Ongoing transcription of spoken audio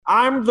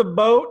I'm the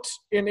boat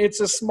and It's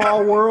a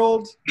Small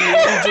World.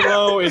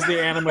 D'Angelo is the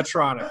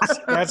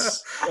animatronics.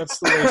 That's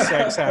the way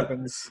sex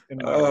happens.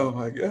 Oh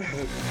my God.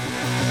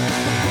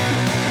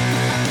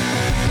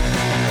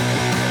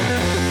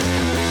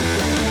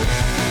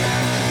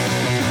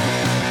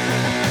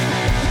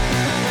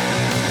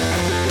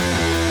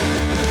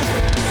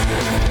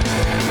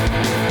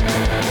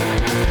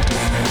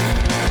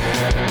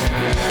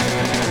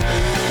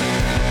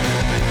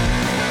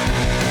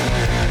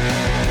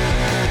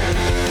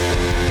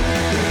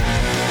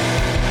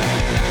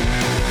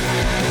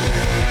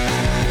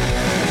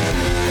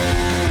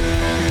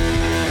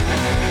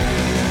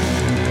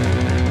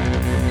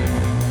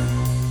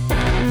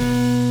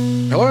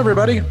 Hello,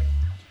 everybody.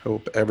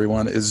 Hope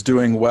everyone is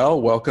doing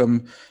well.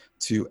 Welcome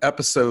to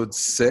episode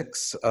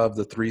 6 of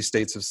the 3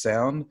 States of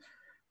Sound.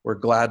 We're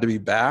glad to be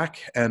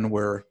back, and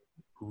we're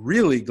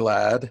really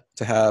glad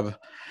to have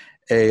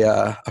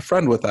a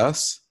friend with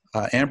us,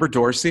 Amber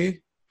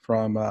Dorsey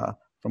from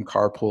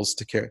Carpools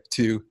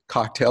to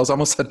Cocktails. I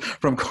almost said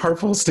from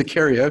Carpools to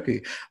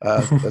Karaoke.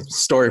 That's a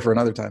story for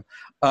another time.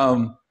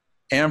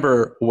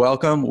 Amber,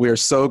 welcome. We are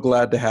so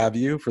glad to have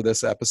you for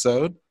this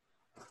episode.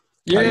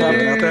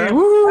 Yeah,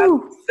 woo!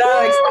 I'm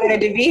so excited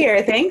to be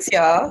here. Thanks,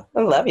 y'all.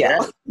 I love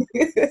y'all.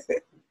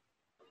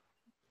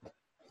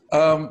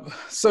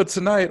 So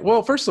tonight,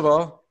 well, first of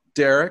all,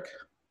 Derek,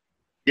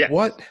 yes.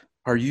 What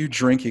are you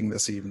drinking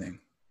this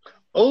evening?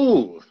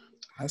 Oh,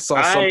 I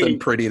saw something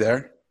pretty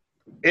there.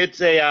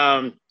 It's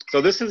a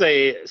so this is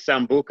a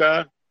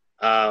Sambuca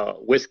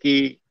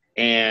whiskey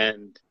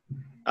and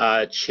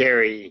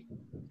cherry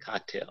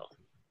cocktail.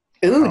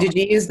 Ooh, did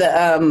you use the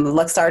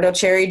Luxardo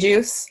cherry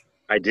juice?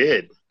 I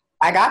did.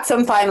 I got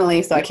some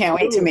finally, so I can't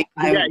wait to make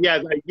my Yeah,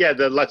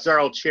 the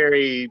Luxardo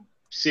cherry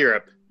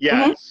syrup.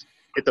 Yes,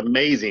 It's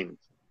amazing.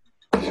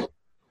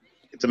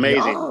 It's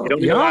amazing.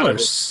 Y'all are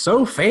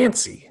so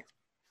fancy.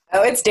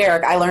 Oh, it's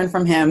Derek. I learned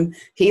from him.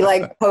 He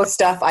posts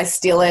stuff, I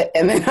steal it,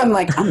 and then I'm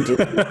like, I'm doing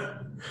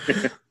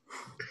it.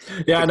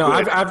 Yeah, no,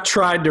 I've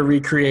tried to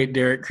recreate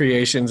Derek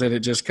creations, and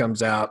it just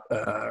comes out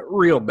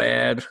real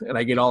bad, and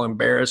I get all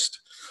embarrassed.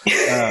 He's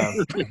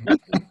a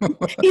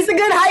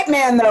good hype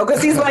man, though,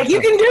 because he's like, you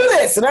can do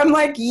this. And I'm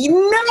like,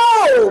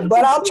 no,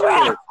 but I'll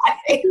try.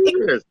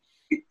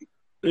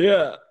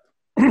 Yeah.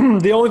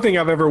 The only thing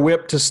I've ever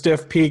whipped to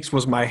stiff peaks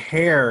was my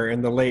hair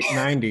in the late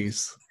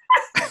 90s.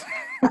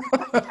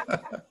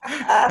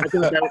 I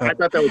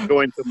thought that was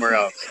going somewhere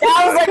else.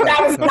 I was like,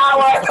 that was not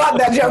where I thought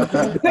that joke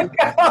was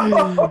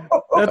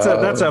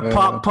going. That's a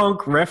pop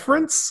punk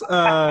reference.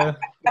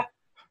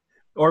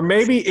 Or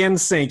maybe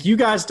NSYNC. You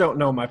guys don't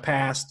know my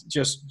past.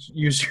 Just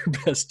use your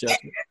best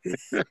judgment.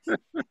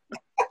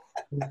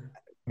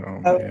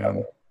 Oh,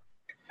 man.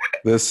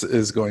 This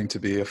is going to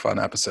be a fun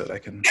episode. I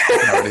can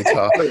already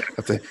tell. I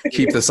have to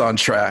keep this on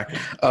track.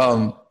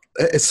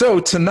 So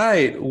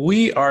tonight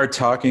we are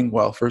talking,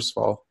 well, first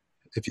of all,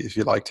 if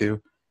you'd like to,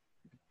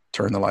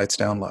 turn the lights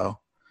down low.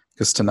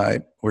 Because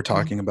tonight we're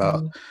talking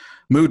about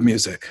mood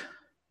music.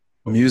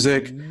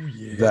 Music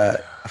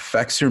that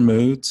affects your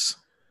moods.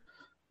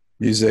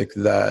 Music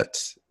that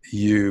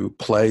you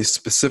play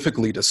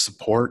specifically to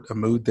support a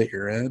mood that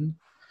you're in,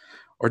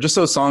 or just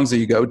those songs that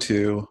you go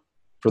to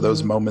for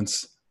those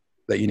moments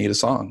that you need a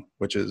song,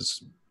 which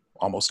is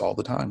almost all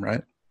the time,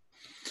 right?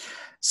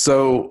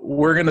 So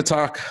we're going to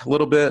talk a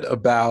little bit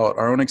about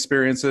our own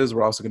experiences.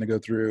 We're also going to go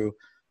through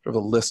sort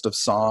of a list of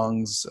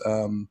songs.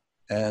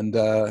 And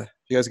if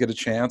you guys get a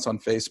chance on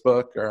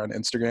Facebook or on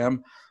Instagram,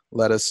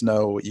 let us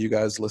know what you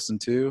guys listen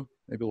to.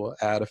 Maybe we'll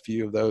add a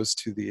few of those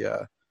to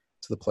the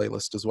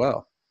playlist as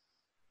well.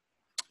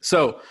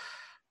 So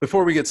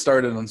before we get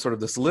started on sort of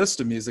this list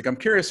of music, I'm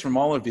curious from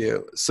all of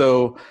you.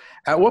 So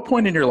at what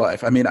point in your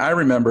life, I mean, I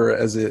remember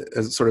as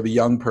sort of a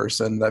young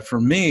person that for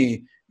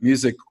me,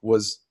 music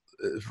was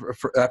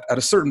at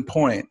a certain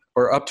point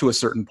or up to a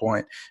certain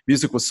point,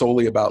 music was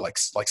solely about like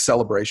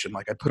celebration.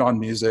 Like I'd put on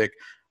music,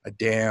 I'd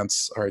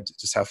dance, or I'd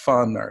just have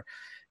fun, or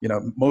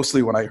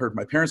mostly when I heard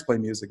my parents play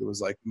music, it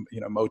was like,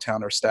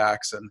 Motown or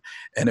Stax,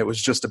 and it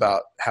was just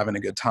about having a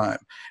good time.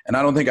 And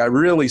I don't think I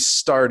really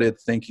started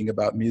thinking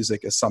about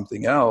music as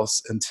something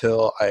else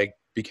until I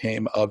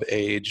became of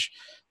age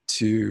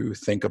to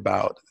think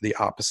about the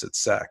opposite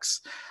sex.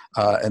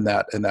 And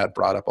that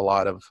brought up a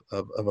lot of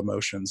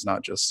emotions,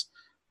 not just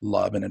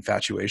love and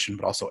infatuation,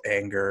 but also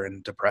anger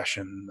and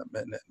depression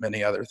and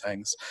many other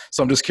things.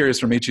 So I'm just curious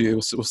from each of you,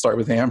 we'll start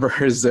with Amber.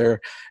 Is there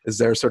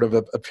sort of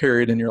a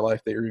period in your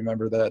life that you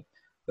remember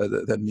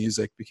that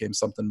music became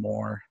something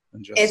more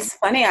than just... It's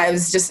funny. I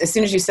was just, as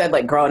soon as you said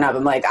like growing up,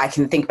 I'm like, I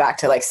can think back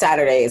to like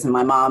Saturdays and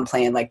my mom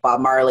playing like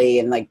Bob Marley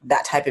and like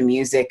that type of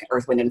music,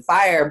 Earth, Wind and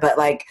Fire. But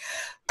like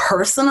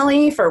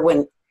personally for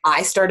when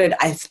I started,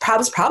 I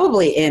was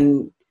probably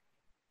in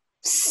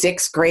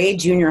 6th grade,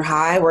 junior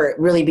high, where it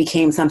really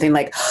became something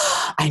like,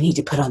 I need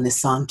to put on this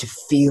song to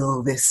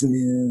feel this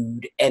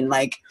mood. And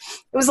like,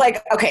 it was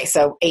like, okay,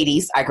 so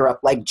 80s, I grew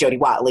up like Jody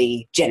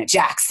Watley, Janet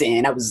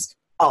Jackson. I was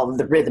all of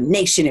the Rhythm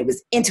Nation. It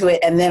was into it.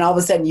 And then all of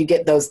a sudden you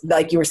get those,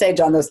 like you were saying,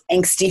 John, those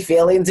angsty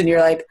feelings. And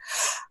you're like,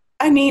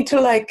 I need to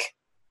like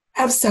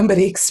have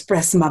somebody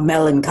express my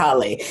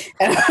melancholy.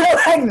 And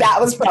like that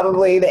was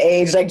probably the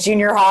age, like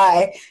junior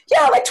high.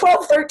 Yeah, like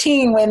 12,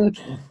 13 when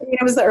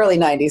it was the early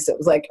 90s. So it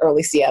was like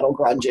early Seattle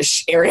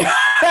grunge-ish area.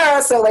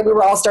 So like we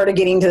were all started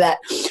getting to that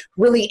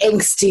really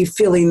angsty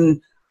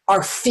feeling,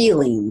 our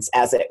feelings,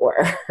 as it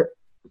were.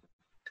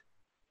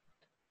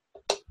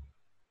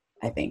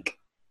 I think.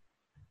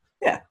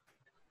 Yeah.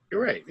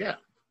 You're right. Yeah.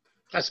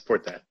 I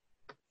support that.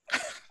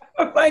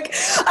 I'm like,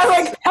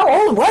 how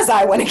old was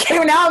I when it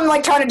came? Now I'm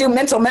like trying to do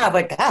mental math.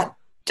 Like, God,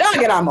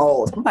 dang it, I'm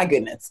old. My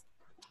goodness.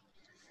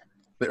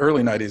 The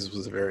early 90s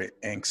was a very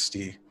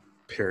angsty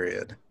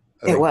period.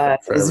 It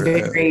was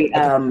very,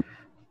 I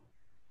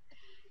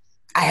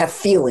have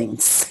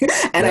feelings.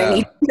 And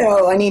Yeah.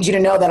 I need you to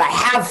know that I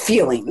have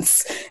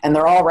feelings. And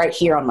they're all right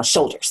here on my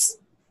shoulders.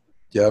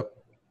 Yep.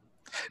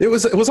 It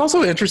was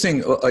also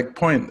interesting, like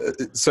point.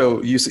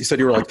 So you said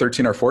you were like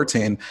 13 or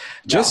 14,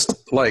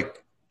 just like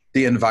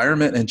the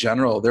environment in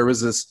general, there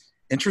was this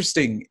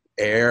interesting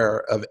air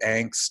of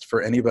angst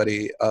for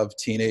anybody of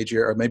teenage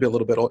year or maybe a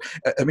little bit old.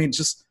 I mean,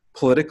 just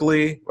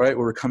politically, right?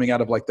 We were coming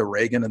out of like the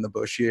Reagan and the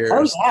Bush years.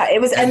 Oh yeah.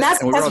 It was, and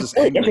that's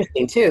really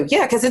interesting too.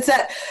 Yeah. Cause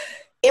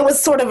it was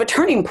sort of a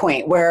turning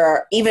point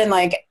where even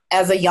like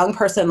as a young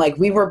person, like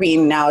we were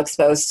being now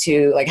exposed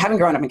to, like having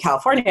grown up in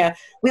California,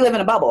 we live in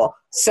a bubble.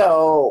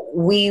 So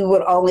we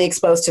would only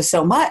exposed to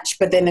so much,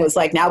 but then it was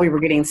like, now we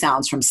were getting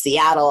sounds from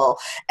Seattle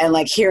and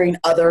like hearing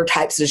other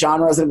types of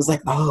genres. And it was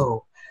like,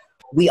 oh,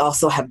 we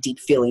also have deep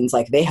feelings.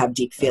 Like they have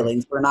deep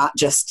feelings. We're not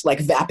just like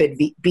vapid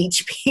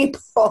beach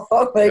people.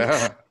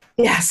 Like,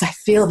 yes, I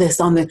feel this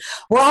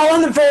we're all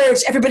on the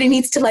verge. Everybody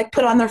needs to like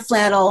put on their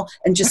flannel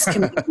and just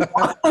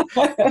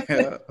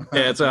Yeah,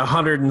 it's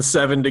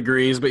 107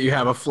 degrees, but you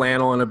have a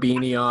flannel and a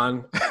beanie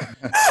on.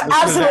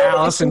 Absolutely.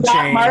 Alice in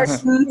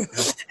Chains.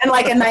 And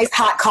like a nice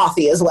hot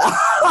coffee as well.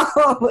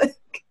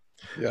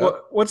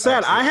 What's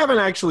that? I haven't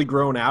actually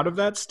grown out of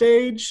that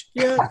stage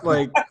yet.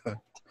 Like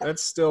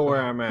that's still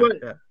where I'm at.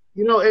 But,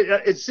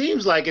 it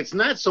seems like it's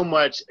not so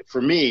much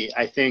for me.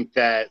 I think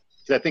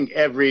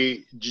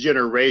every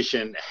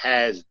generation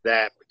has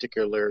that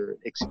particular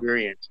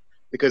experience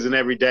because in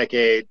every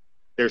decade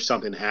there's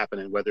something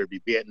happening, whether it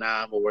be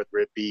Vietnam or whether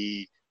it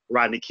be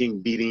Rodney King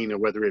beating or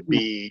whether it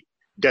be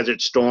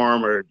Desert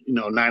Storm or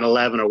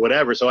 9/11 or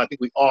whatever. So I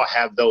think we all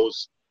have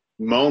those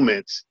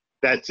moments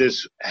that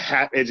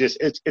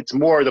it's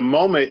more the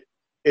moment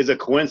is a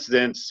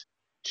coincidence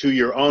to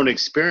your own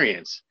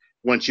experience.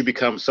 Once you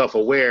become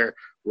self-aware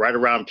right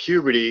around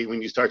puberty,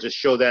 when you start to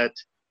show that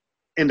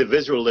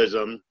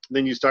individualism,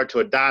 then you start to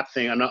adopt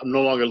things. I'm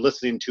no longer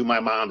listening to my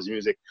mom's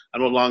music.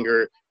 I'm no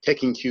longer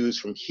taking cues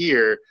from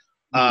here.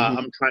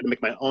 I'm trying to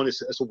make my own.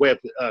 It's a way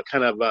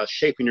of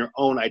shaping your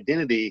own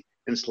identity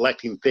and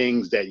selecting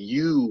things that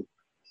you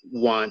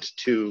want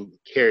to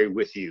carry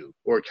with you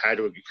or kind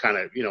of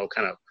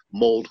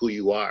mold who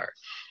you are.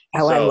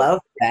 Oh, I love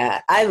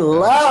that. I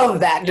love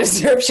that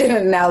description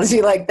and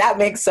analogy. Like that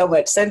makes so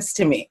much sense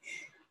to me.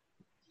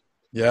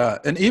 Yeah,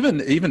 and even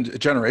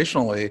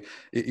generationally,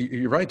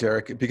 you're right,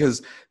 Derek,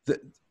 because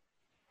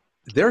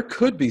there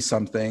could be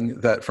something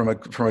that from a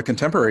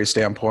contemporary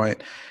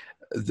standpoint,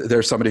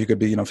 there's somebody who could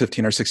be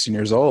 15 or 16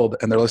 years old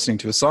and they're listening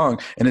to a song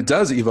and it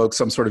does evoke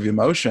some sort of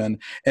emotion,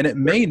 and it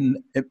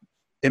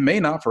may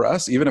not for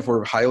us, even if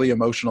we're highly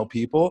emotional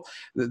people.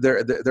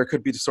 There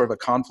could be sort of a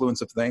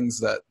confluence of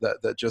things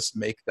that just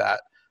make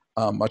that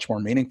much more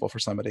meaningful for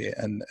somebody,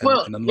 and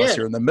unless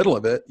you're in the middle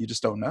of it, you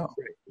just don't know.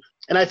 Right.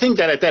 And I think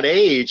that at that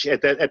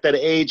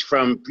age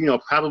from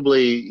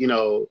probably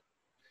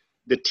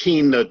the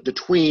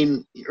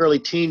tween, early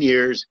teen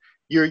years,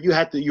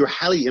 you're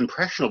highly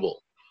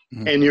impressionable,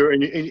 and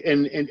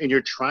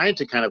you're trying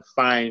to kind of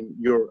find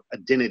your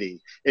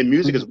identity. And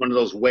music is one of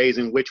those ways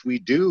in which we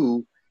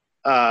do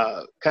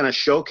kind of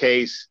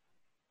showcase.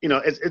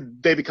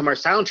 They become our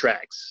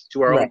soundtracks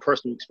to our own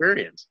personal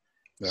experience.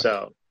 Yeah.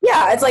 So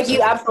yeah, it's like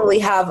you absolutely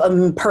have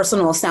a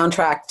personal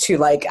soundtrack to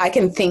like I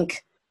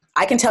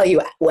can tell you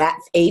at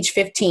age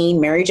 15,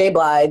 Mary J.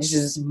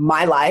 Blige's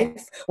My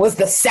Life was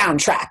the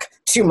soundtrack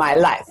to my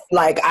life.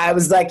 Like, I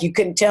was like, you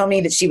couldn't tell me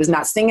that she was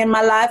not singing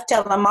my life,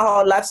 telling my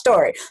whole life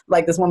story.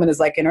 Like, this woman is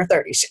like in her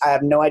 30s. I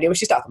have no idea what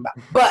she's talking about.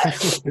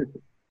 But,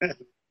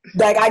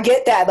 like, I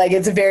get that. Like,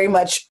 it's very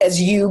much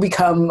as you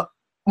become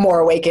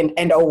more awakened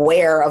and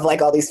aware of,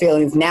 like, all these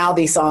feelings, now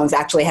these songs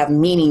actually have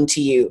meaning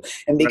to you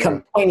and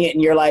become poignant.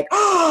 And you're like,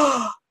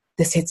 oh,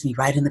 this hits me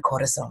right in the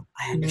corazon.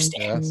 I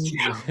understand.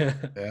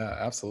 Yeah,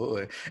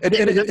 absolutely.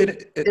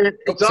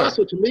 It's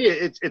also, to me,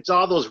 it's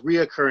all those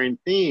reoccurring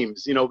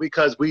themes,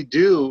 because we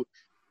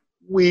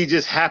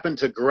just happen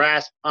to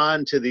grasp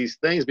onto these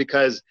things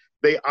because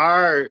they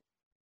are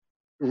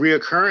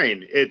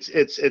reoccurring.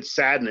 It's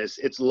sadness,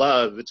 it's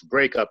love, it's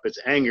breakup, it's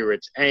anger,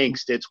 it's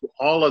angst, it's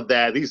all of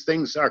that. These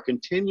things are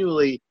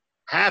continually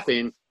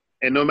happening,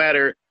 and no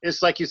matter,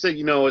 it's like you said,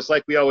 it's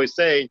like we always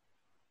say,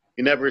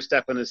 you never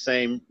step in the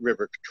same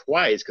river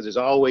twice, because there's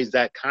always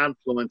that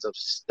confluence of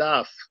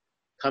stuff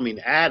coming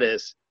at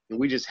us, and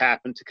we just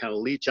happen to kind of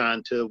leech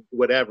on to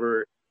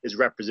whatever is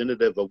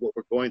representative of what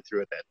we're going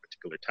through at that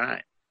particular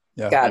time.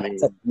 Yeah. God,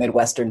 that's a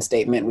Midwestern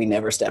statement. We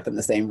never step in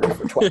the same room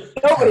for 12.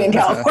 Nobody in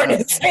California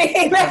is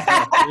saying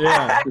that.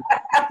 Yeah.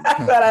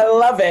 But I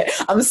love it.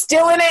 I'm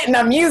stealing it and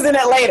I'm using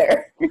it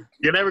later.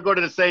 You never go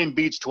to the same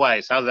beach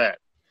twice. How's that?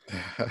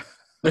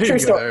 There True you go.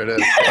 story. There it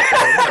is.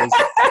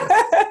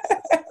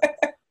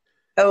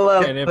 I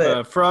love And if it.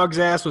 a frog's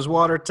ass was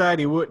watertight,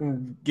 he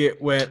wouldn't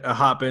get wet a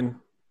hopping.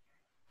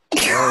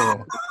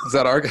 Oh, is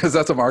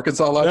that some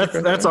Arkansas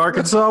logic? That's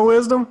Arkansas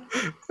wisdom.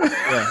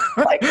 Yeah.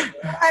 Like,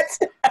 what?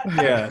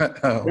 Yeah.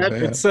 Oh, man.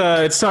 It's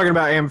talking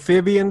about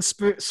amphibian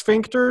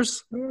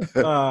sphincters.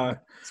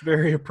 It's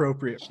very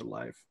appropriate for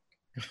life.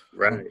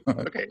 Right.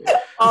 Okay.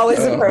 Always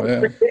Oh,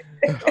 appropriate.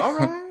 All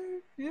right.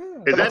 Yeah.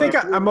 Is I that think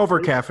before- I'm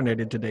over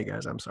caffeinated today,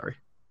 guys. I'm sorry.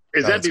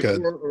 Is that That's before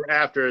good. or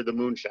after the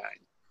moonshine?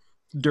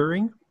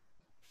 During.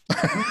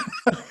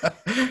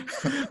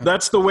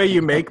 That's the way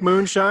you make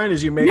moonshine.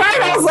 Is you make. Right,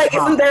 I was like,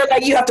 frogs isn't hop. there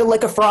like you have to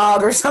lick a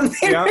frog or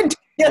something? Yeah.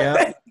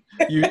 Yeah.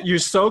 You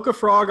soak a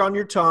frog on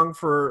your tongue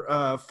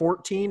for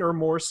 14 or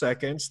more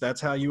seconds. That's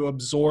how you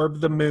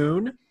absorb the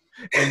moon.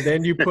 And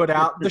then you put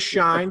out the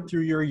shine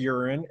through your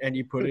urine and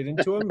you put it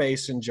into a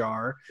mason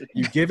jar.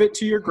 You give it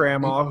to your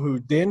grandma, who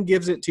then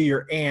gives it to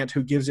your aunt,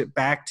 who gives it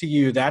back to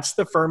you. That's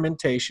the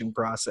fermentation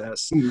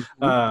process.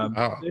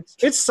 Wow.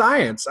 It's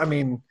science. I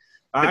mean,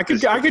 I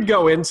could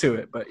go into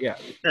it, but yeah.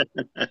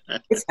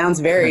 It sounds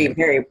very,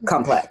 very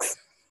complex.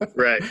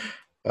 Right.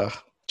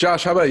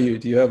 Josh, how about you?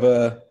 Do you have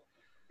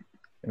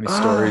any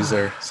stories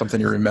or something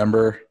you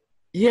remember?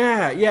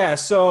 Yeah.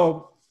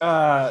 So,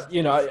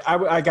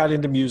 I got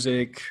into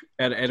music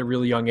at a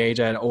really young age.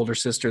 I had an older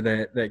sister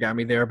that got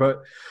me there.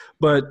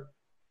 But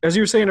as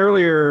you were saying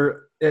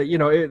earlier,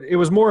 it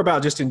was more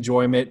about just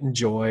enjoyment and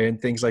joy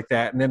and things like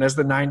that. And then as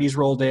the 90s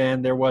rolled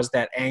in, there was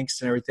that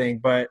angst and everything.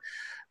 But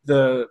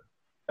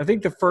I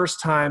think the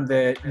first time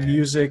that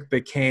music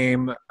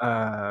became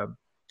a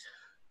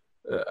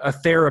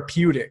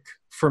therapeutic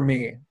for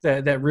me,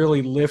 that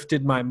really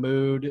lifted my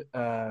mood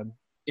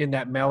in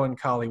that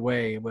melancholy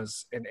way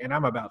was, and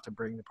I'm about to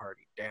bring the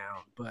party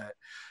down, but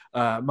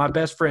my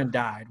best friend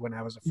died when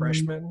I was a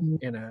freshman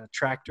in a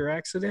tractor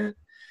accident.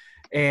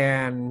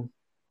 And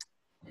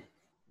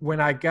when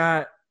I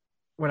got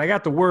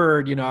the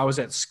word, I was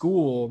at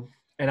school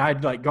and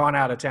I'd like gone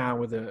out of town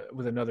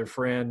with another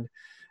friend,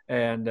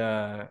 and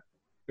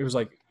it was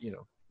like,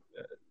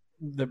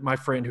 my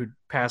friend who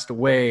passed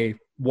away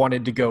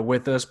wanted to go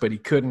with us, but he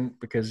couldn't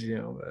because,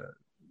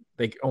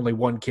 only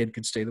one kid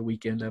could stay the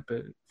weekend up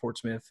at Fort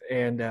Smith.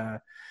 And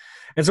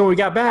so when we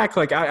got back,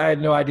 like I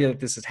had no idea that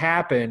this had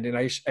happened. And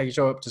I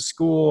show up to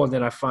school and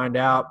then I find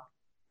out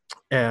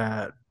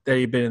that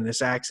he'd been in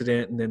this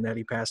accident and then that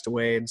he passed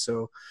away. And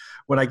so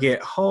when I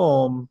get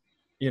home,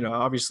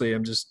 obviously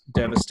I'm just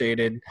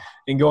devastated,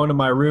 and go into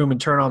my room and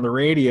turn on the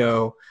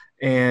radio,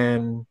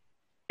 and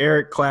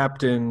Eric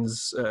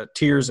Clapton's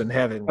Tears in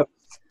Heaven.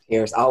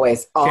 Tears,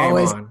 always.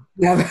 On.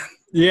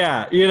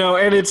 Yeah,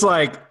 and it's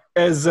like,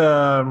 as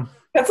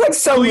that's like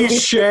so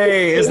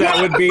cliche as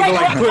that would be to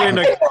like put in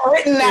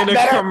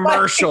a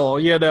commercial,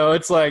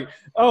 it's like,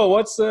 oh,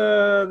 what's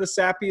the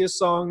sappiest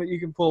song that you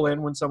can pull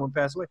in when someone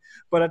passed away?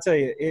 But I tell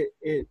you,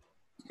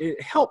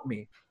 it helped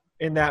me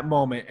in that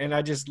moment, and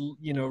I just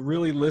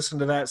really listened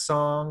to that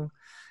song,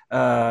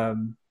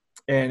 and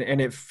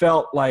it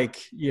felt like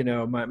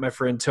my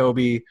friend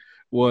Toby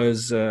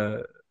was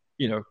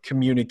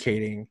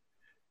communicating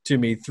to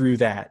me through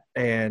that,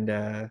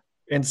 and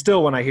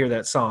still when I hear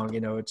that song,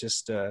 it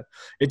just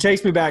it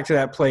takes me back to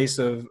that place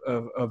of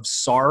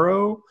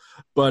sorrow,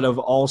 but of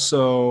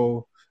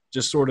also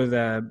just sort of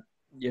that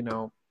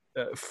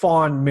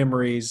fond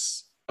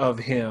memories of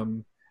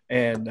him,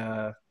 and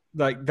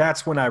like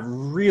that's when I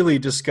really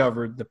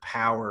discovered the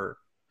power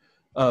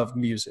of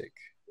music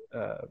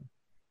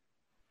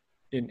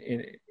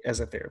in as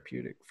a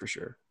therapeutic, for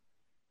sure.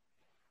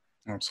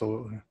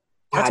 Absolutely.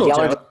 I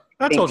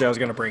told you I was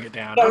going to bring it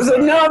down.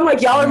 I'm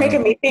like, y'all are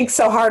making me think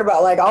so hard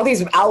about like all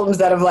these albums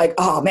that have like,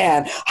 oh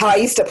man, how I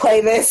used to play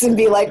this and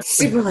be like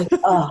super like,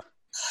 oh,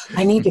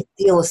 I need to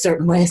feel a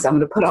certain way, so I'm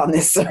going to put on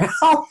this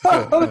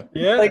album.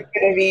 Yeah. Like,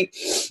 going to be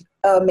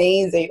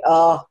amazing.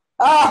 Oh,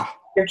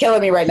 you're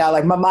killing me right now.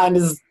 Like my mind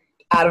is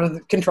out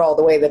of control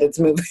the way that it's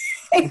moving.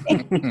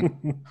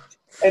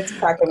 It's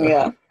cracking me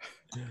up.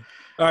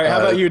 All right, how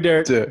about you,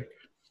 Derek? Dick.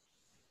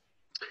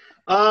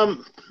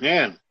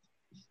 Man.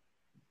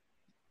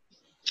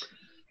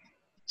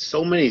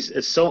 So many.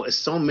 It's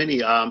so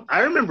many. I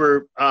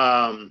remember.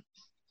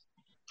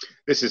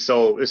 This is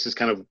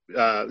kind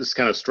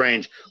of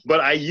strange, but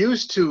I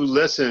used to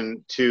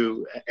listen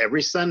to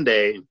every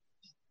Sunday.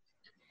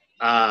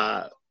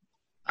 I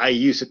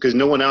used to, because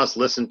no one else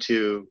listened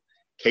to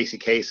Casey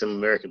Kasem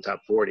American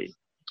Top 40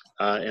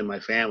 in my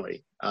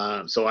family.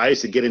 So I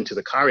used to get into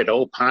the car at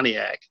old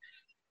Pontiac,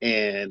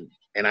 and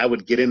I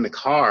would get in the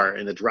car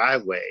in the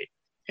driveway,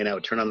 and I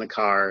would turn on the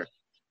car.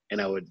 And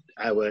I would,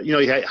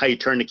 how you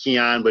turn the key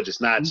on, but just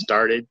not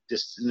started,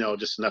 just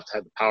enough to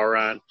have the power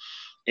on.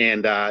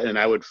 And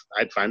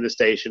I'd find the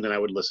station and I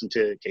would listen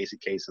to Casey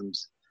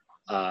Kasem's,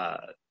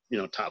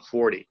 Top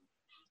 40.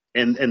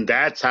 And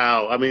that's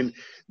how, I mean,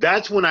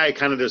 that's when I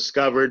kind of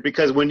discovered,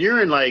 because when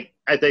you're in like,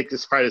 I think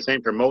it's probably the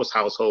same for most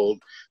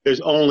households,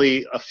 there's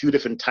only a few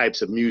different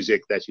types of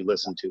music that you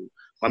listen to.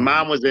 My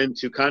mom was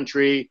into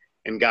country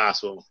and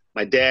gospel.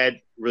 My dad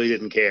really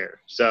didn't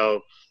care.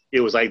 So it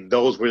was like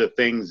those were the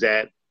things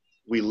that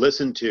we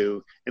listened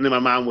to. And then my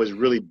mom was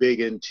really big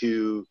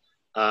into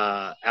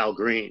Al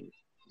Green.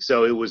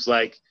 So it was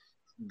like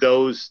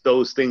those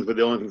things were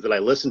the only things that I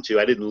listened to.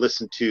 I didn't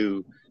listen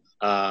to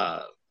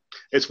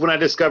it's when I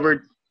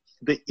discovered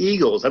the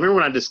Eagles. I remember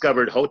when I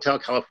discovered Hotel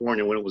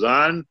California, when it was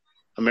on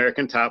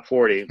American Top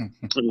 40 and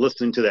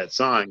listening to that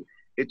song,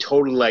 it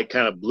totally like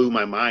kind of blew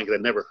my mind, because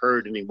I never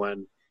heard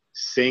anyone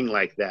sing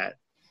like that,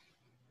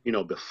 you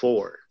know,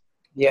 before.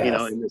 Yeah. You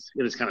know, in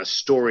this kind of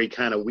story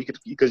kind of,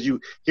 because you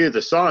hear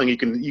the song, you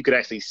could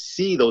actually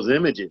see those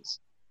images,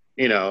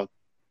 you know.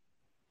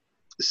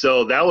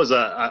 So that was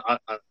a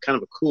kind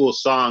of a cool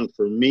song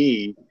for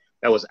me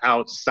that was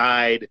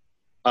outside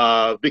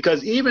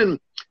because even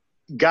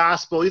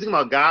gospel, you think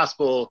about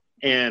gospel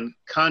and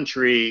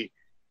country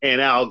and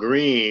Al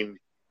Green,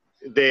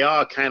 they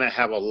all kind of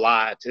have a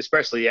lot,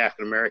 especially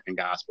African American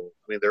gospel.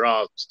 I mean, they're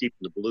all steeped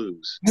in the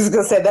blues. I was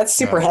gonna say that's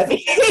super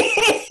heavy.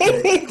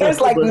 There's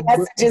like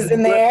messages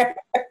in there.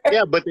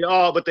 Yeah, but they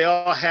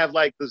all have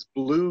like this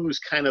blues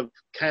kind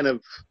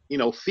of you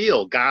know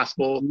feel,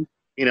 gospel,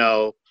 you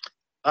know.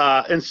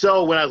 And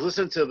so when I was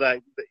listening to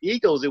the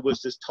Eagles, it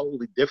was just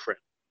totally different,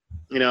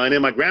 you know. And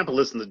then my grandpa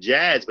listened to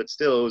jazz, but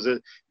still, it was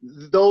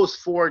those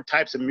four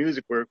types of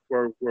music were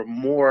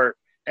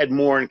had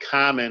more in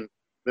common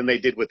than they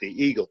did with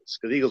the Eagles,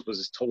 because the Eagles was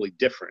just totally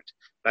different.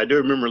 But I do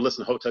remember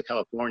listening to Hotel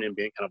California and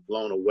being kind of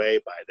blown away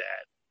by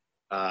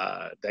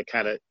that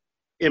kind of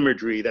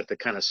imagery that the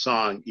kind of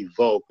song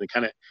evoked,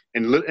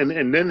 and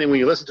then when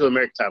you listen to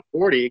American Top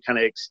 40, it kind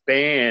of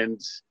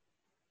expands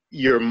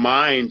your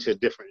mind to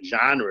different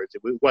genres.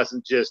 It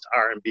wasn't just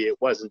R&B. It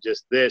wasn't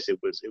just this. It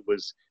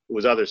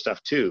was other stuff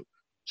too.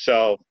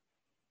 So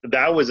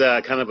that was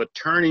a kind of a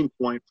turning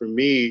point for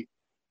me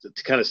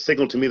to kind of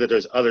signal to me that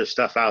there's other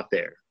stuff out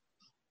there.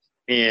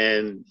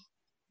 And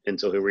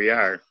so here we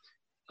are,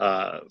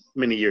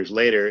 many years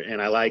later,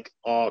 and I like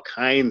all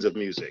kinds of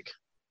music.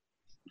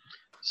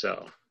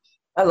 So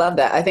I love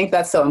that. I think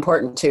that's so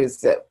important too,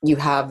 is that you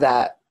have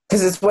that,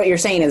 because it's what you're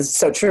saying is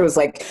so true. It's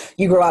like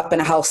you grow up in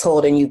a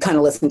household and you kind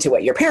of listen to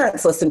what your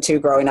parents listened to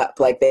growing up.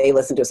 Like they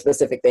listen to a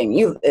specific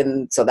thing,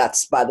 and so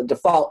that's by the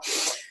default.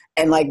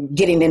 And like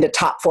getting into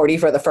top 40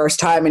 for the first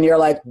time, and you're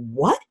like,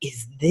 what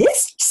is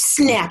this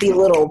snappy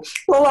little,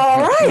 well,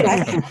 all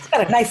right, it's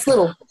got a nice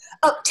little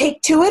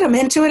uptake to it. I'm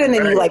into it. And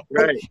then you like,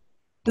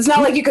 it's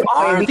not like you could.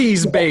 Are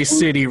these Bay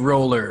City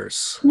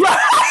Rollers?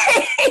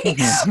 Right.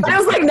 But it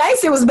was like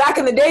nice. It was back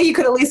in the day. You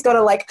could at least go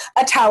to like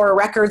a Tower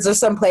Records or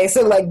someplace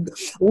and like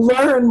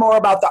learn more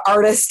about the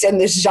artist and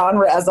this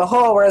genre as a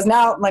whole. Whereas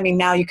now, I mean,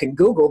 now you can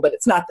Google, but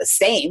it's not the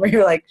same. Where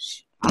you're like,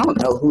 I don't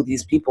know who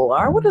these people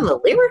are. What are the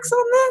lyrics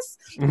on this?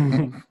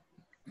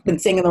 Been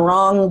singing the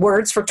wrong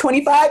words for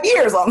 25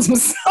 years on some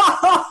songs.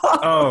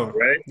 Oh,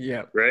 right.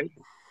 Yeah. Right.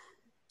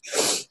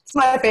 It's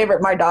my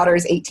favorite. My daughter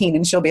is 18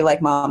 and she'll be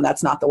like, Mom,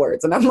 that's not the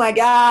words. And I'm like,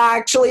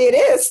 actually it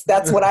is.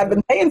 That's what I've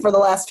been saying for the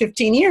last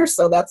 15 years.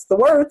 So that's the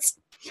words.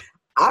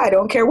 I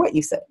don't care what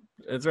you say.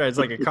 That's right. It's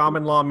like a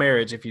common law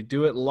marriage. If you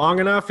do it long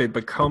enough, it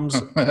becomes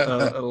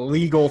a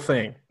legal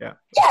thing. Yeah.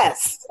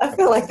 Yes. I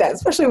feel like that,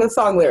 especially with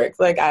song lyrics.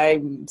 Like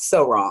I'm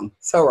so wrong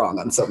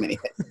on so many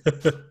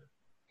things.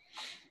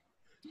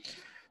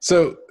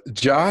 So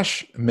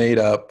Josh made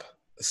up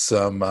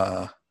some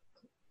what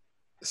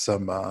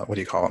do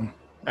you call them?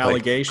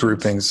 Allegations?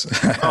 Like groupings.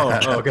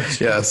 Okay.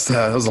 Yes,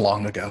 that was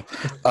long ago.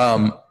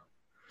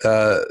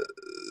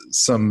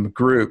 Some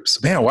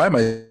groups. Man, why am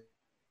I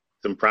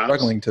some prompts?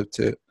 Struggling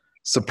to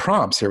some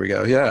prompts? Here we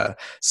go. Yeah.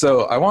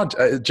 So I want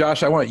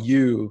Josh. I want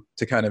you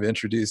to kind of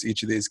introduce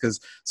each of these, because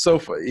so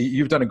far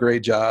you've done a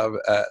great job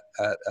at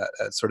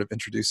sort of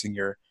introducing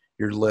your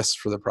list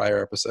for the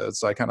prior episodes.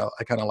 So I kind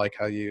of like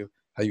how you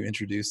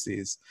introduce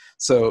these.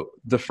 So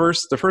the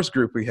first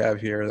group we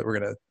have here that we're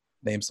gonna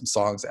name some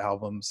songs,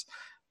 albums,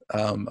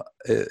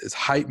 is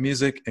hype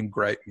music and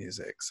gripe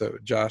music. So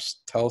Josh,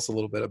 tell us a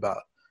little bit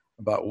about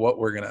what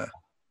we're gonna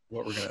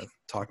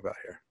talk about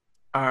here.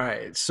 All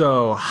right.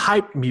 So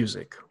hype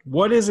music.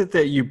 What is it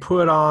that you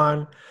put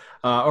on,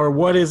 or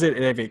what is it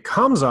if it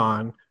comes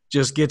on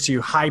just gets you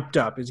hyped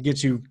up? It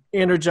gets you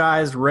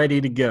energized,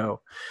 ready to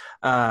go.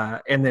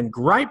 And then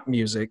gripe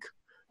music,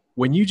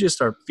 when you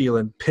just are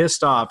feeling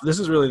pissed off. This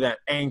is really that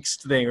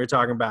angst thing we're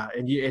talking about,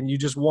 and you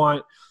just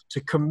want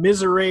to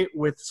commiserate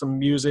with some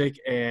music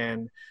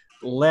and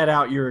let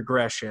out your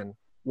aggression.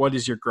 What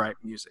is your gripe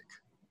music?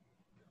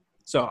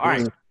 So, all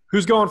right,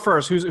 who's going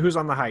first? Who's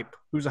on the hype?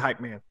 Who's a hype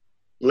man?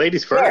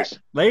 Ladies first.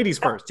 Ladies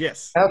first,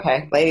 yes.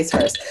 Okay, ladies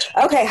first.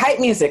 Okay, hype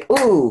music.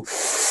 Ooh,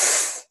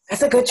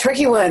 that's a good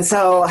tricky one.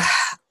 So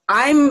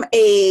I'm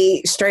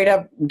a straight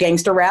up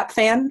gangster rap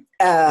fan,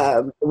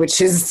 which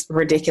is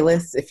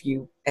ridiculous if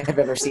you have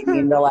ever seen me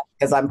in real life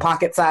because I'm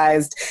pocket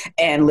sized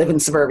and live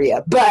in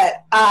suburbia.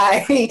 But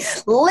I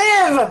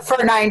live for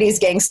 90s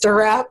gangster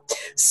rap.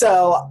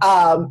 So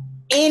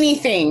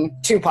anything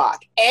Tupac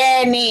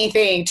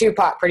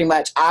pretty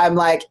much. I'm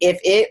like, if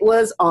it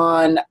was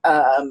on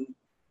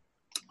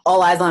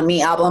All Eyes on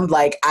Me album,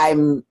 like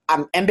I'm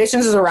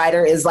Ambitions as a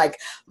Writer is like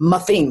my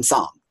theme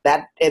song.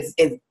 That is,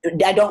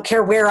 I don't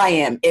care where I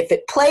am. If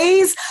it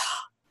plays,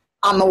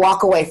 I'm gonna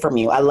walk away from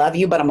you. I love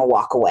you, but I'm gonna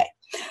walk away.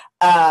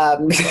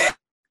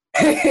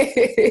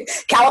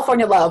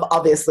 California Love,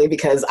 obviously,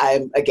 because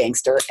I'm a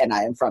gangster and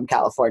I am from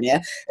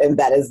California, and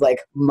that is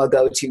like my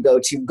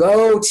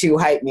go-to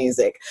hype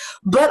music.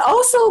 But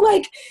also,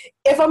 like,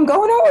 if I'm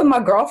going out with my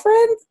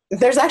girlfriend,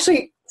 there's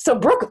actually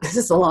Brooke. This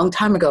is a long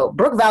time ago.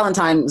 Brooke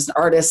Valentine was an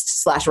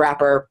artist /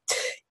 rapper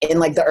in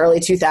like the early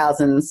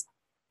 2000s.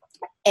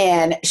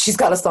 And she's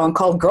got a song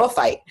called Girl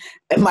Fight.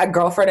 And my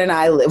girlfriend and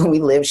I, when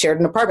we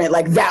shared an apartment,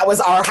 like that was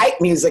our hype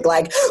music.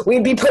 Like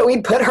we'd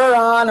put her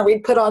on, or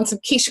we'd put on some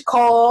Keisha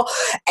Cole,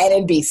 and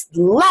it'd be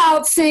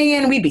loud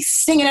singing. We'd be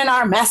singing in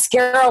our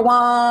mascara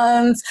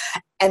wands.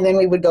 And then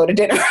we would go to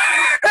dinner.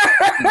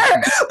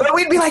 But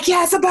we'd be like,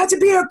 yeah, it's about to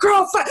be a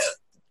girl fight.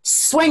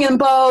 Swinging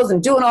bows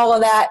and doing all of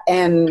that,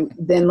 and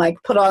then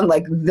like put on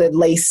like the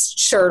lace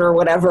shirt or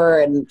whatever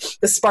and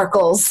the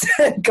sparkles,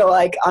 go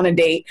like on a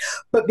date,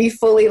 but be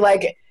fully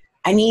like,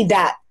 I need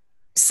that,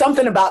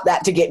 something about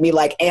that to get me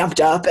like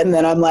amped up. And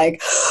then I'm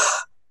like,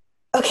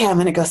 okay, I'm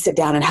gonna go sit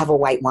down and have a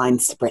white wine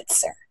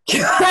spritzer.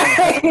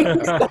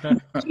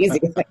 Easy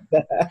like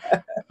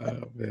that.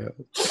 Oh, man.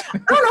 I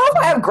don't know if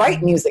I have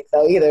great music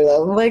though either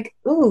though. I'm like,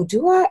 ooh,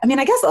 do I? I mean,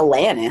 I guess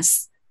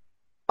Alanis,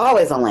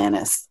 always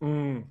Alanis.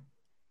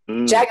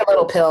 Jagged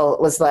Little Pill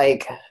was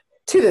like,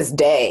 to this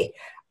day,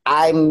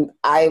 I'm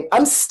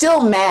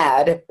still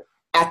mad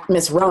at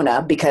Miss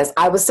Rona because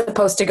I was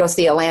supposed to go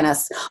see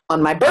Alanis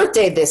on my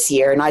birthday this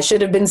year, and I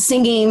should have been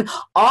singing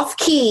off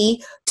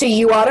key to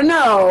You Ought to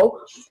Know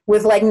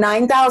with like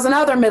 9,000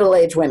 other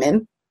middle-aged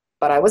women,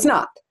 but I was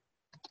not.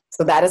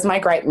 So that is my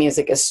gripe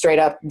music, is straight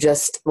up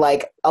just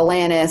like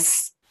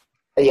Alanis.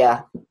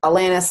 Yeah,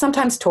 Alanis,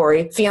 sometimes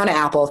Tori, Fiona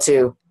Apple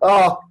too.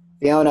 Oh,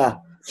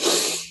 Fiona.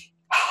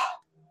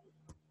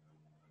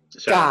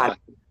 God,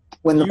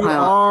 when the you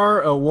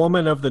are a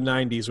woman of the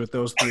 90s with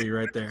those three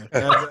right there.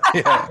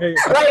 Yeah.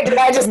 Right? Did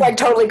I just like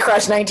totally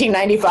crush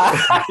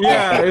 1995?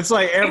 Yeah, it's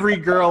like every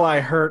girl I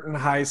hurt in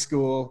high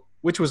school,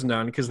 which was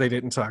none because they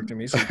didn't talk to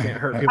me, so you can't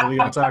hurt people you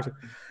don't talk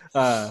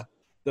to.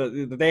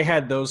 They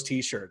had those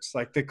T-shirts,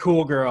 like the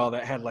cool girl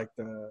that had like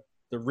the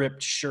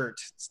ripped shirt.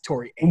 It's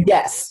Tori Amos.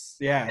 Yes.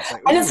 Yeah. It's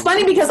like, and it's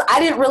funny because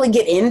I didn't really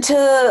get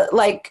into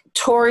like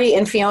Tori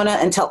and Fiona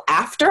until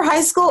after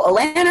high school.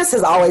 Alanis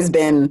has always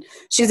been,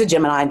 she's a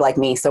Gemini like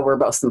me, so we're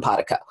both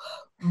simpatico.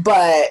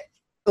 But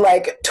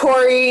like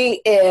Tori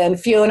and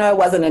Fiona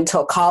wasn't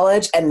until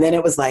college, and then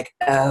it was like,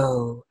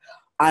 oh,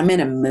 I'm in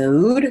a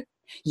mood.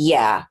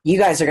 Yeah, you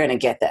guys are going to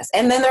get this.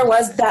 And then there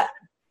was that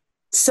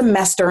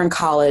semester in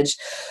college,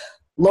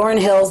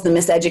 Lauryn Hill's The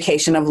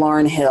Miseducation of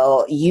Lauryn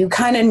Hill. You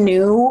kind of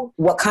knew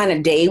what kind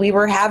of day we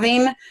were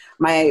having.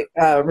 My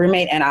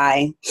roommate and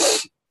I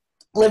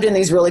lived in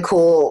these really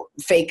cool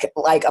fake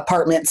like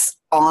apartments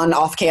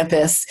off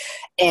campus,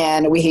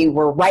 and we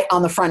were right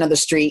on the front of the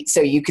street, so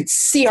you could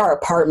see our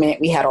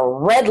apartment. We had a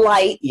red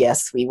light.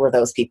 Yes, we were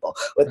those people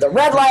with the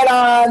red light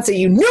on, so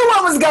you knew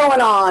what was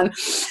going on.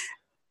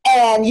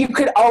 And you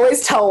could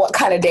always tell what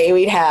kind of day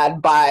we'd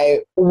had by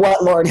what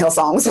Lauryn Hill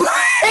songs were.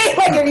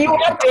 Like if you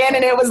walked in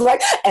and it was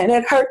like, and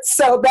it hurts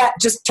so bad,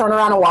 just turn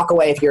around and walk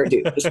away if you're a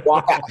dude. Just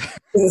walk out.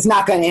 Because it's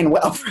not going to end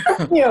well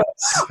for you.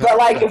 But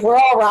like if we're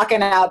all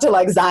rocking out to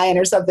like Zion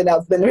or something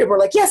else, then people are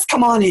like, yes,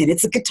 come on in.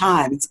 It's a good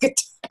time. It's a good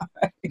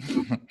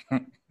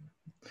time.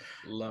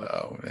 Love it.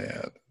 Oh,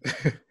 man.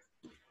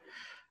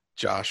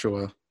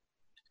 Joshua.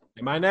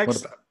 Am I next?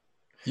 What about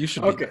you?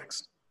 Should be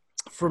next.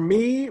 For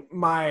me,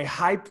 my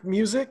hype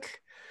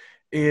music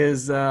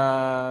is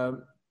one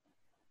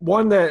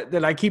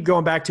that I keep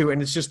going back to,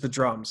 and it's just the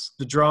drums.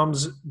 The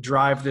drums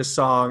drive this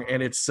song,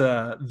 and it's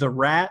The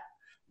Rat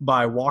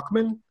by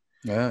Walkman.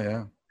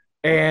 Yeah.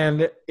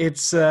 And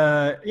it's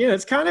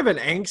it's kind of an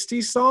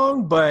angsty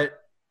song, but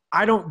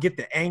I don't get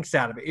the angst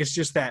out of it. It's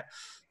just that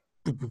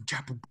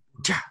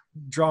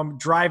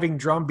driving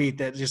drum beat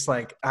that just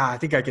like, I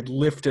think I could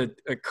lift a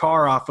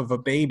car off of a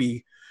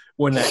baby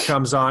when that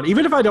comes on,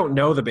 even if I don't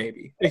know the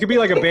baby. It could be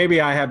like a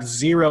baby I have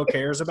zero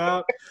cares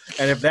about,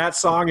 and if that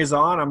song is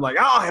on, I'm like,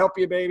 I'll help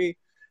you, baby.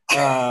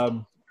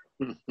 But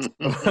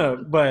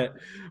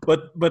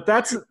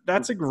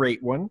that's a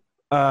great one.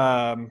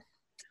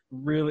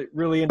 Really,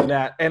 really into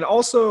that. And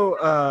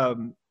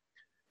also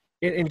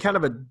in kind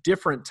of a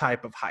different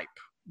type of hype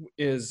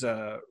is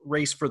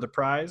Race for the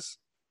Prize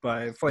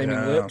by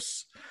Flaming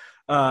Lips.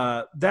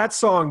 That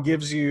song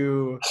gives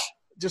you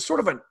just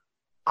sort of an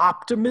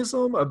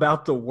optimism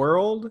about the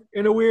world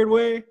in a weird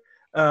way.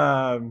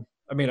 I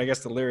mean, I guess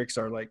the lyrics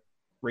are like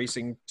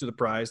racing to the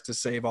prize to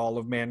save all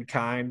of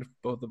mankind,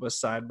 both of us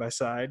side by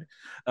side.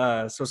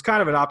 So it's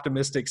kind of an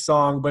optimistic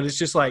song, but it's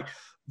just like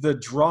the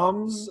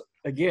drums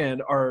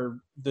again are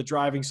the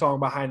driving song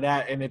behind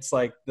that, and it's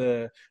like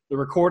the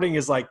recording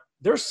is like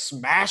they're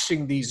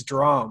smashing these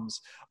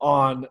drums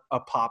on a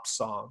pop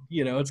song.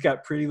 You know, it's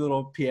got pretty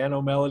little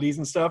piano melodies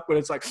and stuff, but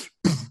it's like,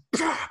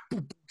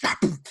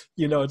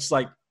 you know, it's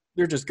like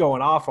they're just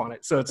going off on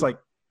it. So it's like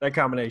that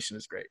combination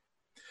is great.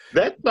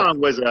 That song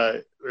was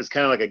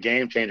kind of like a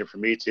game changer for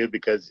me too,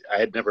 because I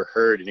had never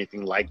heard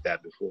anything like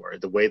that before.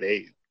 The way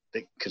they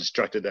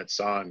constructed that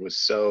song was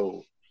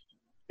so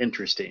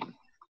interesting.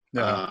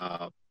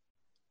 Yeah.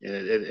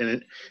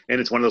 And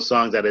it's one of those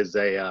songs that is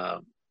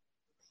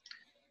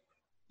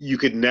you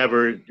could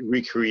never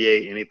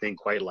recreate anything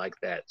quite like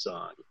that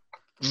song.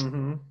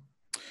 Mm-hmm.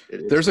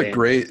 There's a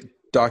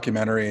great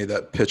documentary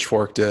that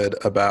Pitchfork did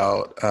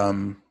about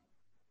the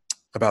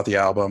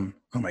album.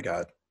 Oh my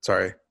God.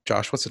 Sorry.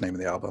 Josh, what's the name of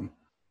the album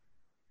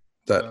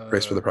that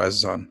Race for the Prize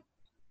is on?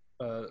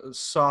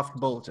 Soft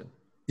Bulletin.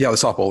 Yeah, the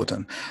Soft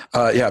Bulletin.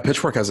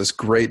 Pitchfork has this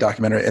great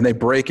documentary, and they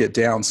break it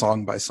down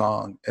song by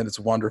song, and it's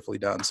wonderfully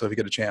done. So if you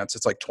get a chance,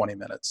 it's like 20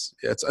 minutes.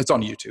 It's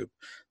on YouTube.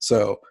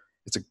 So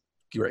it's a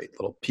great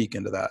little peek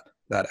into that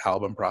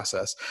album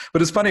process.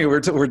 But it's funny, we're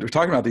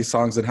talking about these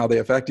songs and how they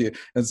affect you.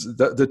 And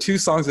the two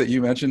songs that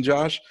you mentioned,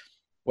 Josh,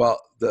 well,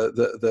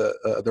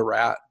 the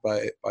Rat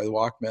by the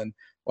Walkmen,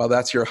 while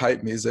that's your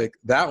hype music,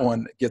 that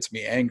one gets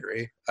me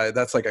angry.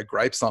 That's like a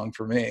gripe song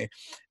for me.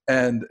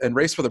 And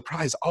Race for the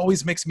Prize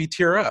always makes me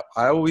tear up.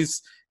 I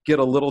always get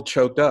a little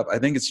choked up. I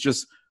think it's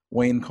just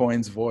Wayne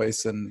Coyne's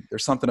voice, and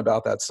there's something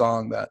about that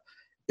song that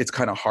it's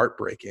kind of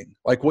heartbreaking.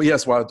 Like, well,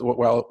 yes, while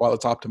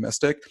it's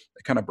optimistic,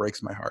 it kind of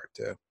breaks my heart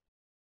too.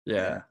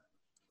 Yeah.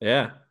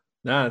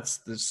 No, that's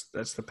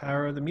the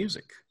power of the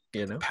music,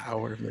 you know.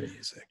 Power of the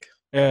music.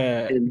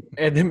 And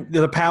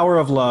the Power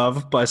of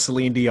Love by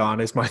Celine Dion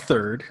is my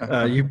third.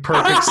 You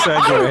perfect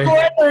segue.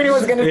 I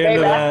was going to say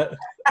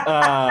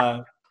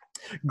that.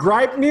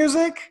 Gripe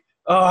music.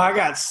 Oh, I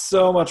got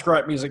so much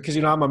gripe music because,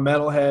 you know, I'm a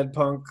metalhead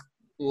punk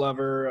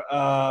lover.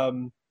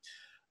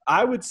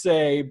 I would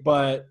say,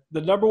 but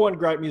the number one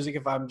gripe music,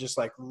 if I'm just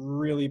like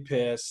really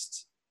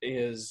pissed,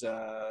 is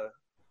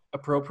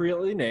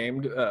appropriately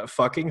named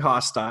Fucking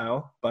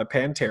Hostile by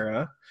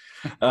Pantera.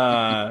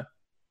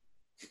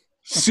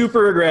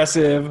 Super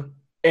aggressive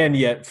and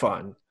yet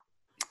fun.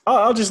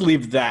 I'll just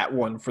leave that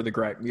one for the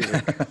gripe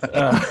music.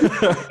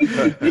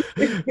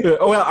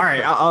 Well, all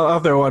right. I'll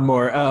throw one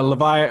more.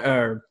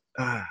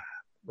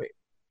 Wait,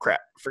 crap.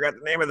 Forgot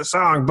the name of the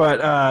song,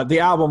 but the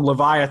album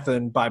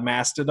Leviathan by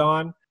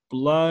Mastodon.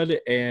 Blood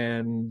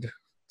and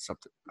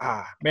something.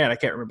 Man, I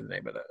can't remember the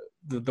name of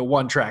the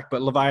one track,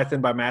 but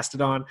Leviathan by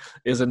Mastodon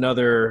is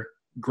another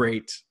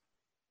great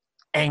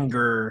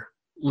anger,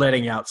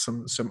 letting out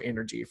some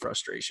energy,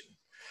 frustration.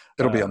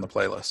 It'll be on the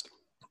playlist.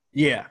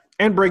 Yeah,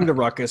 and Bring the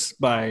Ruckus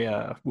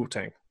by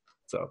Wu-Tang.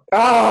 So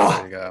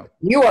there you go.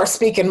 You are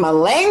speaking my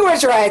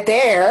language right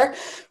there.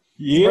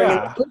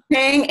 Yeah,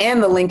 Wu-Tang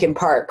and the Linkin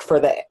Park for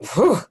the.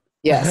 Whew,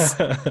 yes.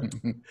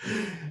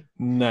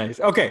 Nice.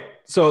 Okay,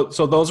 so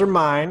those are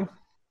mine.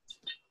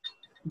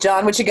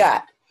 John, what you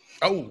got?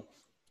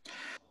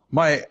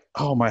 My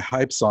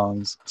hype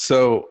songs.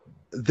 So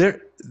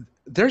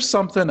there's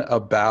something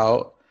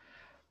about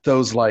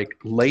those like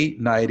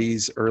late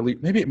 90s,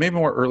 maybe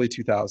more early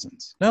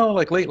 2000s. No,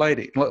 like late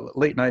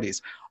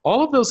 90s.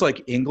 All of those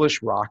like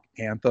English rock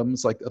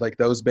anthems, like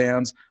those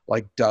bands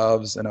like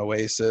Doves and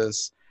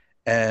Oasis,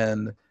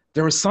 and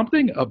there was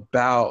something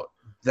about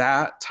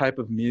that type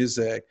of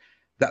music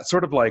that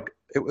sort of like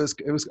it was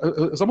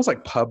almost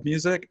like pub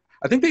music.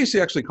 I think they used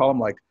to actually call them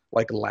like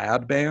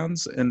lad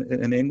bands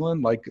in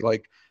England, like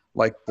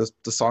the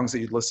songs that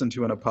you'd listen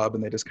to in a pub,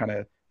 and they just kind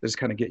of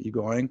get you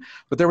going.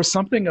 But there was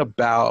something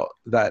about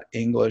that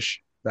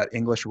English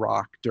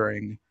rock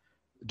during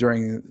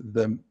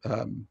the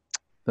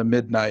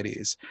mid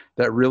 90s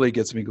that really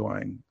gets me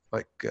going.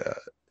 Like,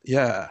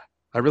 I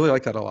really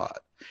like that a lot.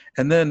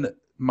 And then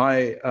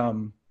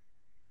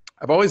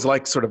I've always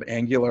liked sort of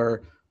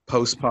angular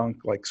post-punk,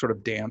 like sort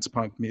of dance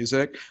punk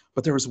music.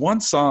 But there was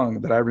one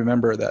song that I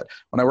remember that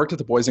when I worked at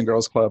the Boys and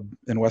Girls Club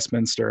in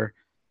Westminster,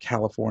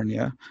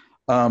 California,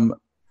 I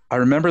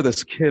remember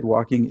this kid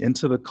walking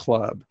into the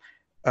club,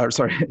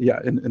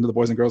 into the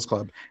Boys and Girls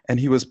Club, and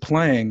he was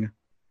playing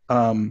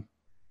Bad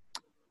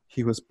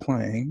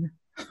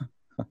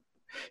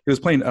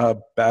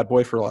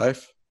Boy for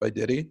Life by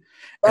Diddy.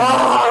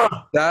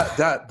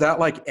 That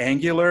like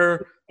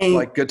angular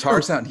like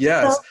guitar sound.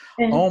 Yes.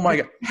 Oh my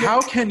God.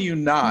 How can you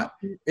not?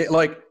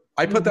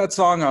 I put that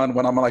song on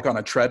when I'm like on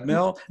a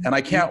treadmill, and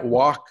I can't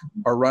walk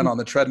or run on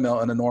the treadmill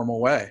in a normal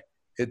way.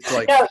 It's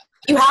like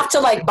you have to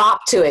like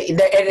bop to it.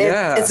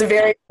 It's a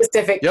very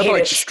specific. You have to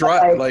like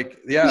strut,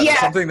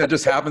 something that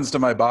just happens to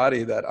my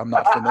body that I'm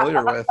not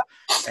familiar with.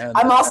 And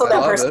I'm also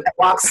that person that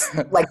walks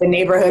like the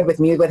neighborhood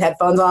with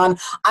headphones on.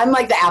 I'm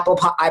like the Apple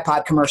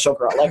iPod commercial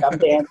girl. Like I'm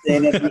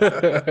dancing.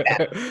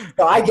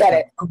 So I get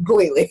it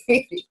completely.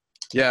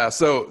 Yeah,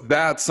 so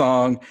that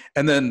song,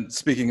 and then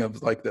speaking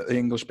of like the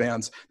English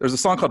bands, there's a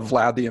song called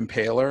Vlad the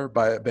Impaler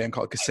by a band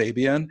called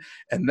Kasabian,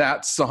 and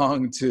that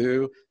song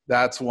too,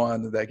 that's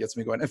one that gets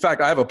me going. In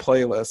fact, I have a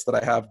playlist that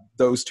I have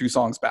those two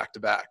songs back to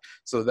back,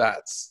 so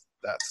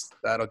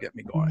that'll get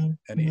me going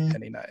any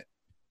night,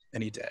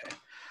 any day.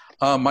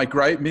 My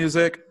gripe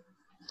music,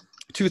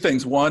 two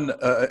things. One,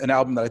 an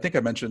album that I think I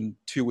mentioned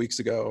 2 weeks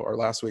ago or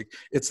last week.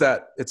 It's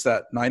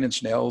that Nine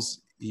Inch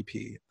Nails EP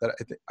that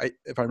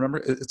if I remember,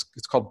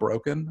 it's called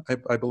Broken,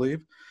 I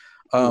believe.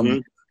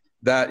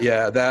 That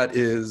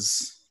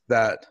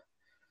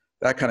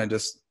kind of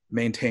just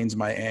maintains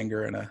my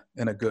anger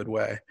in a good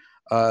way.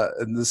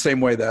 In the same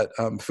way that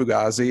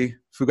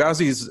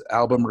Fugazi's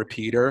album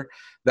Repeater,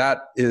 that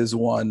is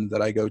one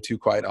that I go to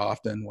quite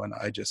often when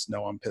I just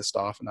know I'm pissed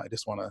off and I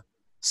just want to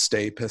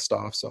stay pissed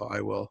off. So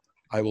I will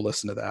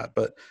listen to that.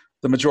 But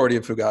the majority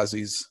of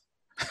Fugazi's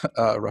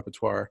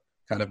repertoire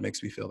kind of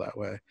makes me feel that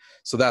way.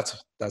 So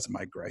that's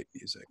my gripe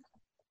music.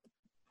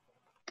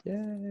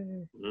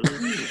 Yay!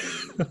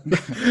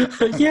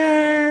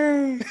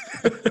 Yay!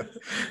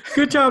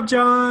 Good job,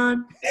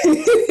 John.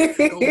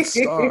 Gold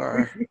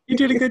star. You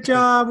did a good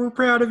job. We're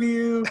proud of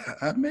you.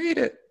 I made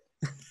it.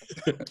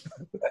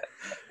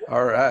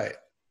 All right.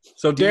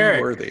 So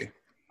Derek, Worthy.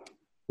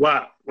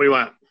 What do you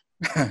want?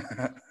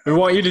 We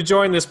want you to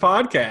join this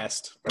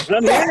podcast.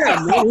 I'm here.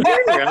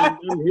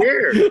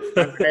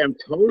 I am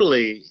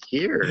totally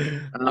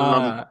here.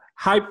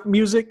 Hype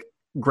music,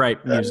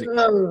 gripe music.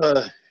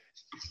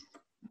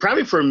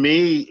 Probably for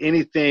me,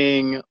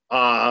 anything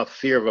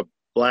Fear of a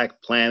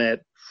Black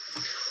Planet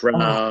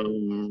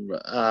from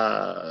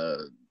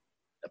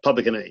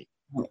Public Enemy.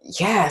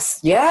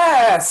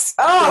 Yes.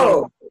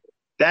 Oh,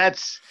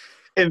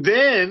 and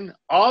then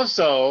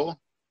also,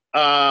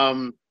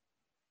 well,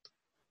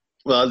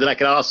 then I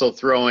can also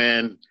throw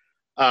in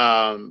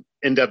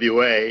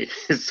NWA.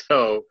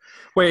 So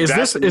wait,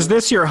 is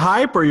this your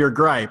hype or your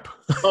gripe?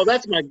 Oh,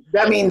 that's my.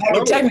 I mean, that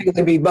would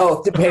technically be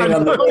both, depending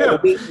on the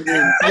week.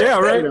 Yeah,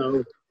 right. You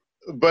know,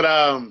 but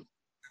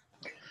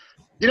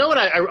you know what?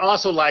 I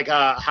also like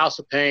House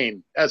of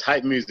Pain as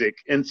hype music.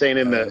 Insane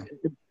in the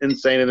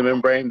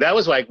Membrane. That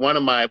was like one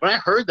of my. When I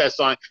heard that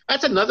song,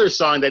 that's another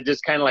song that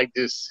just kind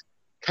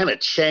of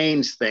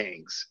changed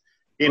things.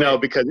 You know,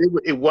 because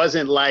it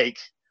wasn't like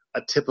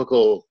a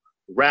typical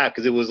rap,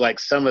 because it was like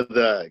some of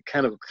the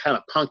kind of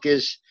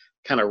punkish,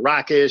 kind of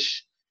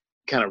rockish,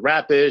 kind of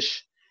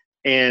rapish,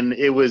 and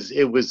it was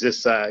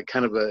this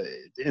kind of a,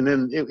 and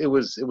then it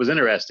was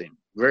interesting,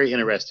 very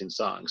interesting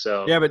song.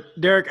 So yeah, but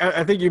Derek,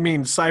 I think you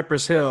mean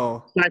Cypress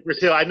Hill. Cypress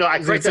Hill, I know. I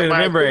corrected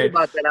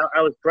about that.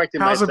 I was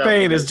correcting House myself. of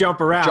Pain is Jump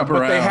Around,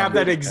 but they have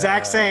that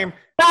exact same.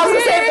 I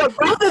was gonna say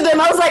for both of them,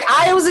 I was like,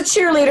 I was a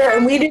cheerleader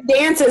and we did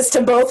dances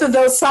to both of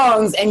those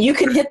songs, and you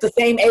can hit the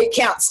same 8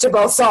 counts to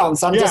both songs.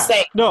 So I'm just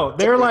saying. No,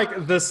 they're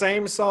like the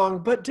same song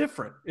but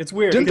different. It's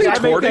weird. Didn't they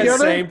tour together?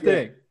 Same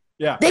thing.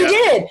 Yeah. They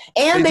did.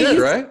 And they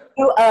used right? to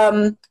do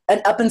an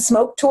Up in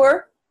Smoke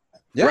tour.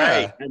 Yeah.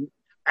 Right. And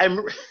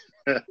I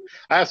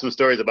have some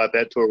stories about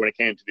that tour when it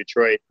came to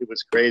Detroit. It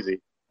was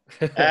crazy.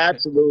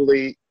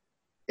 Absolutely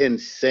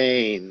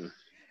insane.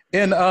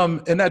 In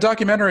that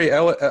documentary,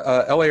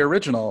 LA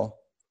Original,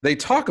 they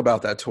talk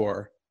about that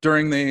tour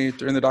during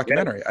the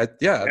documentary.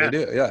 Yeah. They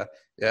do.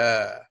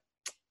 Yeah.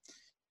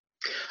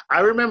 I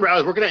remember I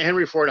was working at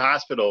Henry Ford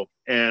Hospital,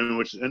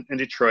 which is in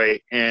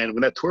Detroit, and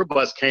when that tour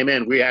bus came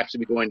in, we actually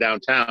be going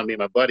downtown, me and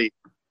my buddy.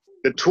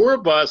 The tour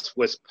bus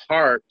was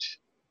parked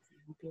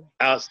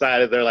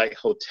outside of their like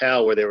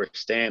hotel where they were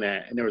staying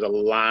at, and there was a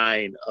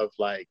line of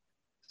like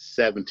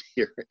 70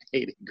 or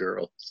 80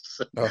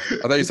 girls. Oh,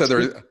 I thought you said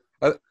there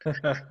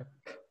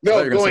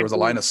was a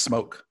line of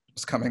smoke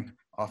was coming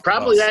off.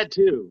 Probably the bus. that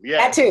too. Yeah,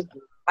 That too.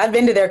 I've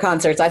been to their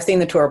concerts. I've seen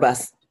the tour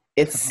bus.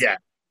 It's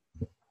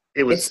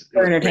It was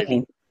entertaining.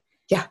 Crazy.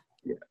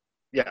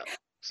 Yeah.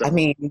 So. I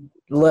mean,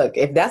 look,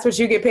 if that's what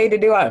you get paid to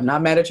do, I'm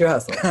not mad at your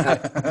hustle.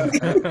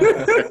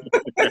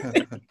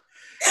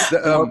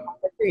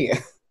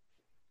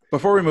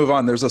 Before we move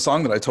on, there's a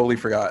song that I totally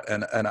forgot,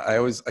 and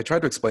I tried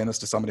to explain this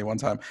to somebody one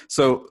time.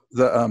 So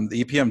the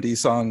EPMD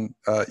song,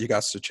 "You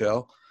Got to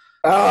Chill."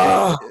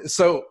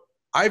 So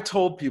I've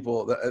told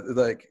people that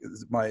like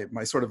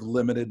my sort of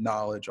limited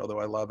knowledge, although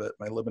I love it,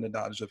 my limited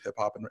knowledge of hip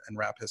hop and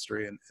rap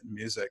history and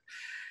music,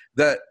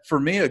 that for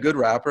me, a good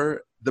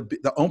rapper,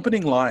 the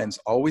opening lines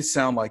always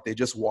sound like they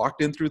just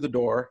walked in through the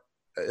door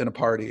in a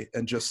party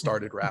and just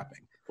started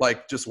rapping.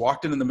 Like just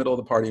walked in the middle of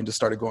the party and just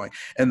started going.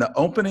 And the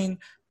opening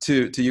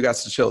to "You Got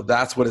to Chill,"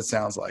 that's what it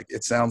sounds like.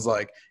 It sounds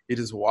like he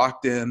just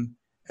walked in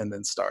and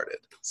then started.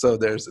 So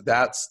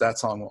that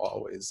song will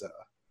always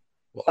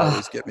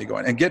get me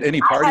going and get any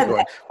party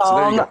going.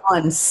 Song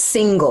on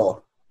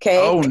single. Okay.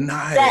 Oh,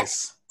 nice.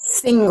 That's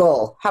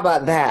single. How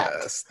about that?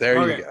 Yes,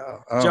 there you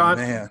go. Oh, John,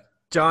 man.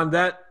 John,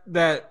 that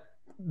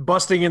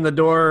busting in the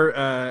door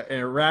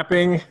and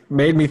rapping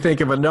made me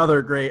think of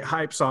another great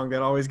hype song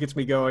that always gets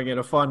me going in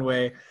a fun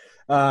way.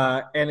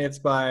 And it's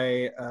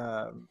by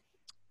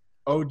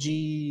OG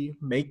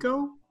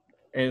Mako,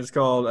 and it's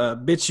called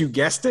 "Bitch You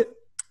Guessed It."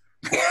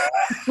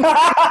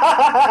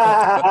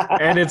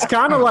 And it's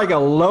kind of like a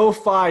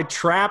lo-fi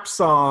trap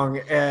song,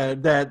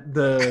 and that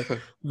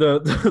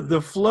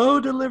the flow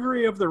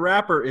delivery of the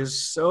rapper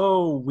is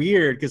so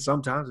weird, because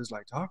sometimes it's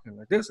like talking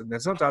like this, and then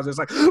sometimes it's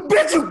like,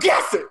 bitch, you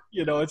guess it.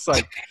 You know, it's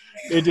like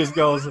it just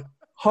goes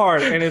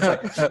hard, and it's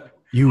like,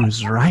 you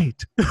was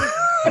right.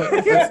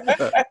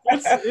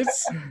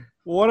 it's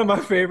one of my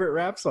favorite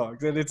rap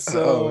songs, and it's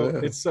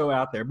so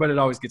out there, but it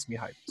always gets me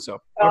hyped. So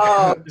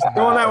just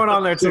throwing that one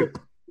on there too.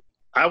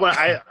 I'm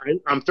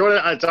throwing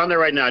it. It's on there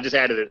right now. I just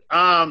added it.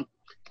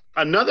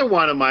 Another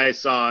one of my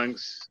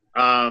songs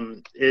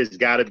is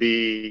got to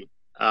be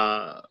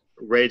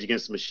Rage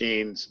Against the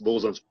Machine's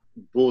 "Bulls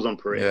on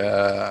Parade."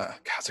 Yeah,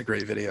 that's a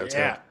great video too.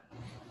 Yeah,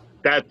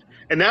 that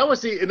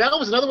was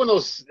another one of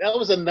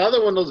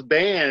those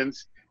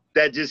bands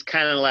that just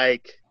kind of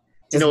like,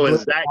 you know,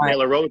 it's Zach De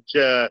La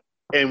Rocha,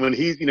 and when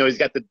he's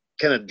got the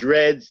kind of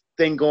dreads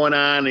thing going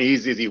on, and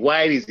is he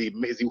white? Is he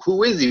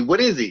who is he?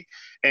 What is he?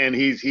 And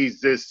he's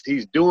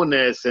doing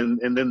this, and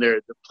then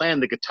they're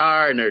playing the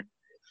guitar, and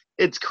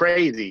it's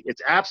crazy.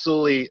 It's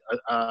absolutely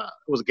it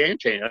was a game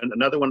changer.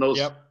 Another one of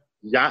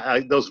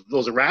those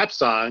those rap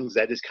songs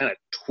that just kind of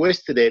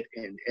twisted it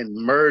and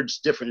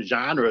merged different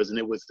genres, and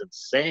it was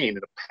insane.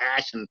 The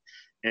passion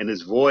in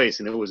his voice,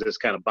 and it was just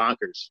kind of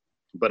bonkers.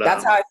 But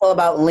that's how I feel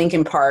about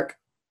Linkin Park.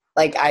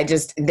 Like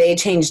they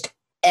changed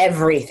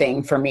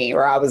everything for me,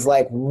 where I was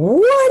like,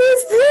 what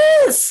is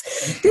this?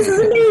 This is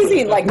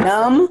amazing. Like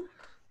Numb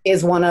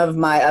is one of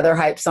my other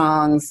hype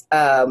songs.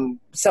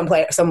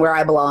 Somewhere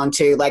I Belong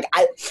To. Like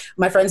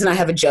my friends and I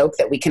have a joke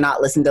that we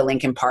cannot listen to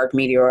Linkin Park,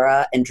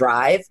 Meteora, and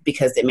drive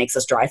because it makes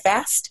us drive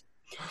fast.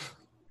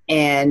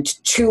 And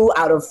 2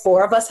 out of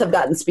 4 of us have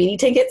gotten speeding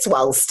tickets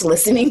whilst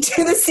listening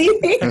to the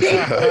CD.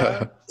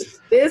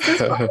 This is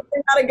probably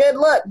not a good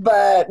look,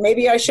 but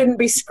maybe I shouldn't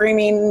be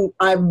screaming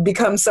I've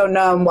become so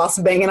numb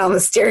whilst banging on the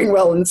steering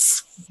wheel and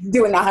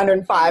doing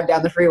 105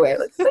 down the freeway.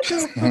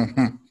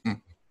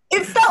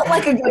 It felt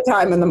like a good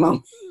time in the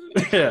moment.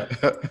 Yeah.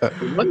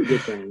 It was a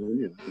good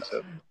time.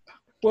 So.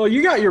 Well,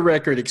 you got your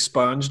record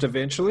expunged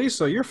eventually,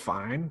 so you're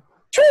fine.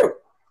 True.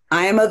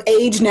 I am of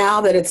age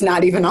now that it's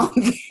not even on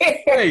there.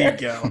 There you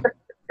go.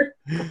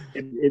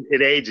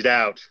 It aged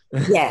out.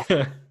 Yeah.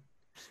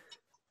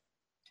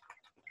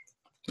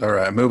 All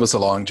right, move us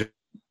along.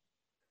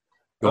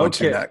 Going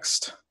to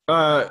next.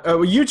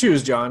 You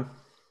choose, John.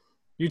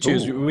 You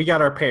choose. Ooh. We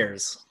got our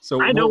pairs, so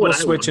we'll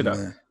switch it up.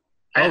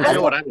 I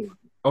know what I want.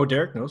 Oh,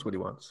 Derek knows what he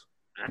wants.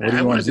 What do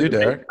you want to do,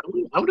 Derek?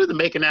 I want to do the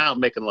making out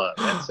and making love.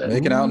 That's it.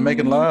 Making out and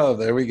making love.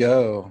 There we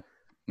go.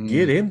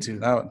 Get into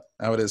now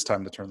it is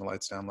time to turn the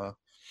lights down low.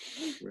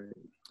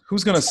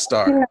 Who's gonna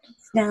start?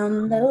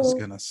 Down low. Who's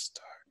gonna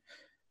start?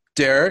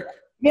 Derek?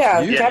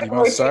 Yeah. You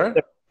want to start?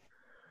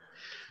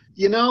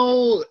 You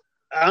know,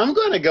 I'm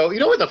gonna go. You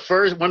know what?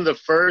 One of the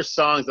first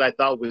songs that I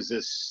thought was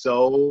just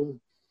so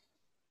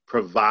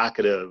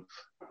provocative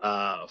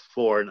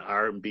for an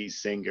R&B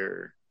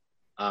singer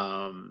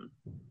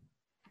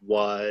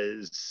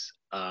was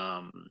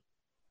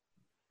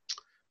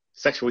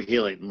 "Sexual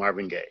Healing,"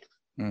 Marvin Gaye.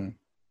 Mm.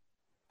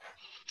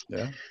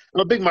 Yeah,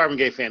 I'm a big Marvin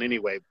Gaye fan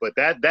anyway, but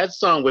that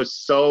song was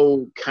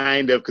so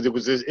kind of, because it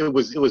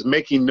was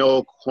making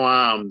no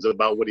qualms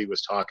about what he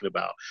was talking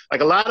about.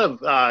 Like a lot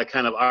of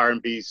kind of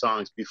R&B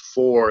songs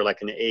before,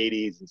 like in the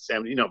 80s and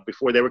 70s, you know,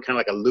 before they were kind of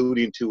like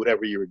alluding to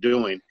whatever you were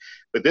doing,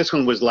 but this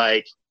one was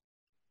like,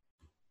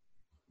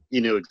 you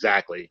knew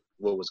exactly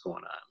what was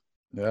going on.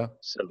 Yeah.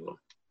 So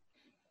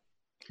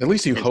at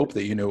least you hope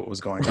that you knew what was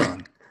going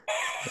on.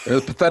 It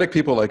was pathetic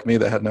people like me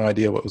that had no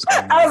idea what was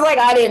going on. I was like,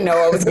 I didn't know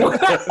what was going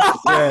on.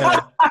 Yeah,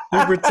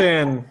 you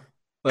pretend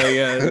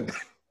like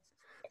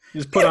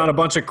just put on a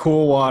bunch of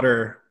Cool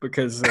Water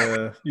because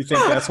you think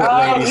that's what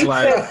ladies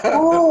like.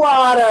 Cool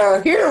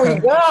Water, here we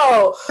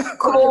go.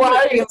 Cool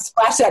Water, you can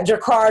splash that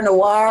Drakkar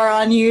Noir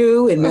on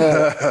you, and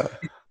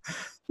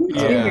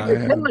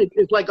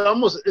it's like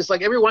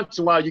every once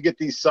in a while you get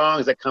these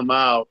songs that come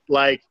out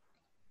like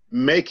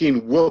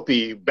Making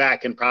Whoopi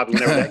back in probably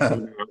whenever that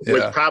came out,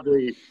 was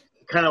probably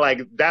kind of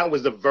like that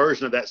was the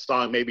version of that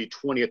song maybe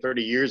 20 or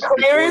 30 years ago.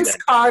 Clarence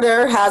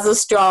Carter has a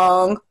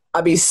strong,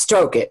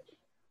 Stroke It.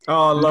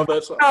 Oh, I love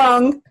that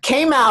song.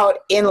 Came out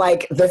in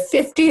like the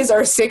 50s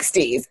or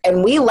 60s,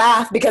 and we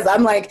laugh because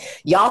I'm like,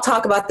 y'all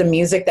talk about the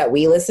music that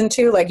we listen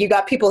to. Like, you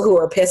got people who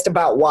are pissed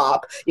about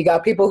WAP. You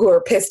got people who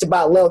are pissed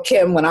about Lil'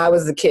 Kim when I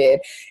was a kid.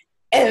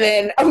 And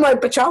then I'm like,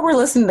 but y'all were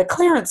listening to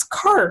Clarence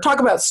Carter. Talk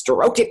about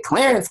Stroke It,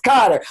 Clarence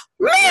Carter.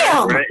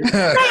 Ma'am! Right.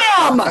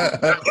 Ma'am!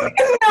 You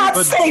cannot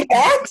say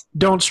that.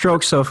 Don't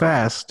stroke so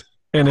fast.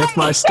 And if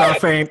my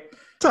stuff ain't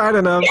tight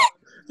enough.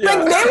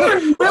 Like, they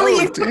were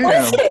really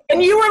explicit.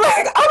 And you were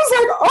like, I was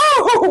like,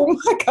 oh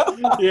my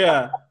God.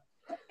 Yeah.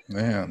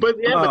 Man. But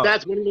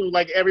that's when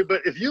like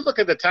everybody. If you look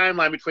at the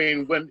timeline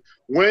between when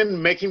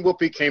Making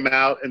Whoopi came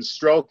out and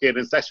Stroke It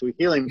and Sexual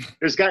Healing,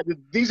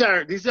 these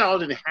all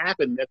didn't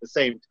happen at the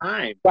same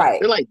time.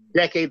 Right. They're like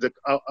decades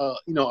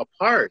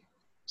apart.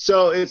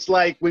 So it's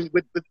like with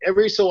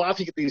every so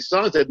often you get these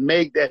songs that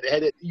make that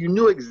had it, you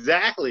knew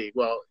exactly.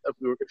 Well, if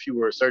you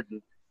were a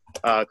certain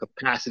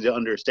capacity to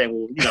understand.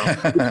 Well, you know,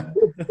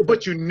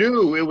 but you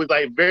knew it was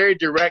like very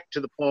direct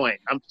to the point.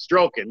 I'm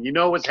stroking. You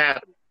know what's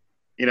happening.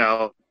 You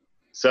know,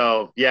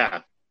 so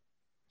yeah.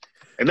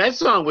 And that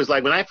song was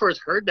like, when I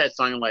first heard that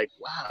song, I'm like,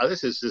 wow,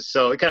 this is just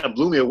so. It kind of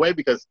blew me away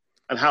because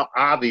of how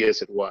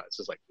obvious it was.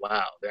 It's like,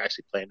 wow, they're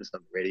actually playing this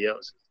on the radio.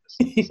 It's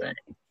insane.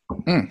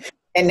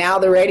 And now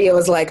the radio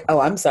is like, oh,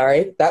 I'm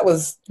sorry. That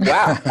was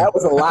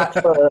a lot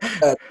for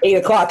 8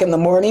 o'clock in the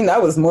morning.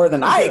 That was more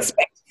than I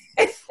expected.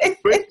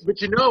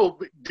 but you know,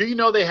 do you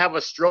know they have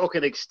a stroke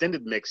and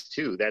extended mix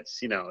too?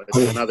 That's, you know, it's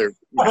another.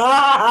 They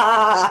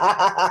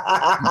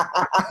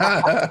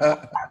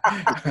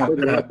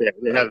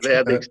have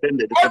the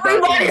extended.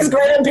 Everybody's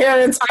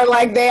grandparents are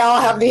like, they all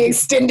have the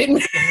extended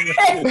mix.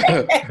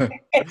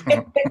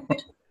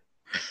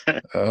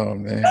 Oh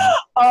man.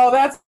 Oh,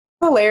 that's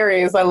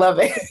hilarious. I love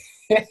it.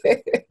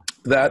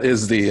 That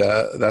is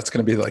that's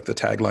going to be like the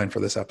tagline for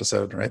this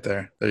episode right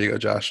there. There you go,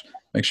 Josh.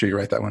 Make sure you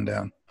write that one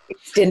down.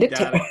 Extended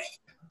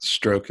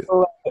Stroke it.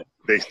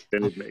 The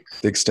extended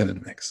mix. The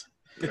extended mix.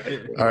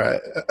 Right. All right.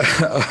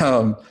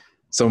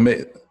 So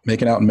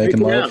making out and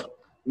making love.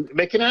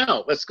 Making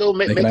out. Let's go.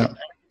 Making out.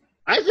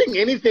 I think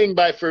anything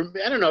I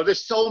don't know.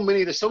 There's so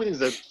many things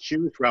to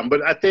choose from,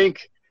 but I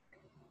think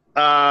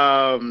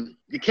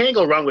you can't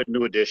go wrong with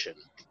New Edition.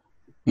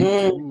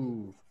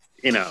 Ooh.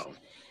 You know.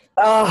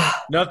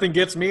 Nothing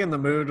gets me in the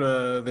mood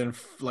than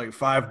like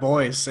 5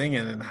 boys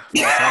singing. And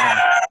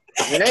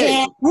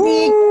Hey.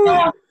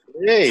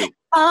 Hey.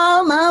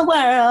 Oh, my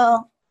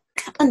world,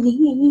 I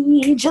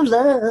need your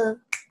love.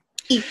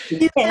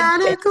 You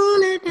gotta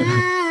cool it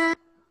down.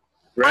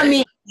 Right. I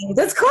mean,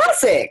 that's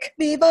classic.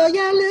 Before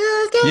you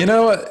look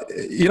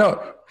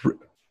at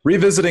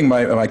revisiting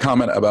my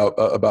comment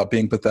about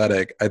being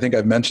pathetic, I think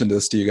I've mentioned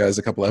this to you guys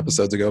a couple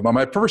episodes ago about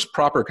my first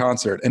proper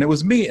concert, and it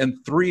was me and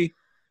three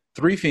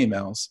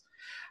females.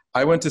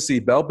 I went to see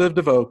Belle Biv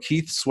DeVoe,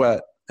 Keith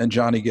Sweat, and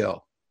Johnny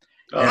Gill.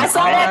 I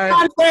saw that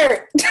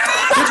concert.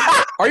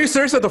 Are you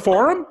serious, at the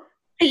Forum?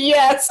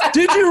 Yes.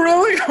 Did you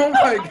really? Oh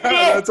my God,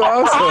 that's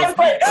awesome.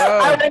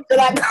 I went to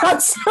that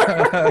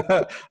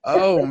concert.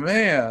 Oh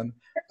man.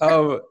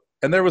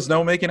 And there was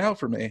no making out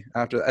for me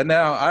after that. And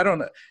now I don't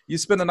know. You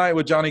spend the night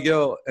with Johnny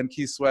Gill and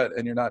Keith Sweat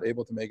and you're not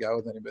able to make out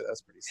with anybody.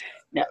 That's pretty sad.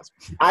 No,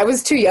 I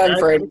was too young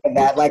for any of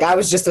that. Like I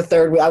was just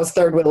third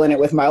wheeling it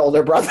with my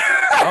older brother.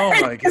 Oh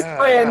my God.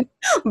 Friend.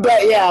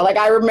 But yeah, like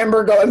I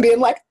remember being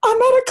like, I'm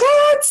at a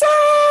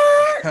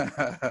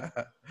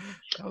concert.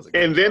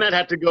 And then I'd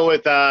have to go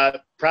with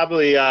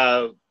probably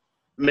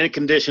Many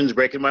Conditions,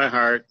 Breaking My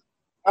Heart.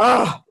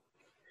 Oh.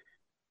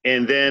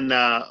 And then,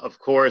 of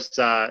course,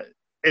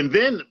 and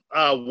then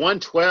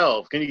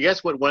 112. Can you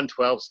guess what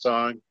 112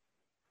 song?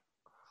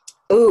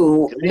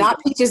 Ooh, not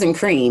Peaches and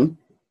Cream.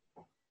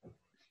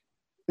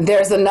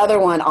 There's another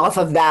one off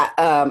of that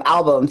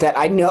album that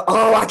I know.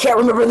 Oh, I can't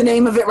remember the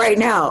name of it right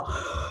now.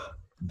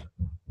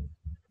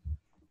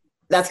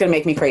 That's going to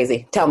make me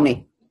crazy. Tell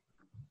me.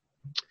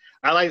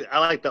 I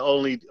like the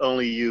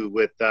Only You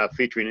with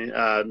featuring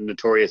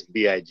Notorious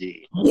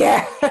B.I.G.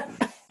 Yeah.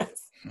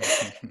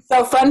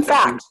 So fun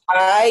fact,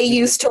 I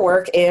used to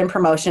work in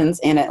promotions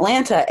in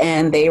Atlanta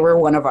and they were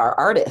one of our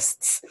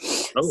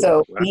artists. Oh,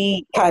 so wow.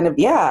 we kind of,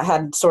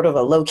 had sort of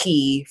a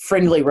low-key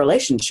friendly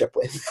relationship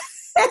with.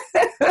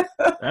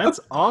 That's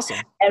awesome.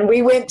 And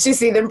we went to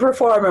see them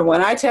perform. And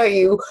when I tell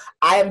you,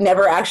 I have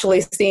never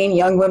actually seen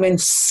young women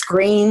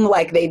scream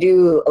like they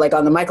do, like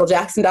on the Michael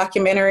Jackson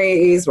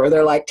documentaries where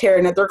they're like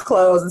tearing at their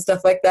clothes and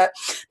stuff like that.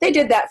 They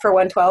did that for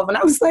 112. And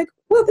I was like,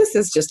 well, this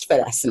is just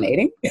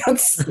fascinating.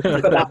 That's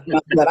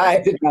phenomenon that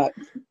I did not.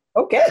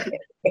 Okay.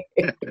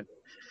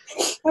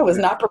 I was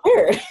not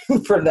prepared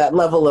for that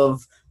level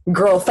of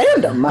girl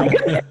fandom. My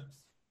goodness.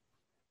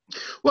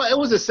 Well, it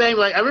was the same.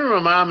 Like I remember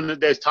my mom and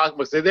there's talking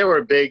about they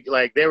were big.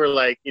 Like they were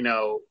like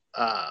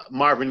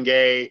Marvin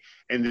Gaye,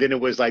 and then it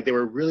was like they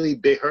were really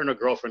big. Her and her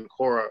girlfriend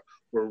Cora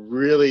were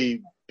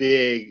really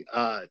big.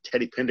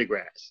 Teddy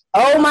Pendergrass.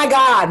 Oh my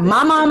God,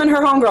 my mom and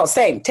her homegirl,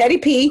 same. Teddy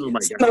P,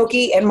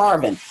 Smokey, and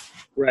Marvin.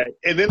 Right,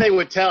 and then they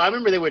would tell. I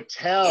remember they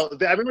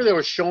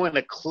were showing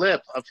a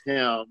clip of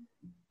him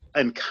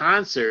in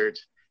concert.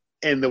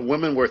 And the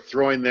women were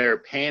throwing their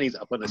panties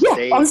up on the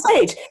stage. Yeah, on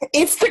stage.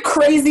 It's the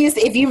craziest.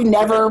 If you've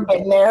never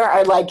been there,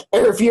 or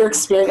if you're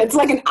experienced, it's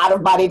like an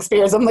out-of-body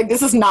experience. I'm like,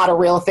 this is not a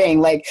real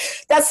thing. Like,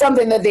 that's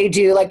something that they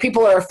do. Like,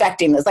 people are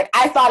affecting this. Like,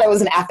 I thought it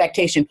was an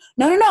affectation.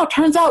 No.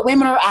 Turns out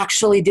women are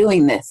actually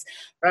doing this.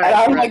 Right, and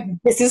I'm like,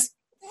 this is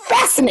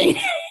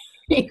fascinating.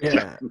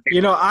 Yeah.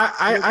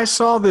 I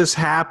saw this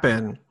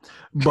happen,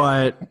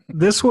 but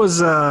this was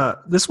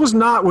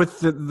not with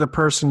the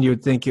person you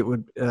would think it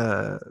would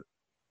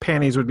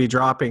panties would be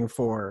dropping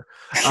for.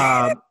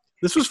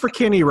 This was for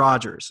Kenny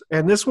Rogers,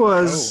 and this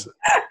was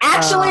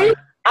actually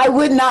I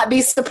would not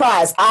be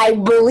surprised. I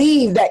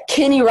believe that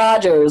Kenny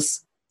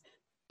Rogers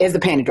is the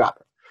panty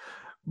dropper.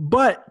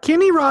 But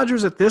Kenny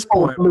Rogers at this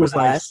point was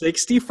like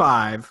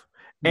 65,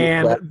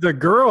 and the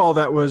girl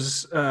that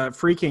was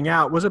freaking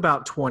out was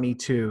about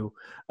 22.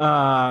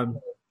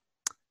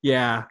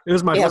 Yeah, it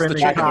was my friend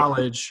in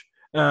college.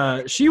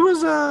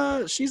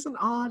 She's an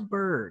odd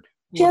bird.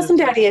 She has some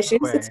daddy issues.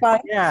 It's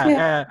fine.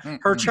 Yeah.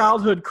 Her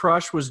childhood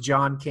crush was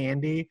John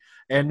Candy,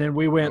 and then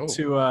we went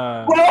to.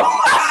 Oh.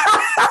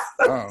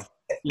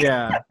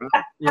 Yeah.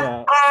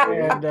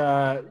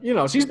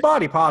 And she's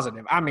body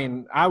positive. I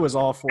mean, I was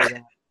all for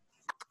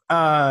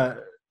that.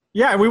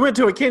 Yeah, and we went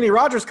to a Kenny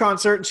Rogers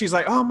concert, and she's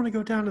like, "Oh, I'm gonna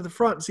go down to the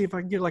front and see if I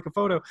can get like a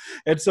photo."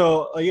 And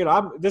so,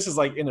 this is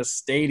like in a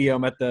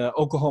stadium at the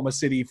Oklahoma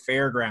City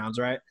Fairgrounds,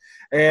 right?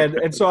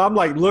 And so I'm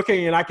like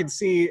looking, and I can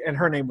see, and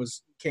her name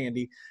was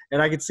Candy,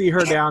 and I could see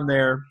her down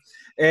there,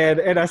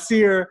 and I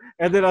see her,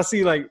 and then I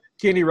see like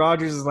Kenny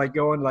Rogers is like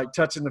going like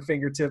touching the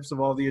fingertips of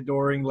all the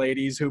adoring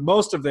ladies, who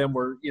most of them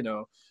were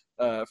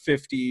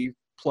 50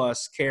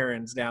 plus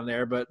Karens down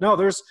there, but no,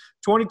 there's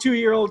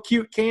 22-year-old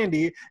cute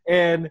Candy,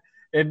 and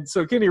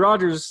so Kenny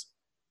Rogers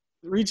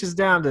reaches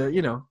down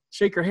to,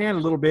 shake her hand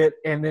a little bit,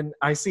 and then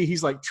I see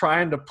he's like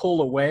trying to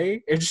pull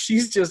away, and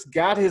she's just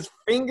got his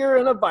finger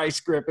in a vice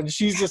grip, and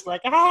she's just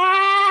like,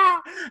 ah!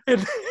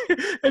 And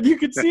you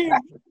could see him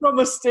from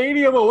a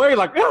stadium away,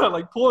 like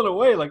pulling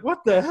away, like, what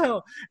the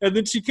hell? And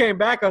then she came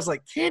back. I was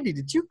like, Candy,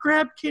 did you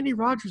grab Kenny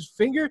Rogers'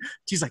 finger?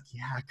 She's like,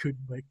 yeah, I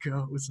couldn't let go.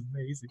 It was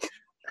amazing.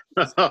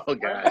 Oh,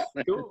 God.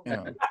 Cool.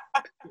 Yeah.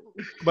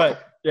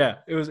 But, yeah,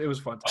 it was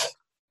fun time.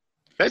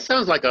 That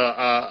sounds like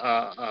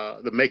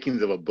the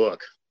makings of a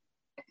book.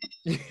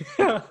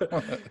 Yeah.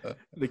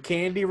 The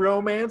Candy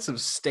Romance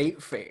of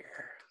State Fair.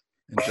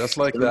 And just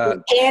like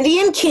that,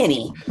 Candy and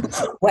Kenny.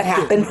 What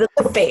happens at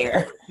the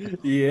fair?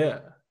 Yeah.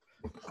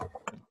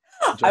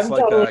 Just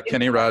like that,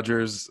 Kenny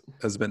Rogers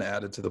has been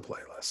added to the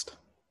playlist.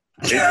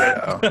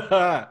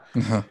 Yeah.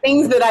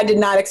 Things that I did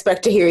not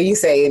expect to hear you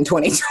say in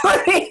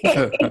 2020.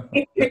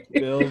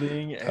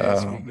 Building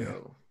as we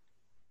go.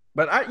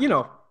 But I'm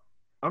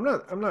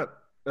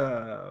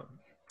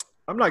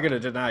not going to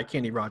deny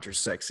Kenny Rogers'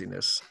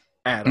 sexiness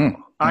at all.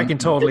 I can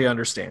totally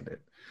understand it.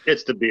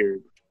 It's the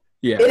beard.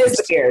 Yeah, it is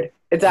the beard.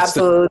 It's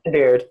absolutely the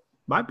beard.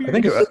 My beard. I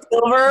think it's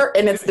silver,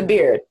 and it's the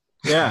beard.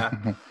 Yeah,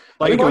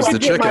 like it was the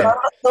chicken.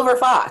 Silver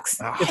fox.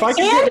 If I could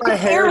get my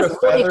hair to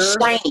really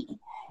shiny.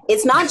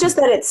 It's not just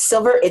that it's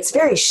silver; it's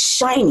very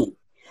shiny.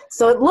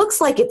 So it looks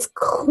like it's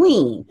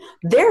clean.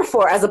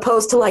 Therefore, as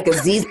opposed to like a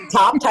ZZ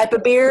Top type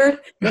of beard,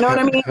 you know what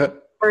I mean?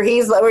 Where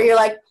you're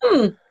like,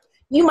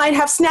 you might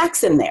have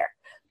snacks in there.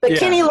 But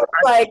Kenny looks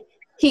like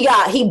he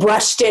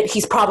brushed it.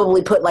 He's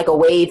probably put like a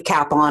wave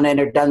cap on it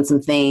or done some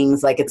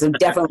things. Like it's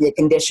definitely a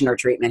conditioner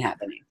treatment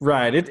happening.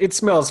 Right. It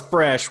smells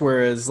fresh,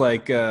 whereas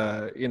like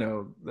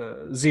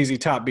the ZZ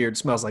Top beard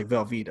smells like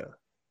Velveeta.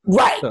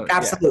 Right. So,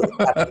 absolutely.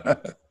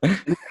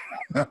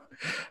 Yeah.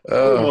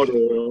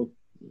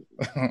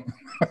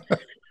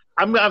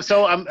 I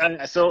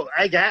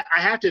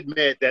have to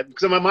admit that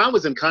because my mom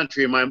was in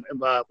country, and my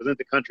was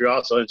into country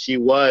also, and she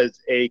was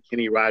a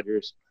Kenny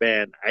Rogers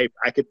fan. I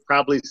could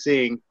probably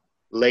sing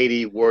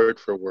 "Lady" word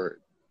for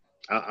word.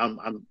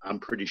 I'm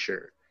pretty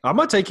sure. I'm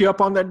gonna take you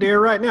up on that dare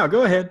right now.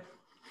 Go ahead.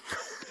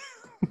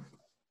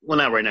 Well,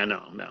 not right now.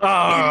 No.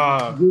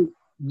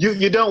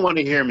 You don't want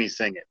to hear me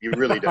sing it. You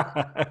really don't.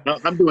 No,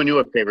 I'm doing you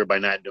a favor by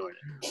not doing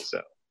it.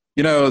 So.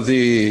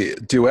 The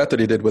duet that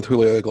he did with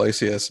Julio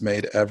Iglesias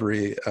made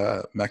every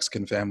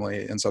Mexican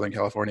family in Southern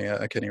California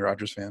a Kenny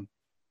Rogers fan.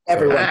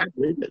 Everyone.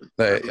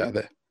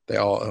 They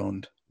all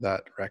owned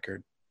that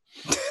record.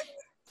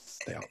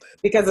 They all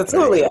did. Because it's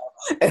Julio.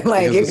 And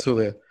because it's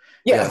Julio.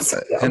 Yes.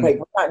 And we're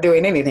not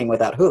doing anything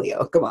without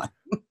Julio. Come on.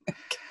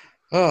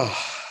 Oh,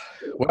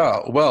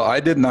 wow. Well, I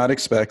did not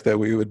expect that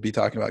we would be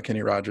talking about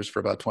Kenny Rogers for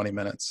about 20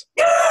 minutes.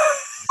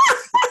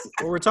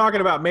 Well, we're talking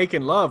about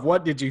making love.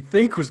 What did you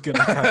think was going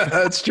to happen?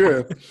 That's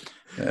true.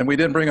 And we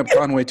didn't bring up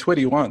Conway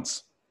Twitty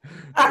once.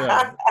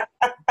 Yeah.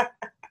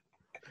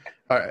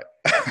 All right.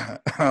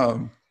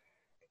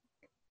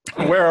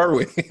 Where are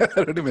we? I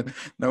don't even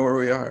know where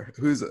we are.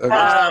 Who's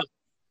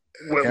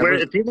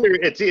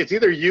it's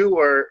either you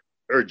or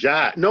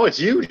John. No,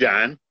 it's you,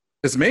 John.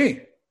 It's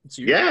me. It's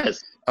you.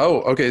 Yes.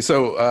 Oh, okay.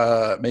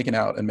 So making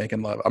out and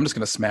making love. I'm just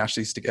going to smash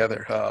these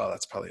together. Oh,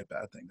 that's probably a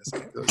bad thing to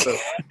say. So,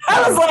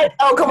 I was like,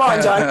 oh, come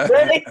on, John.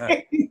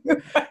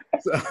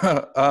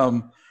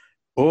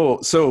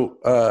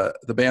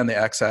 The band, the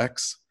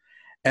XX,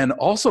 and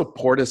also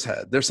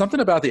Portishead. There's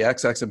something about the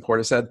XX and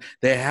Portishead.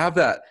 They have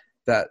that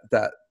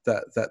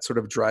sort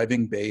of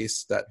driving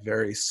bass, that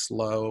very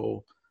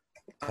slow,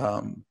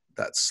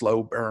 that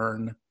slow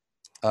burn,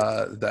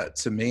 that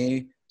to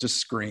me just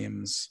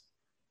screams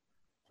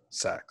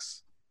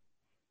sex.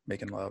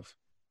 Making love,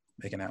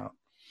 making out.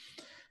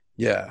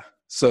 Yeah.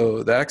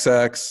 So the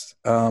XX,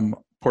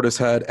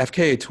 Portishead,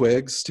 FKA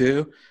Twigs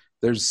too.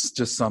 There's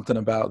just something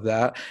about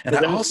that. And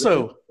I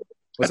also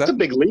that's a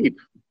big leap.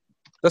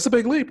 That's a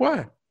big leap.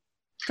 Why?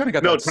 Kind of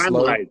got no that time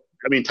slow. wise.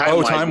 I mean,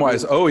 time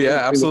wise. Oh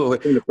yeah,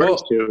 absolutely. The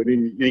first two,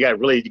 you got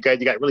really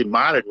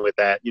modern with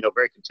that.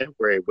 Very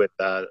contemporary with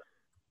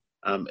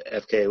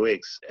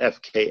FKA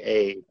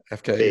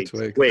Twigs.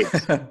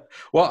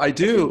 Well, I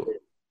do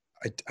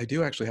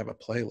actually have a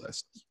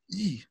playlist.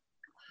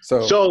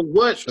 So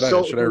what? Should I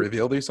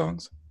reveal these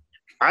songs?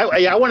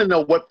 I want to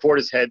know what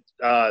Portishead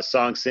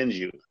song sends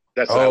you.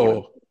 That's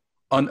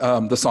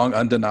the song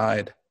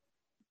 "Undenied."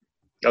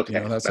 Okay, Do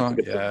you know that song?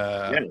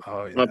 Yeah.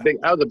 Oh yeah.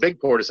 I was a big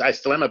Portishead. I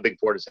still am a big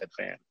Portishead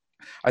fan.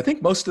 I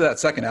think most of that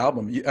second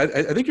album. I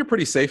think you're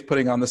pretty safe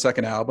putting on the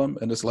second album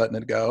and just letting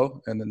it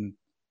go, and then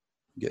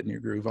getting your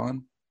groove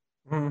on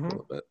a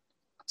little bit.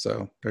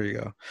 So there you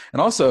go.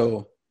 And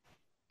also,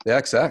 the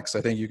XX.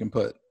 I think you can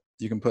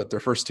put their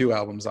first 2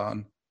 albums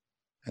on,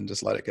 and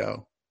just let it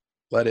go.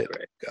 Let it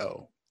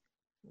go.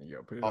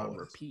 You put it on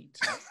repeat.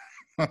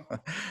 All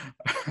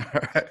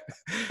right.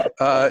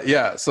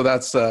 Yeah. So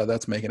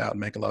that's Making Out and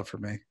Making Love for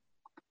me.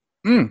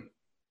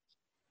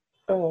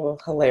 Oh,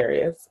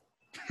 hilarious.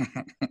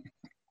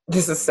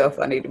 This is so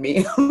funny to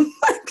me. All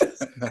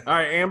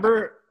right,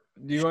 Amber,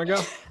 do you want to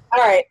go? All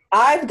right.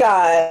 I've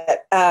got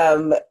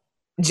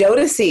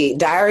Jodeci,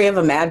 Diary of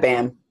a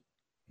Madman.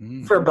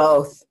 For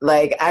both.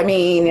 Like, I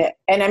mean,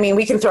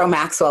 we can throw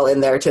Maxwell in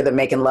there to the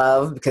Making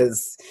Love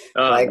because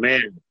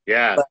man,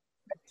 yeah.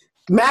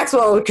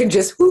 Maxwell can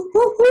just whoo,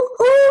 whoo, whoo,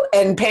 whoo,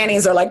 and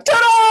panties are like,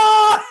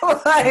 ta-da!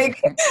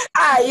 Like,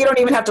 you don't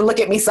even have to look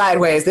at me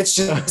sideways. It's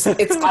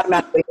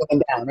automatically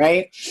going down,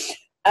 right?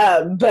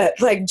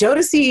 But like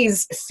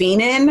Jodeci's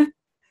Fiendin',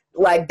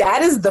 like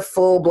that is the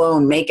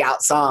full-blown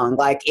make-out song.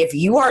 Like if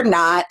you are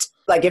not,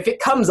 like if it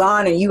comes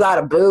on and you got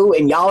a boo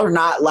and y'all are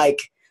not like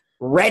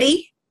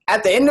ready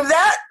at the end of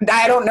that,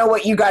 I don't know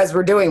what you guys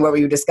were doing. What were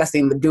you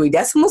discussing? The Dewey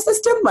Decimal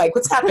System? Like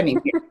what's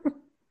happening here?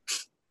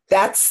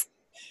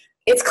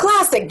 It's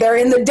classic. They're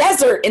in the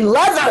desert in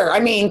leather. I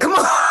mean, come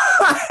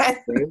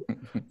on.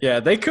 Yeah,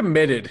 they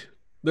committed.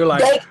 They're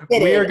like,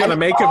 we are going to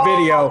make a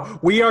video.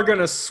 We are going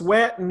to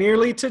sweat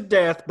nearly to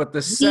death, but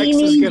the sex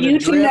is going to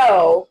drip. You to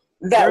know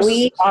that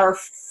we are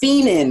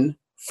fiending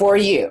for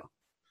you.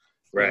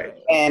 Right.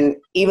 And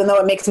even though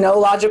it makes no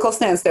logical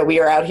sense that we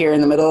are out here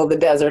in the middle of the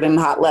desert in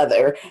hot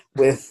leather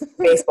with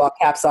baseball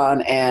caps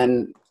on,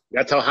 and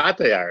that's how hot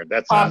they are.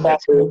 That's hot.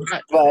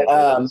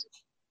 But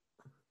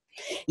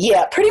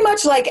yeah, pretty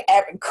much like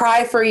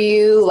Cry for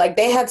You. Like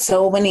they had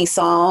so many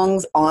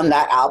songs on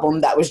that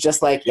album that was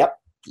just like, yep.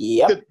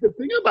 The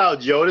thing about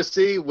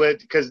Jodeci,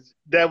 because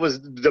that was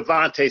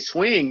Devontae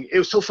Swing, it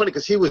was so funny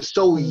because he was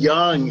so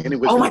young and it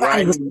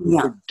was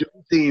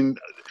producing.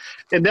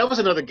 And that was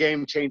another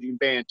game-changing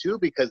band, too,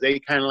 because they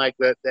kind of like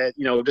that,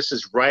 this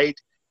is right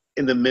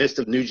in the midst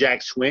of New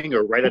Jack Swing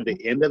or right at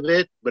the end of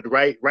it, but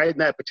right in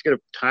that particular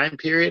time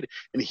period.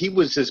 And he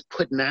was just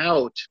putting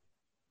out,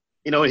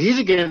 and he's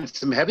against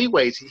some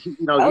heavyweights. He's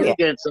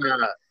against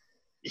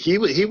he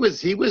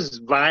was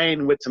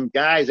vying with some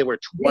guys that were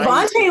 20.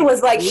 Devontae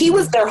was like, he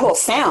was their whole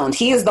sound.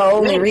 He is the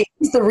only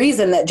he's the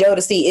reason that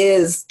Jodeci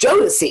is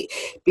Jodeci,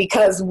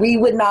 because we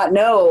would not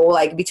know,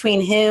 like between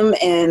him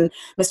and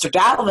Mr.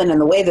 Dalvin and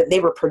the way that they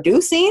were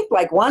producing,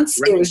 like once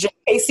it was just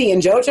Casey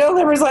and JoJo,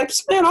 there was like,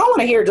 man, I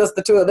want to hear just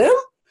the two of them.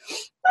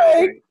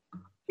 Like,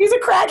 he's a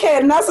crackhead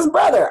and that's his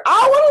brother.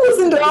 I want to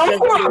listen to all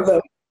 4 of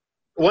them.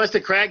 Once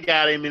the crack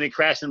got him and he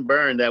crashed and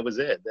burned, that was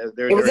it.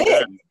 It was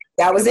it.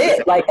 That was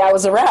it. Like that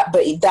was a wrap.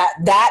 But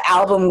that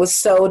album was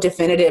so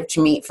definitive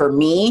to me, for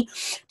me.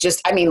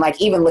 Just, I mean, like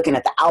even looking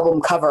at the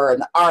album cover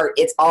and the art,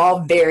 it's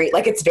all very,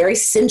 like it's very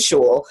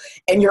sensual.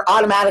 And you're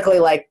automatically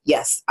like,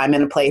 yes, I'm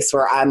in a place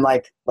where I'm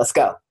like, let's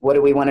go. What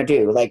do we want to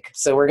do? Like,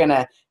 so we're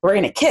gonna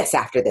kiss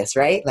after this,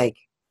 right? Like,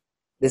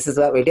 this is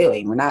what we're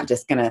doing. We're not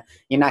just you're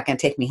not gonna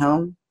take me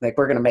home. Like,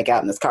 we're gonna make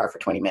out in this car for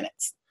 20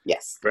 minutes.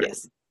 Yes. Right.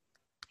 Yes.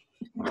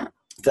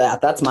 So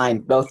that's mine.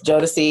 Both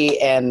Jodeci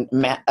and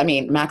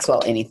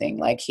Maxwell. Anything,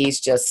 like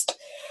he's just.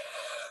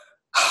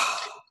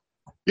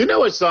 You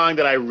know, a song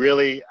that I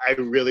really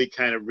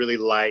kind of really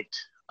liked.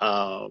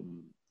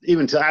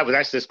 Even till I was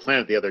actually just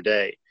playing it the other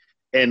day,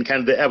 and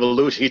kind of the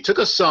evolution. He took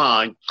a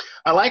song.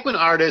 I like when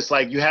artists,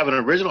 like you have an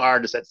original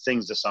artist that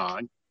sings the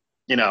song,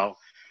 and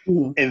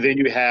then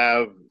you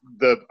have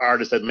the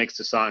artist that makes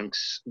the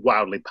songs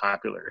wildly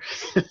popular,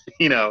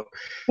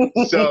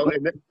 So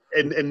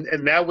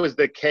and that was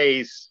the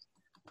case.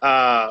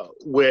 That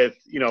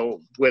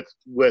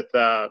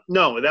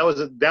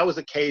was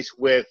the case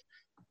with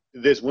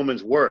this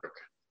woman's work.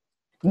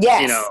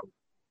 Yes.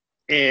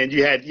 And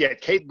you had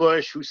Kate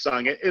Bush who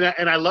sung it,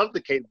 and I love the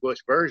Kate Bush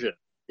version.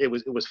 It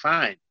was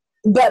fine.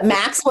 But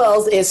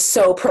Maxwell's is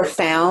so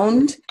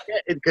profound.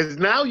 Because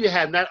now you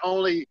have not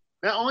only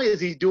is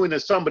he doing the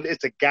song, but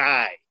it's a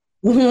guy.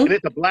 Mm-hmm. And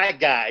it's a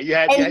black guy.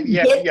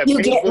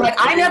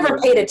 I never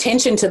paid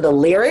attention to the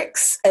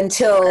lyrics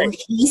until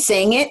he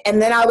sang it,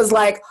 and then I was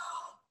like,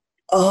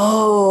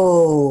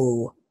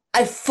 oh,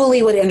 I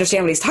fully would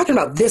understand what he's talking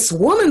about. This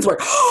woman's work.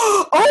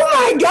 Oh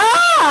my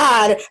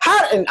God!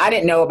 And I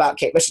didn't know about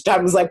Kate Bush. I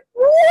was like,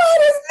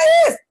 what is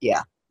this?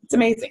 Yeah, it's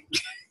amazing.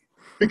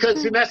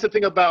 Because that's the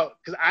thing about,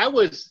 because I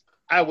was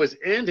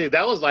into,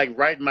 that was like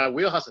right in my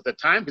wheelhouse at the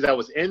time, because I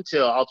was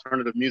into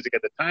alternative music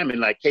at the time, and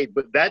like Kate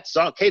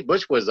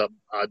Bush was a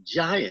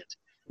giant.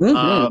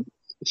 Mm-hmm.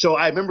 So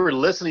I remember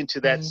listening to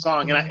that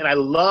song, and I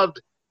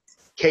loved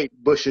Kate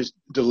Bush's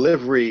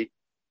delivery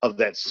of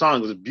that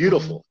song. It was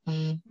beautiful.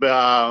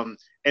 But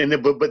then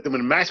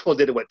when Maxwell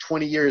did it,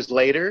 20 years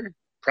later,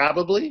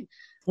 probably.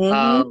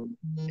 Mhm.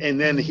 And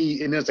then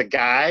there's a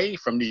guy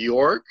from New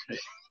York,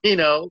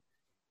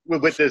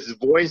 with this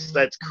voice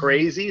that's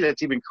crazy,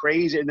 that's even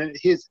crazier. And then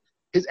his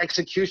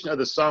execution of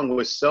the song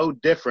was so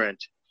different,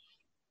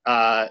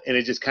 and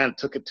it just kind of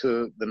took it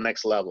to the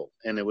next level,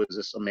 and it was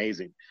just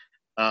amazing.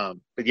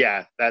 But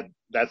yeah,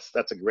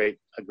 that's a great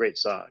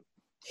song.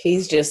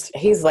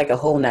 He's like a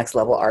whole next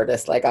level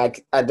artist. Like I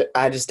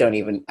just can't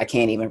even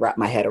wrap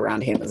my head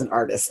around him as an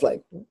artist.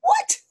 Like,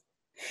 what?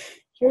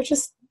 You're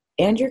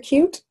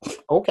cute?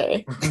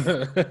 Okay.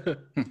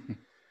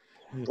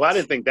 Well, I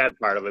didn't think that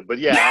part of it, but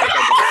yeah.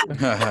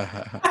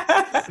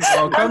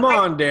 Oh, come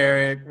on,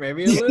 Derek.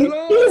 Maybe a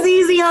little. He's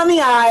easy on the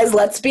eyes.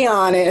 Let's be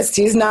honest.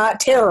 He's not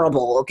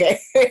terrible.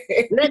 Okay.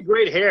 He had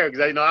great hair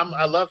because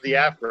I love the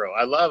afro.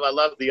 I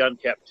love the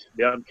unkept.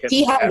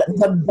 He had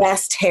the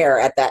best hair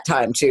at that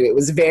time too. It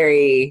was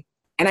very,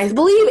 and I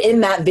believe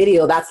in that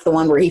video that's the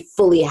one where he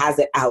fully has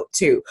it out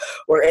too,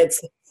 where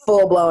it's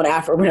full blown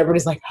afro when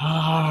everybody's like,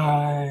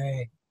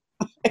 hi.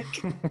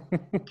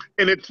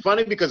 And it's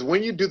funny because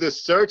when you do the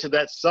search of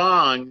that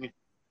song,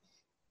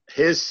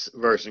 his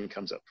version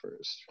comes up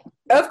first.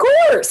 Of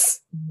course.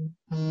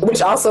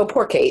 Which also,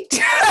 poor Kate.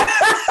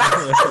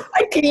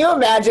 Can you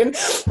imagine?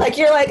 Like,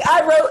 you're like,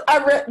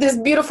 I wrote this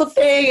beautiful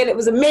thing and it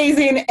was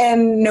amazing,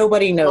 and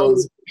nobody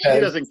knows. She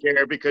doesn't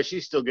care because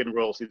she's still getting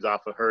royalties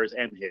off of hers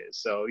and his.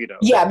 So,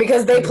 Yeah,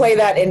 because they play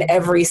that in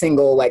every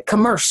single like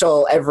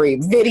commercial, every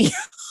video.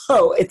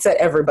 It's at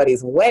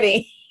everybody's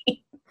wedding.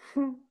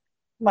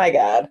 My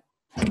God.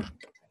 It's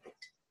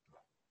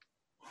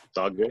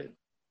all good.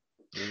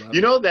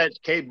 You know that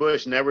Kate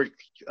Bush never,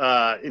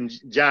 and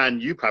John,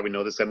 you probably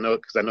know this,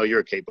 because I know you're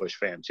a Kate Bush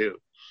fan too.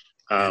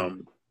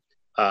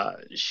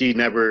 She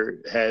never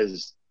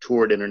has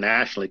toured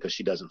internationally because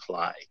she doesn't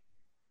fly.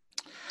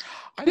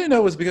 I didn't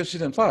know it was because she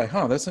didn't fly.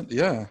 Huh?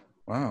 Yeah.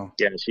 Wow.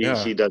 Yeah,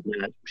 she does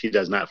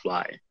not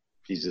fly.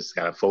 She's just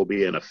got a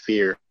phobia and a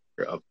fear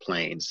of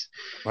planes.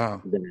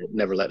 Wow. That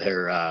never let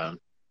her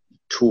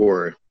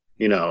tour,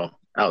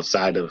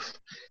 outside of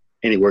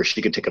anywhere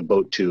she could take a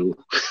boat to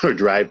or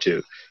drive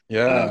to.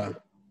 Yeah.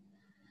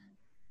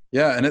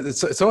 Yeah, and it's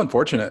so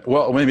unfortunate.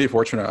 Well, maybe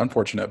fortunate,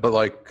 unfortunate, but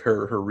like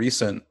her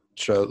recent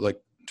show, like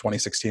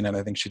 2016, and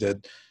I think she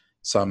did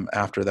some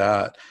after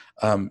that.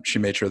 She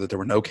made sure that there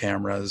were no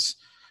cameras,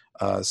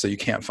 so you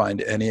can't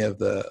find any of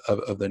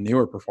the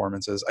newer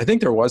performances. I think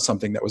there was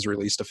something that was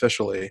released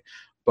officially,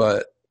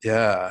 but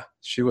yeah,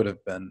 she would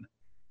have been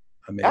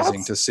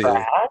amazing to see.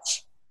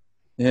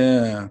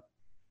 Yeah.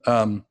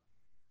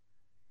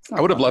 I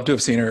would have loved to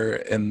have seen her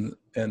in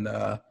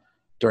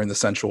during the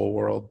Sensual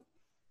World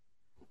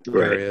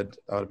period. Right.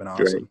 That would have been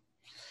awesome.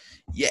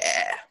 Right.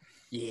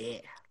 Yeah.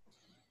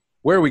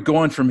 Where are we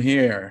going from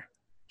here,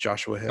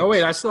 Joshua Hicks? Oh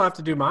wait, I still have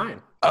to do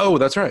mine. Oh,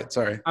 that's right.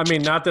 Sorry. I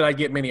mean, not that I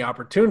get many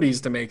opportunities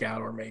to make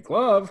out or make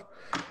love,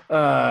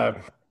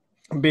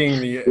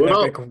 being the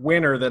epic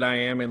winner that I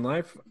am in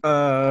life.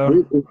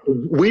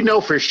 We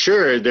know for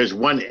sure there's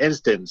one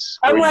instance.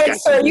 I'm like,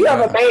 sir, you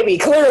have a baby.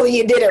 Clearly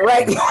you did it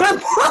right.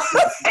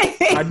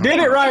 I did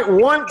it right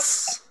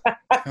once.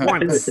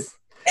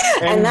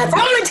 And that's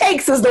all it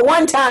takes is the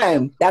one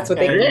time. That's what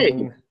they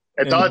do.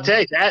 That's all it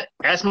takes.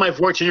 Ask my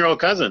 14-year-old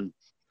cousin.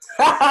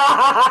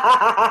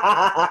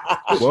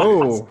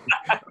 Whoa.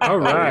 All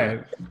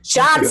right.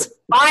 Shots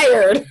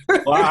fired.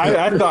 Well,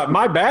 I thought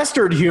my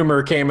bastard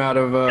humor came out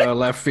of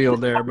left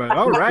field there, but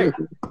all right.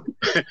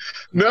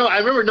 No, I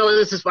remember. No,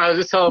 this is. I was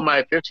just telling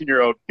my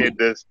 15-year-old kid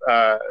this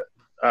the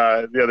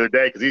other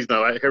day because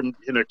I heard him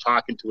in there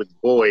talking to his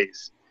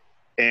boys,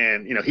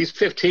 and he's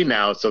 15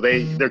 now, so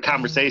their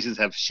conversations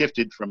have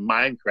shifted from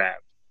Minecraft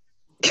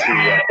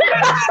to,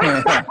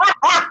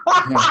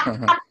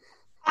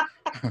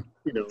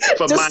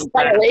 from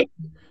Minecraft.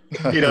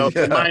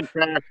 From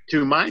Minecraft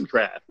to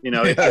Minecraft,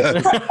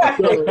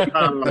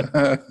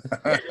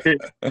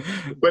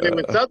 but it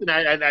was something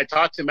I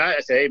talked to him about. I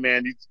said, hey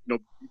man,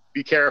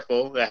 be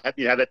careful. I had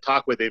that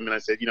talk with him, and I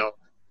said,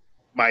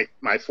 my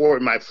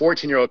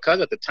 14-year-old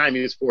cousin at the time,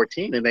 he was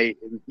 14, and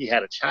he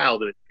had a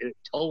child, and it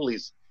totally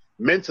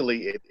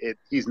mentally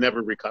he's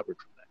never recovered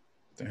from that.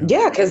 Damn.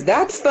 Yeah, because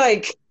that's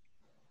like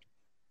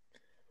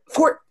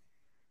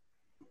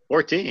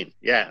 14,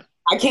 yeah.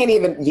 I can't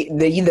even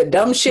the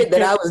dumb shit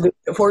that I was doing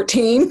at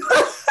 14.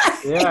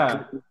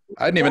 Yeah,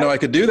 I didn't even know I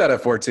could do that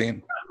at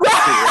 14.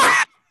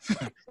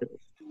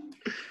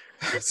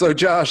 So,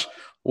 Josh,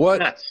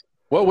 what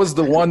was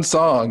the one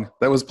song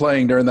that was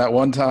playing during that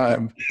one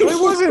time?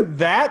 It wasn't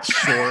that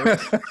short.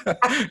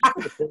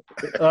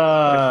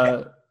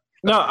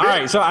 No, all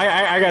right. So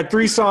I got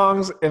 3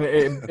 songs, and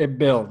it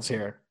builds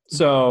here.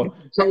 So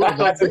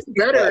this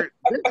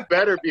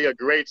better be a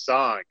great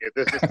song. If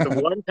this is the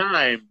one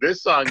time,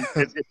 this song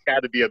it's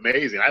got to be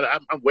amazing.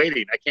 I'm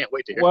waiting. I can't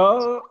wait to hear.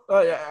 Well,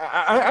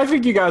 I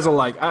think you guys will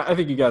like. I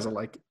think you guys will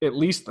like at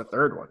least the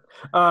third one.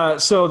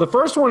 So the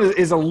first one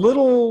is a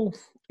little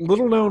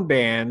known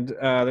band.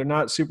 They're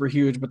not super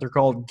huge, but they're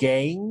called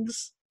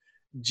Gangs.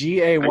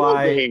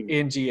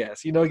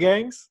 Gayng's. You know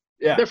Gangs?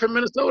 Yeah. They're from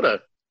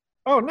Minnesota.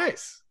 Oh,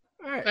 nice.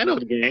 All right. I know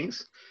the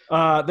Gangs.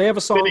 They have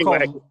a song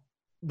Anyway. called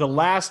 "The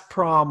Last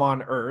Prom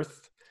on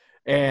Earth,"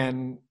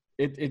 and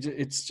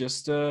it's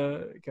just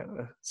a kind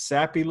of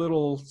sappy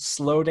little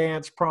slow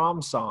dance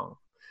prom song,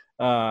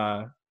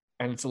 and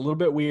it's a little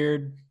bit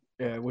weird,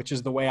 which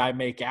is the way I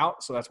make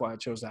out, so that's why I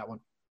chose that one.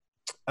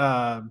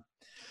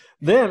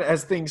 Then,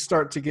 as things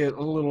start to get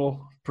a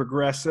little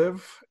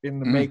progressive in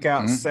the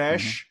makeout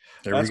sesh,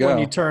 that's when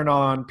you turn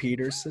on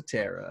Peter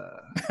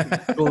Cetera,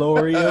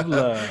 "Glory of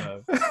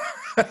Love."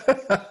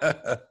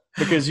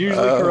 Because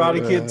usually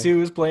Karate Kid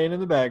 2 is playing in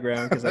the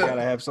background because I got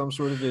to have some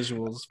sort of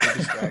visuals for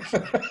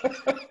distraction.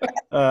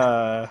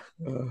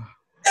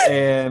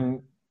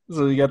 And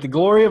so you got the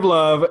 "Glory of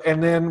Love,"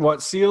 and then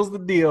what seals the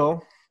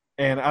deal,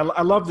 and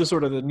I love the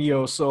sort of the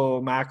Neo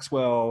Soul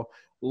Maxwell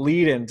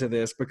lead into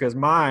this because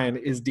mine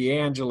is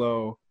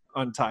D'Angelo,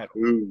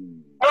 Untitled.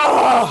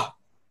 Oh,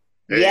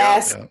 There you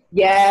yes, go.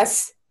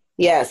 yes.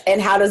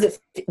 And how does it?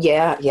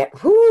 Yeah.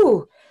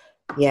 Whoo,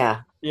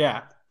 yeah.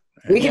 Yeah.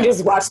 We can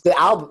just watch the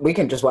album. We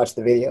can just watch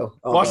the video.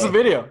 Watch the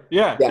video.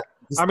 Yeah. Yeah.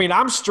 I mean,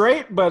 I'm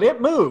straight, but it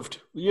moved.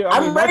 Yeah,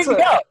 I'm ready to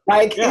go.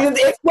 Like,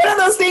 it's one of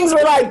those things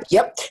where, like,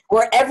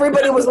 where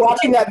everybody was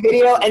watching that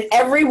video, and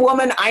every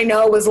woman I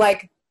know was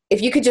like,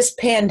 "If you could just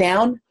pan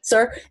down,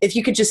 sir. If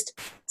you could just,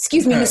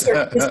 excuse me,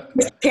 Mr.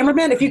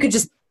 Cameraman. If you could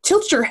just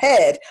tilt your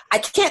head. I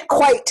can't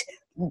quite."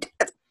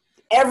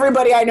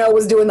 Everybody I know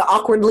was doing the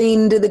awkward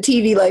lean to the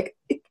TV, like,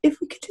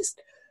 if we could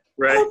just.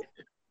 Right.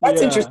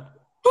 That's interesting.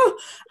 Huh,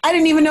 I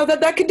didn't even know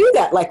that could do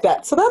that like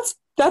that. So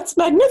that's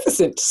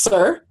magnificent,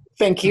 sir.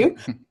 Thank you.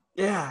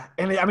 Yeah,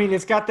 and I mean,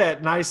 it's got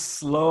that nice,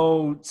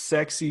 slow,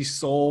 sexy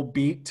soul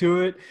beat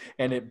to it,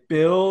 and it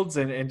builds,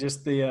 and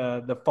just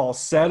the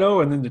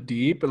falsetto, and then the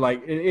deep, and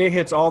like it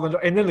hits all the,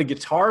 and then the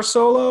guitar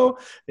solo,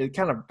 it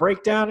kind of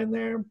break down in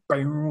there.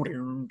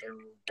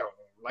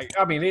 Like,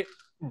 I mean,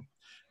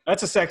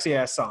 that's a sexy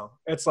ass song.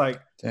 It's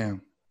like,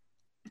 Damn.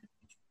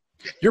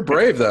 You're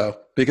brave though,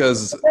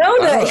 because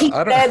He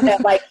said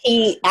that like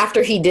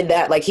after he did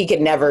that, like he could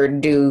never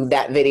do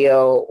that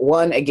video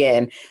one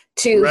again.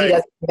 Two, Right. he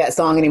doesn't do that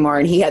song anymore,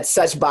 and he had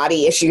such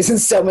body issues and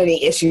so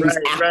many issues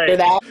after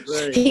that.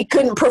 Right. He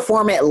couldn't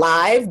perform it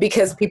live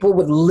because people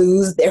would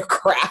lose their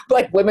crap.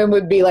 Like women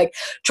would be like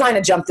trying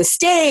to jump the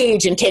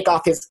stage and take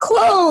off his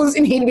clothes,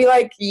 and he'd be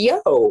like,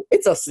 "Yo,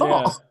 it's a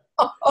song."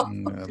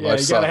 yeah,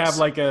 you gotta have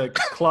like a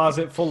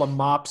closet full of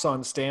mops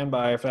on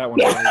standby if that one.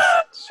 Yeah.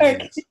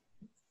 It's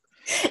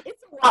a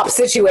mop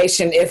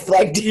situation if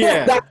like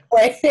that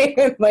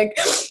way. Like,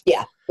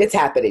 yeah, it's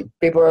happening.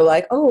 People are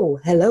like, "Oh,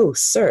 hello,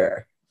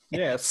 sir."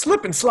 Yeah,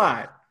 slip and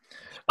slide.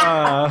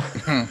 Oh,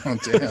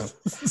 damn.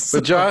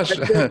 But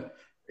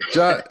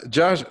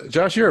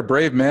Josh, you're a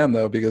brave man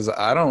though, because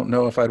I don't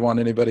know if I'd want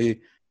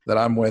anybody that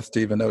I'm with to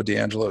even know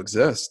D'Angelo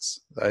exists.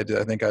 I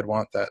think I'd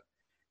want that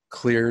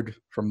cleared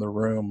from the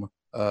room.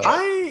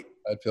 I'd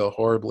feel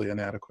horribly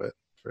inadequate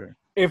for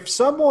If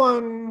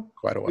someone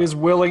quite a while. is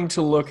willing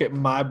to look at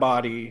my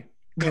body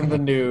in the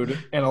nude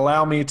and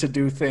allow me to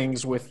do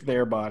things with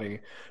their body,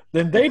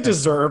 then they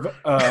deserve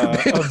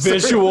a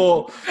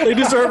visual. They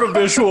deserve a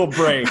visual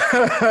break.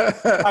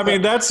 I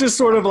mean, that's just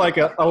sort of like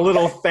a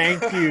little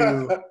thank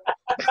you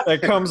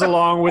that comes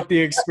along with the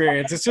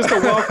experience. It's just a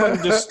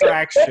welcome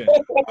distraction.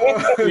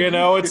 You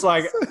know, it's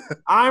like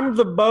I'm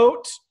the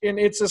boat and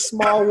It's a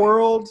Small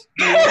World.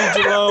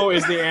 D'Angelo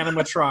is the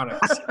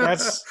animatronics.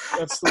 That's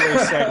the way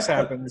sex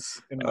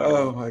happens. In my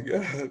Oh my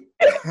god.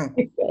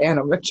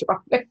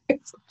 Animatronics.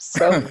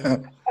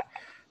 So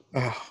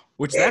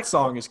Which that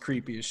song is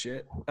creepy as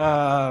shit.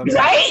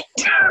 right?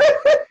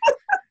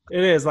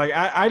 It is. Like,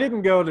 I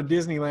didn't go to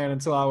Disneyland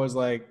until I was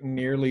like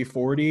nearly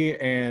 40,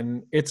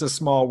 and It's a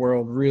Small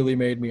World really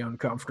made me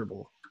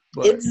uncomfortable.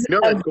 But It's You know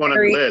that's going on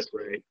very- the list,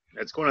 right?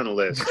 That's going on the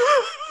list.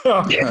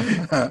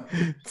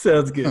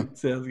 Sounds good.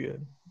 Sounds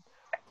good.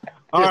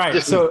 All right.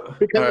 Just- So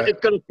Because All right. it's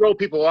going to throw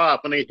people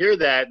off. When they hear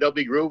that, they'll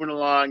be grooving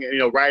along,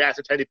 right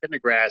after Teddy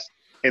Pendergrass,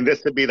 and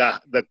this would be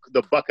the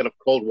bucket of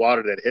cold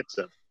water that hits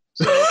them.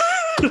 So,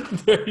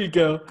 there you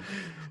go.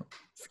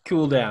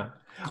 Cool down.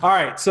 All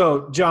right.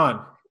 So,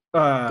 John,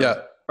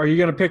 Yeah. are you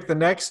going to pick the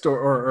next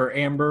or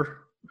Amber?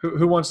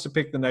 Who wants to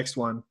pick the next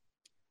one?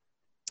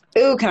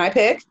 Ooh, can I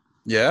pick?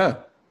 Yeah.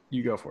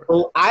 You go for it.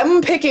 Well,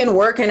 I'm picking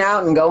Working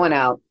Out and Going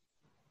Out.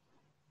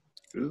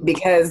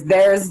 Because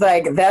there's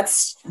like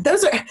it's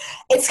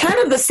kind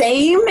of the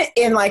same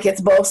in like it's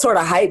both sort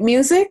of hype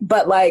music,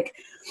 but like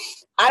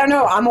I don't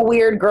know, I'm a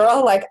weird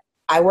girl. Like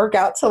I work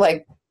out to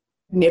like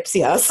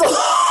Nipsey Hussle.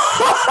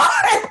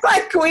 It's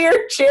like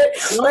weird shit.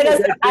 Like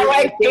I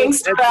like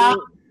gangster rap.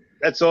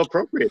 That's so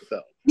appropriate,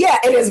 though. Yeah,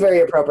 it is very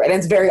appropriate, and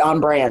it's very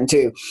on brand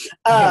too.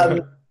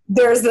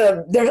 There's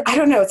I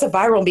don't know, it's a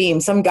viral meme.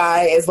 Some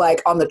guy is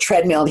like on the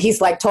treadmill. He's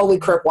like totally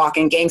crip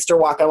walking, gangster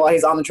walking while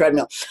he's on the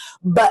treadmill.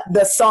 But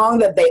the song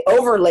that they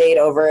overlaid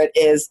over it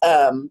is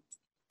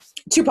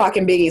Tupac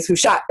and Biggie's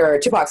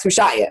Tupac's Who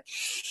Shot You.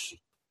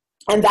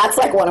 And that's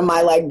like one of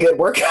my like good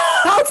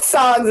workout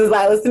songs is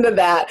I listen to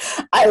that.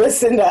 I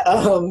listen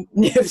to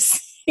Nipsey.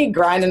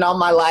 grinding all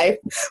my life,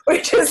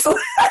 which is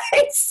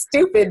like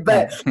stupid,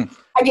 but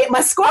I get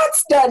my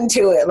squats done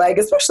to it, like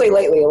especially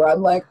lately where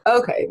I'm like,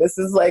 okay, this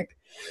is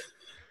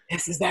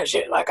that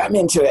shit, like I'm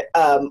into it.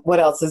 What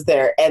else is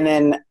there? And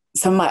then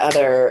some of my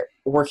other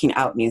working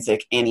out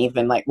music, and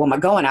even like, well, my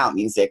going out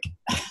music,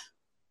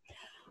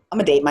 I'm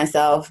gonna date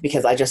myself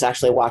because I just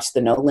actually watched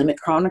the No Limit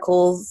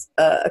Chronicles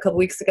a couple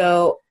weeks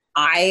ago.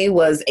 I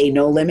was a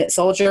No Limit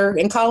soldier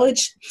in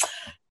college,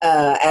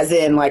 as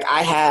in like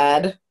I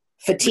had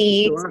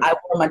fatigues, I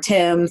wore my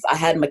Timbs, I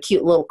had my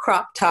cute little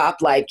crop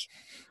top. Like,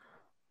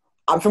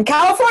 I'm from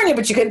California,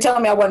 but you couldn't tell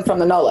me I wasn't from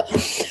the NOLA.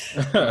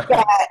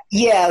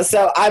 Yeah,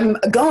 so I'm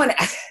going,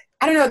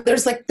 I don't know,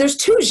 there's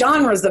two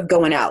genres of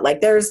going out.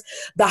 Like there's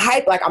the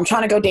hype, like I'm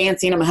trying to go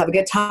dancing, I'm gonna have a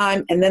good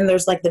time. And then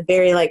there's like the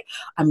very like,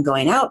 I'm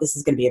going out, this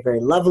is gonna be a very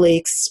lovely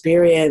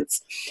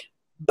experience.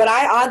 But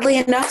I, oddly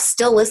enough,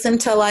 still listen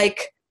to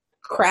like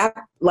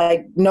crap,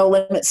 like No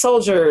Limit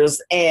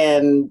Soldiers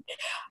and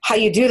How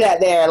You Do That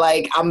There.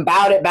 Like I'm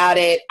about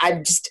it.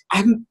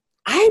 I'm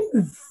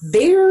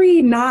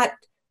very not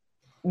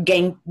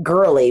gang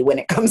girly when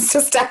it comes to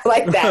stuff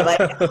like that. Like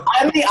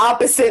I'm the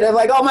opposite of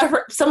like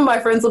some of my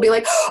friends will be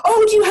like,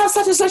 oh, do you have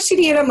such and such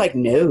CD? And I'm like,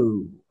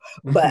 no,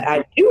 but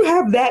I do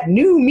have that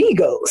new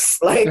Migos.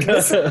 Like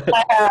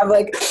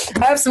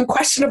I have some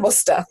questionable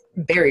stuff,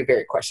 very,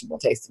 very questionable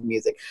taste in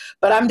music,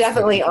 but I'm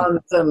definitely on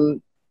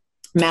some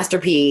Master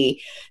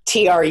P,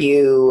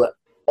 TRU,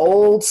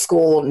 old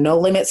school No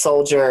Limit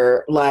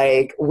Soldier.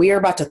 Like we are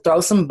about to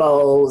throw some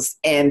bows,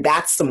 and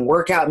that's some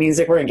workout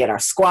music. We're gonna get our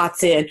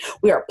squats in.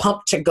 We are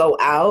pumped to go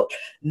out.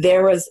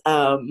 There was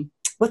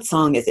what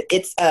song is it?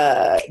 It's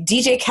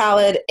DJ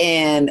Khaled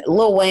and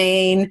Lil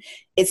Wayne.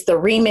 It's the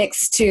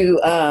remix to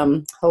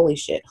holy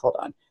shit, hold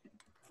on.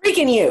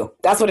 Freaking You.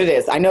 That's what it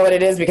is. I know what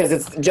it is because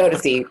it's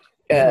Jodeci.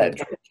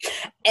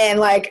 And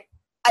like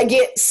I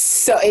get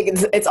so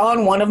it's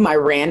on one of my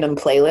random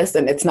playlists,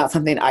 and it's not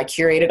something I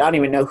curated. I don't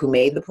even know who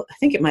made I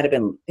think it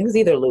was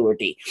either Lou or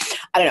D.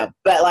 I don't know,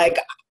 but like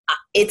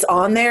it's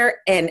on there,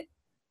 and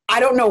I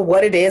don't know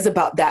what it is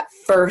about that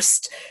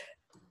first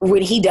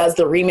when he does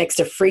the remix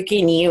to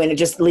Freaking You, and it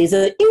just leaves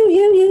it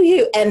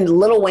you, and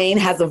Lil Wayne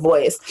has a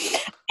voice,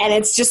 and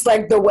it's just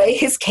like the way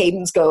his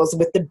cadence goes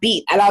with the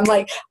beat, and I'm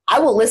like, I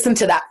will listen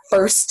to that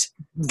first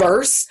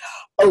verse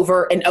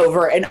over and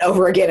over and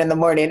over again in the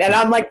morning, and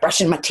I'm like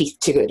brushing my teeth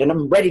to it, and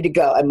I'm ready to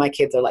go, and my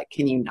kids are like,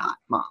 can you not,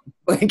 Mom?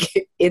 Like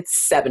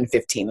it's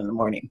 7:15 in the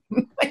morning.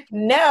 Like,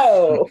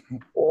 no,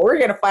 we're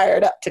gonna fire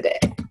it up today.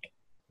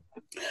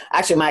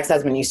 Actually, my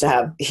ex-husband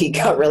he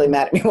got really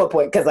mad at me at one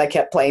point because I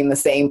kept playing the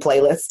same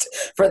playlist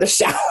for the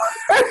shower.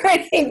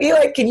 And he'd be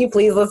like, can you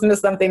please listen to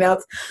something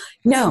else?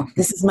 No,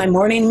 this is my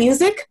morning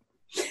music.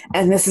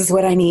 And this is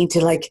what I need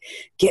to like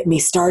get me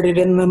started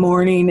in the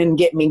morning and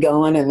get me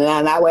going. And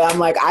then that way I'm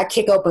like, I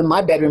kick open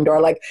my bedroom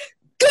door like,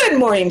 good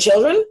morning,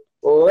 children.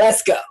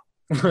 Let's go.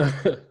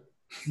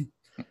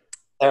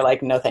 They're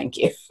like, no, thank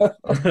you.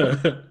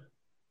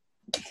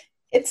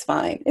 It's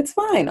fine. It's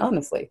fine.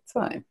 Honestly, it's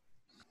fine.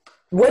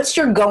 What's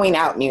your going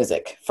out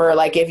music for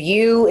like if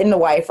you and the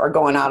wife are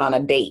going out on a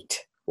date?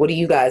 What do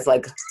you guys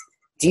like?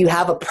 Do you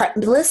have a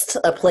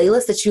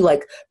playlist that you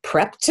like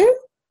prep to?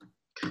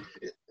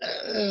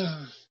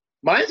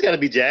 Mine's got to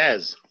be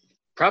jazz.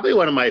 Probably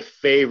one of my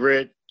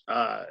favorite,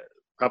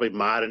 probably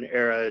modern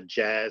era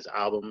jazz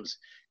albums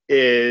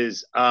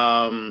is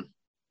Wynton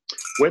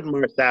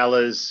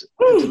Marsala's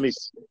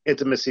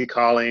Intimacy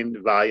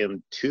Calling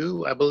Volume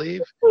 2, I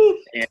believe.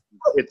 And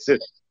it's an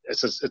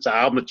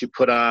album that you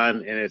put on,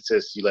 and it's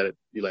just you let it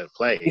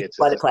play.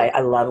 Let it play.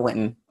 I love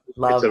Wynton.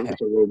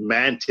 It's a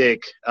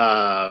romantic,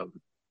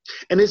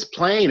 and his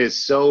playing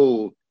is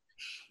so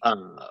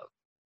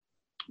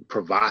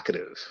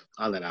provocative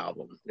on that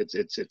album. It's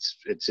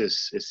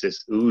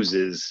just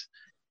oozes,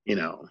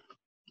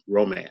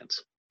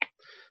 romance.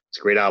 It's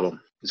a great album.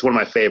 It's one of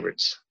my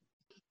favorites.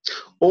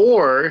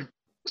 Or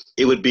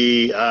it would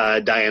be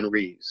Diane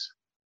Reeves.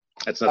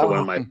 That's another one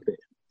of my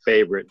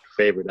favorite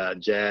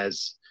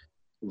jazz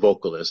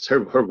vocalists.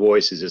 Her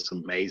voice is just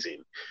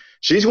amazing.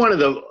 She's one of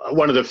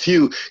the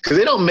few, because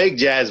they don't make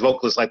jazz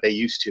vocalists like they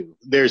used to.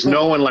 There's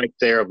no one like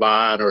Sarah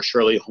Vaughan or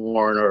Shirley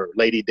Horn or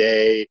Lady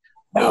Day.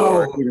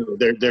 Or,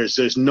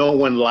 there's no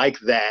one like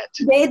that.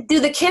 Do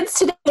the kids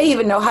today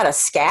even know how to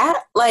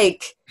scat?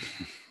 Like,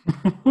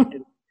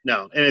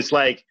 no. And it's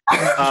like,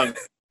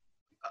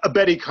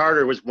 Betty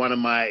Carter was one of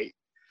my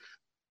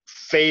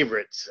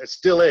favorites. It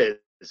still is.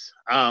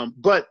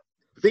 But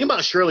the thing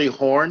about Shirley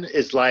Horn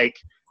is like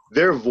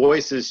their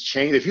voices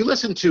change. If you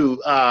listen to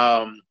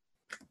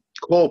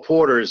Cole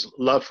Porter's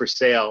Love for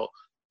Sale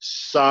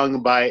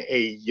sung by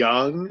a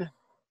young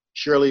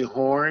Shirley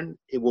Horn,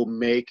 it will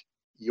make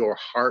your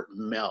heart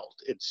melt.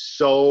 It's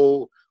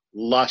so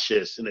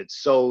luscious, and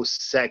it's so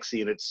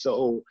sexy, and it's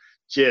so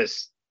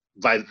just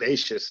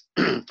vivacious.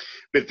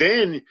 But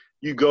then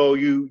you go,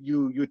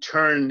 you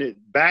turn it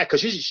back,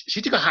 because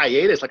she took a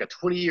hiatus, like a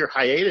 20-year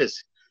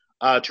hiatus,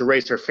 to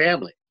raise her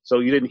family. So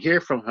you didn't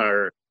hear from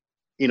her,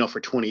 for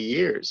 20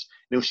 years.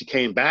 And when she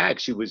came back,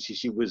 she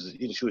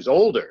was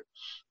older.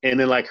 And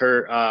then like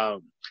her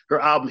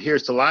album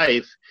Here's to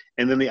Life,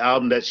 and then the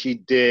album that she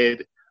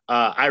did,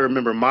 I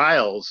Remember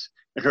Miles,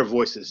 and her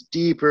voice is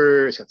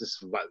deeper. It's got this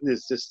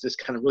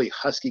kind of really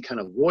husky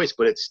kind of voice,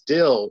 but it's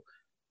still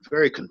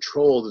very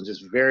controlled and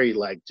just very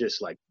like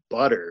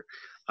butter.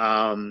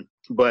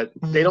 But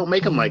they don't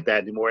make them like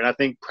that anymore. And I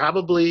think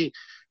probably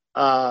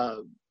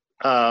Dianne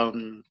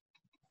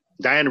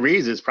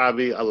Reeves is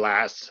probably a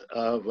last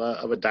of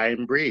a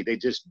dying breed. They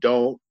just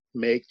don't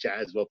make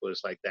jazz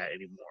vocalists like that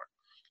anymore.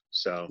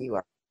 So you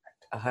are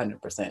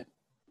 100%.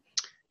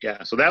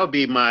 Yeah, so that would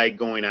be my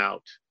going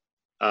out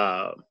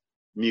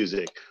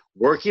music.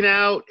 Working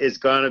out is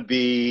gonna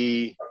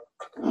be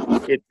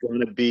rap.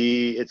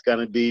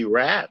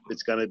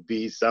 It's gonna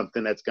be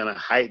something that's gonna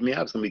hype me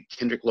up. It's gonna be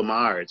Kendrick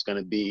Lamar. It's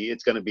gonna be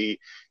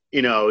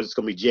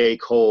J.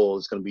 Cole.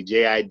 It's gonna be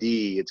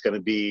J.I.D. It's gonna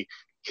be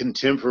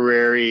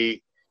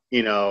contemporary,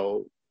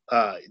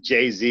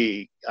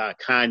 Jay-Z,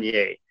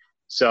 Kanye.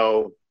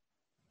 So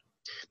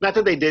not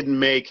that they didn't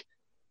make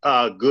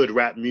good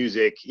rap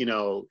music, in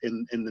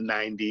the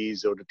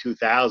 90s or the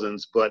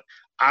 2000s, but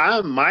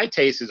my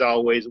taste is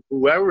always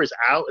whoever is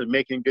out and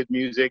making good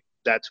music,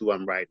 that's who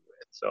I'm riding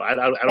with. So I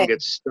don't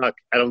get stuck.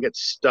 I don't get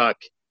stuck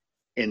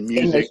in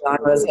music. In the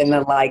genres, in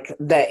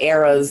the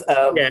eras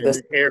of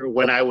the era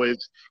when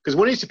because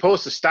when are you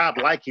supposed to stop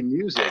liking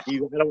music?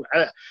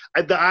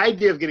 The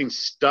idea of getting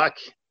stuck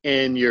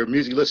in your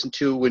music you listened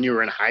to when you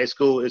were in high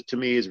school to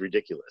me is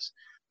ridiculous.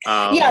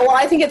 Well,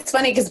 I think it's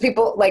funny because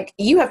people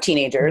you have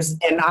teenagers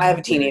and I have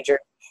a teenager.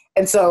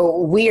 And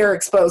so we are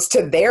exposed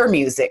to their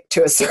music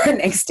to a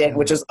certain extent,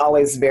 which is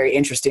always very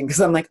interesting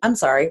because I'm like, I'm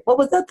sorry, what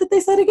was that they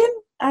said again?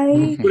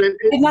 I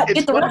did not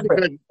get the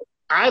reference.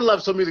 I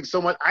love some music so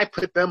much, I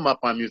put them up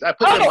on music. I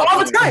put them up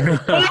all the time.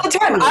 All the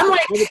time. I'm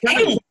like,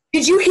 hey,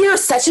 did you hear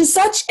such and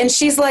such? And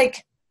she's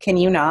like, can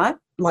you not?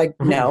 I'm like,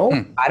 no,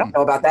 I don't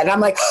know about that. And I'm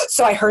like,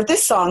 so I heard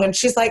this song. And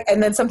she's like,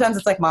 and then sometimes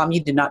it's like, Mom, you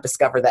did not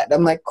discover that. And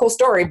I'm like, cool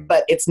story,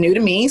 but it's new to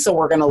me, so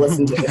we're going to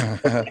listen to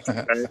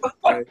it.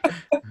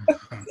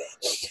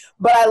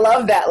 But I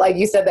love that, like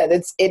you said, that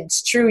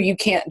it's true. You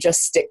can't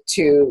just stick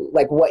to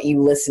what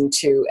you listen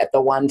to at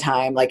the one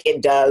time.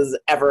 It does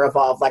ever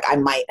evolve. I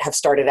might have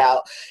started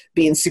out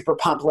being super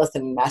pumped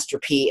listening to Master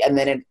P, and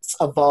then it's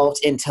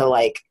evolved into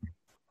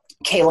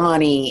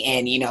Kehlani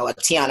and a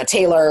Tiana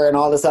Taylor and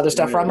all this other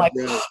stuff. Where I'm like,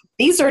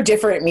 these are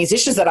different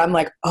musicians that I'm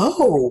like,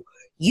 oh,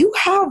 you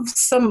have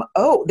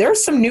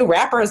there's some new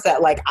rappers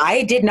that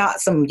I did not,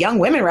 some young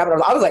women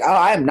rappers. I was like, oh,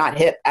 I am not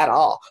hip at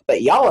all,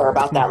 but y'all are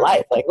about that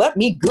life. Let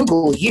me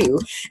Google you.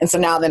 And so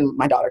now then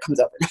my daughter comes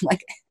over and I'm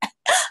like,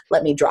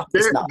 let me drop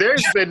this.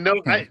 There's been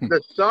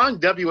the song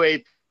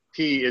WAP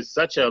is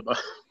such a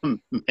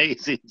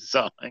amazing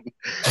song.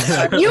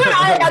 You and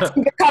I had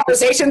some good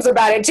conversations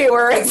about it too,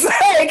 where it's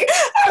I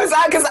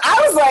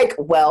was like,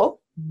 well,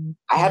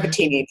 I have a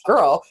teenage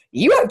girl.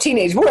 You have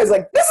teenage boys.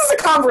 This is a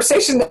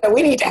conversation that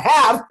we need to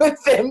have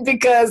with them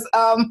because,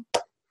 wow.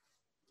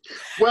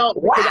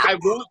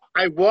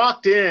 I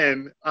walked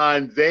in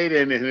on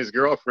Zayden and his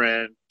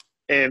girlfriend,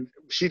 and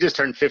she just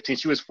turned 15.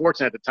 She was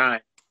 14 at the time.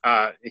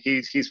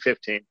 He's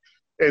 15,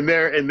 and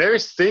they're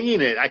singing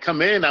it. I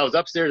come in. I was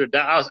upstairs or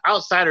I was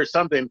outside or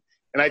something,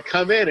 and I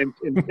come in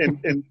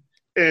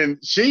and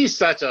she's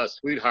such a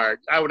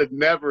sweetheart. I would have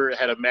never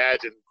had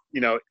imagined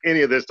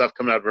any of this stuff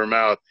coming out of her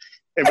mouth.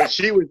 But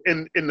she was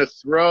in the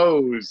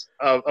throes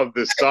of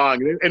this song,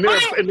 and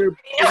they're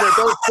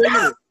both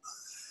singing it.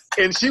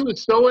 And she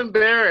was so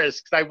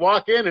embarrassed because I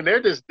walk in and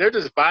they're just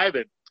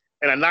vibing,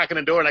 and I knock on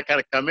the door and I kind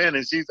of come in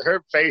and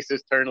her face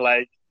is turned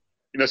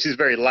she's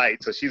very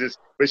light, so she's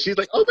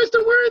like, oh,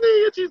 Mr.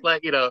 Worthy, and she's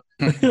like,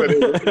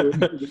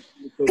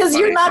 because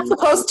you're not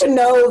supposed to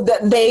know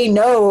that they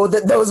know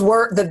that those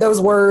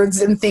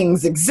words and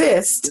things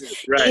exist,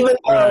 right? Even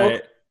though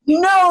you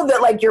know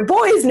that your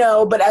boys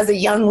know, but as a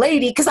young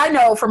lady, because I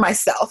know for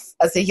myself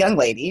as a young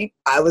lady,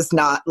 I was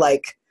not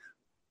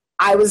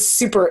I was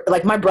super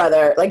my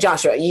brother,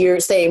 Joshua. You're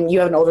saying you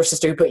have an older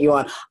sister who put you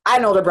on. I had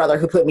an older brother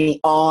who put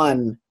me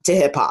on to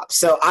hip hop,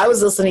 so I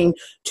was listening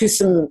to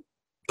some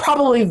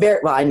probably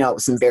I know it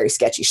was some very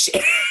sketchy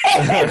shit.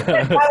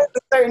 I was a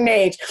certain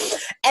age,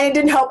 and it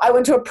didn't help. I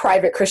went to a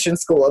private Christian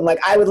school, and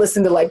I would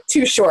listen to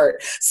Too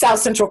Short, South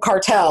Central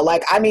Cartel,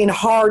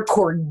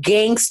 hardcore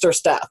gangster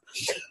stuff.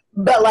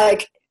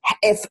 But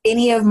if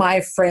any of my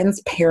friends'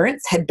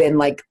 parents had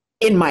been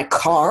in my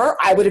car,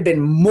 I would have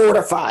been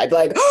mortified.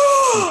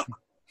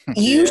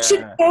 You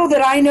should know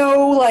that I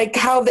know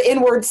how the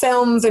N-word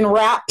sounds in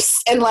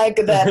raps, and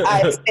that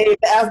I say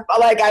the F,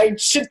 I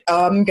should.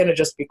 I'm gonna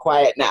just be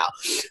quiet now.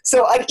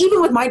 So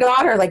even with my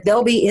daughter,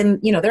 they'll be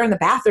in they're in the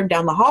bathroom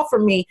down the hall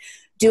from me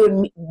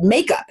doing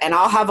makeup, and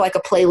I'll have a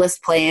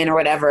playlist playing or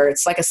whatever.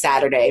 It's a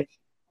Saturday,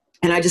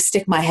 and I just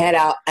stick my head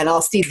out and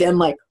I'll see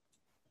them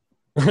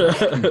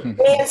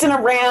dancing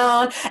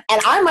around,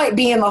 and I might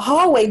be in the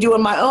hallway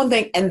doing my own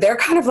thing, and they're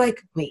kind of wait,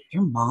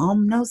 your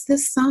mom knows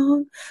this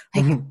song?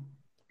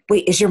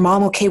 Wait, is your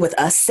mom okay with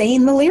us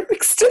saying the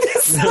lyrics to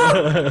this song?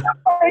 I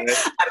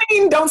mean,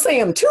 mean, don't say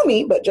them to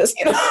me, but just,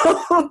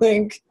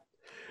 like.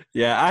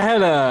 Yeah,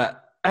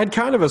 I had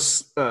kind of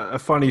a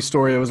funny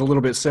story. It was a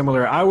little bit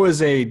similar. I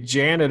was a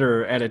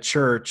janitor at a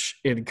church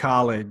in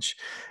college,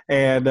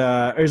 and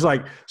it was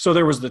like, so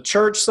there was the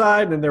church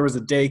side and then there was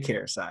the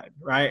daycare side,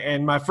 right?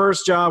 And my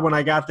first job when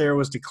I got there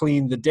was to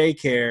clean the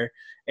daycare,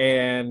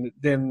 and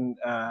then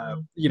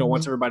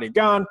once everybody had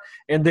gone,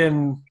 and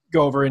then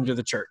go over into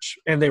the church.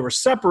 And they were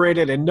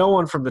separated, and no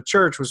one from the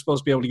church was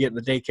supposed to be able to get in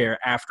the daycare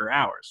after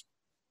hours.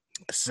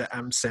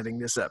 I'm setting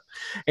this up.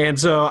 And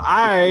so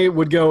I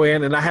would go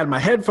in, and I had my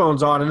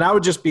headphones on, and I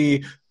would just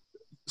be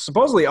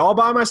supposedly all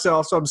by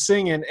myself. So I'm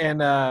singing, and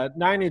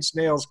 9 Inch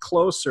Nails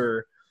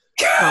Closer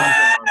comes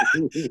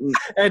on.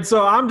 And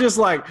so I'm just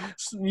like,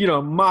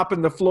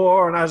 mopping the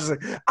floor, and I was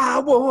like, I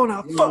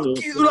want to fuck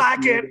you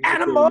like an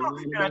animal.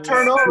 And I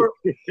turn over,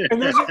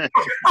 and there's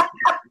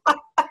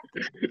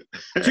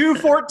two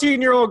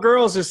 14-year-old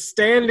girls just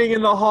standing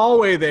in the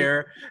hallway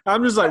there.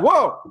 I'm just like,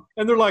 whoa.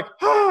 And they're like,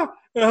 ah.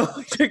 And I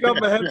take off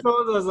my headphones.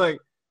 I was like,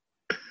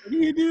 what are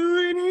you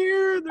doing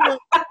here? They're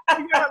like,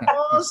 we got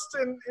lost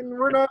and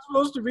we're not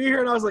supposed to be here.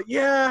 And I was like,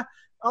 yeah,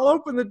 I'll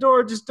open the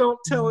door. Just don't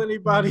tell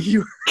anybody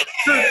you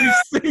heard me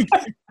singing.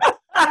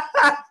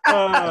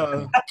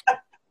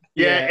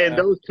 And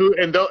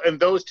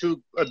those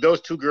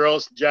two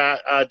girls,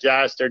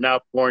 Josh, they're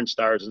now porn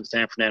stars in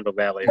San Fernando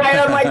Valley. Right,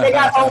 I'm like, they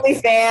got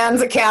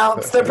OnlyFans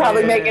accounts. They're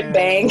probably making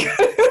bank.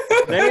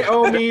 They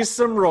owe me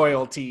some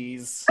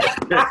royalties.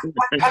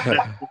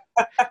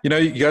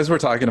 You guys were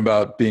talking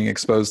about being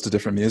exposed to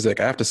different music.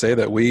 I have to say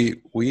that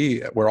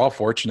we're all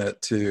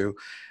fortunate to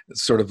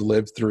sort of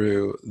live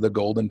through the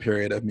golden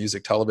period of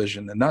music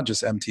television, and not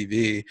just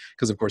MTV,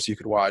 because of course you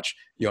could watch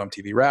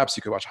MTV Raps,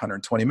 you could watch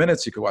 120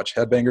 Minutes, you could watch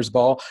Headbangers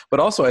Ball,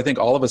 but also I think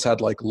all of us had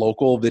like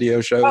local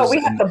video shows. Oh,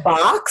 we had the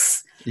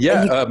box.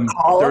 Yeah,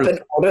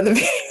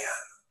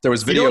 there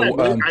was Video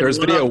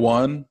Video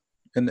One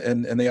in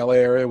the LA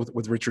area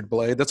with Richard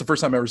Blade. That's the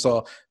first time I ever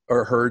saw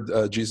or heard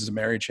Jesus and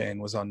Mary Chain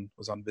was on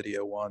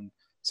Video One.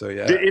 So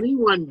yeah. Did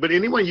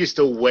anyone used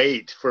to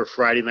wait for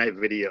Friday night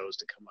videos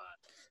to come on?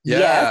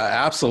 Yeah,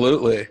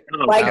 absolutely.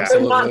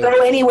 They're not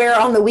go anywhere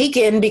on the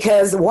weekend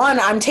because one,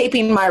 I'm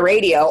taping my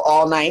radio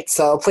all night,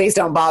 so please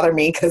don't bother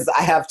me because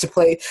I have to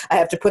put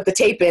the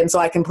tape in so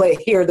I can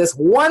hear this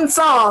one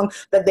song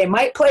that they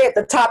might play at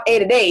the top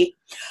 8 at 8.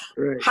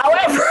 Right.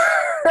 However,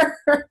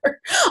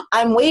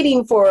 I'm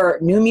waiting for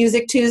New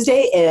Music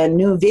Tuesday and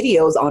new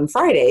videos on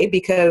Friday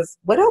because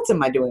what else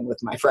am I doing with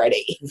my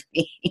Friday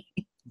evening?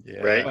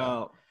 Yeah. Right.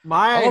 Well,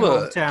 my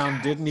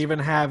hometown didn't even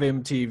have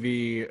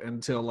MTV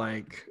until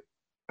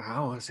I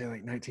want to say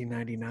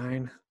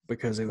 1999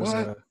 because it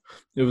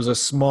was a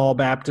small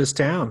Baptist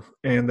town,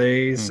 and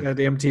they said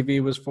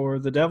MTV was for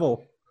the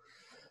devil.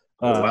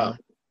 Wow.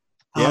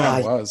 Yeah,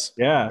 it was.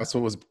 Yeah, that's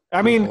what was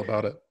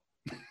about it.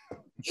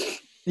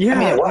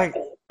 Yeah,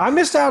 I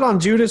missed out on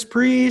Judas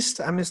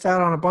Priest. I missed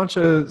out on a bunch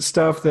of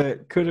stuff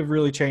that could have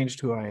really changed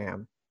who I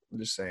am. I'm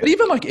just saying. But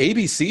even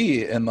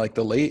ABC in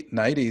the late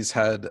 90s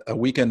had a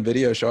weekend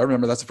video show. I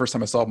remember that's the first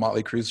time I saw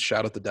Motley Crue's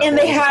Shout at the Devil. And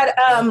they had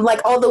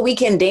all the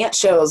weekend dance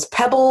shows.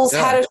 Pebbles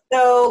had a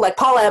show,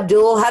 Paula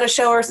Abdul had a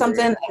show or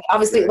something.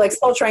 Obviously,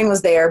 Soul Train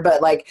was there,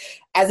 but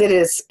as it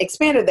is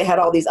expanded, they had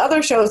all these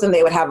other shows, and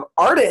they would have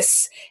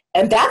artists.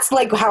 And that's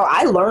how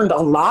I learned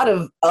a lot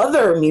of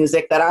other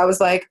music that I was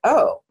like,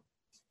 oh,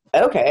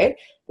 okay,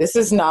 this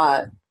is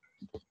not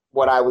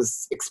what I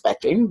was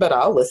expecting, but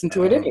I'll listen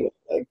to it anyway.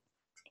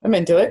 I'm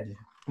into it.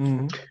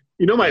 Mm-hmm.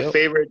 My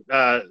favorite,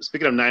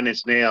 speaking of 9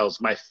 Inch Nails,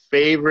 my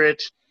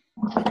favorite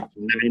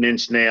 9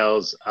 Inch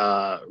Nails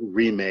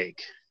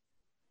remake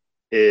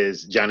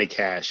is Johnny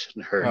Cash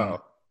and Hurt.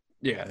 Oh,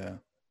 yeah.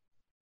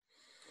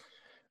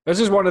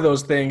 This is one of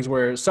those things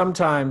where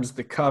sometimes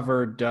the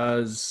cover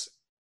does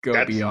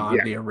go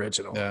beyond the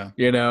original. Yeah.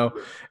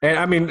 And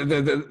I mean,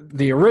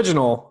 the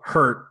original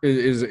Hurt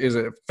is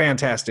a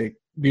fantastic,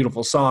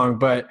 beautiful song,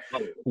 but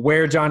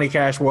where Johnny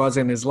Cash was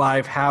in his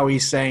life, how he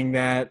sang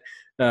that,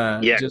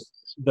 just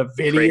the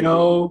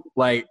video,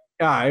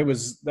 it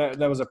was that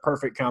was a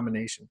perfect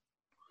combination.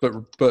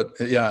 But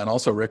yeah, and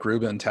also Rick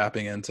Rubin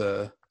tapping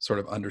into sort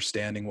of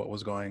understanding what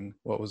was going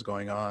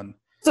on.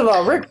 First of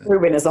all, Rick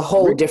Rubin is a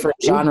whole different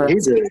genre.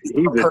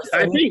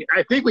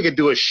 I think we could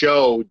do a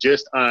show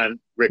just on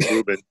Rick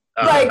Rubin.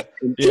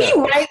 He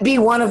might be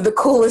one of the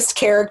coolest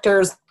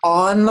characters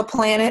on the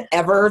planet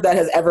ever that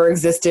has ever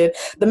existed.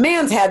 The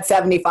man's had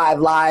 75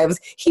 lives.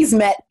 He's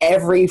met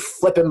every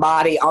flipping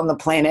body on the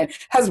planet,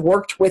 has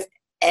worked with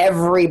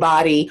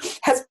everybody,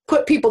 has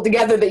put people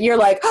together that you're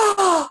like,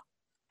 oh,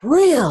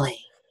 really?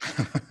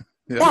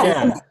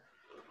 That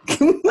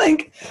is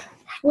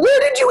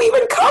where did you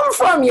even come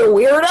from, you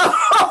weirdo?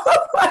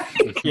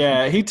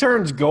 Yeah, he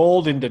turns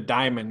gold into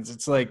diamonds.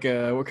 It's what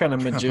kind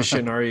of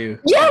magician are you?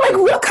 Yeah,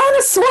 what kind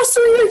of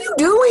sorcery are you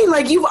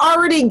doing? You've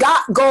already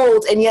got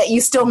gold, and yet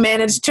you still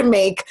managed to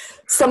make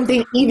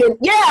something even.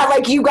 Yeah,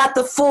 you got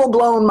the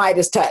full-blown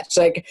Midas touch.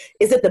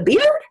 Is it the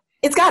beard?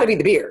 it's got to be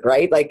the beard,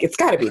 right? Like, it's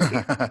got to be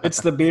the beard.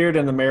 It's the beard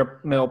and the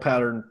male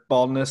pattern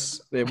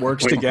baldness. It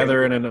works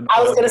together in an.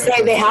 I was going to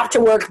say they have to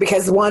work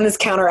because one is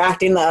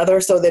counteracting the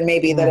other. So then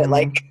maybe that it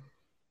like.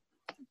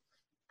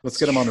 Let's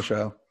get him on the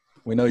show.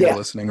 We know you're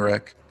listening,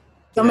 Rick.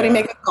 Somebody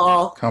make a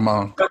call. Come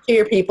on. Talk to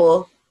your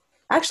people.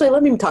 Actually,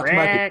 let me talk to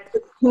my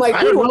people. Like,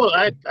 I don't know.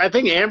 I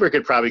think Amber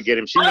could probably get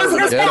him. She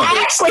knows.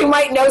 I actually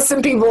might know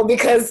some people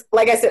because,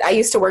 like I said, I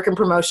used to work in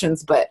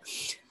promotions, but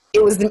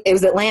it was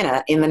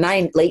Atlanta in the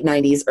late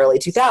 90s, early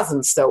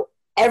 2000s. So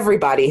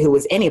everybody who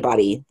was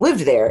anybody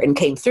lived there and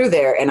came through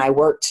there. And I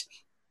worked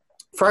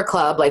for a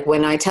club. Like,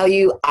 when I tell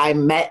you I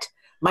met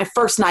my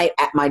first night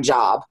at my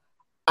job,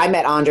 I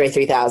met Andre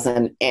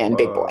 3000 and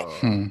Big Boy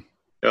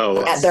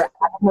at their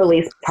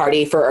release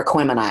party for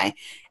Aquemini.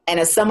 And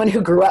as someone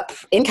who grew up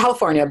in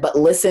California but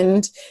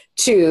listened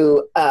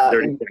to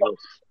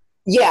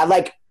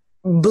like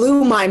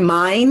blew my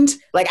mind.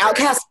 Like,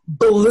 Outkast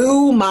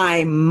blew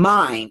my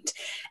mind.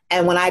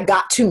 And when I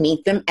got to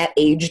meet them at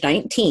age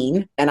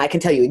 19, and I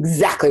can tell you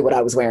exactly what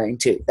I was wearing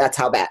too. That's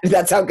how good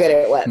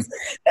it was.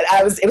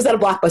 It was at a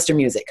Blockbuster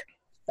Music.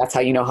 That's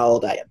how you know how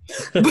old I am.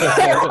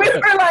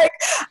 But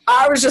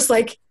I was just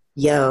like,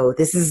 yo,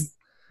 this is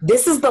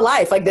the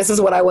life. Like, this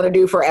is what I want to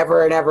do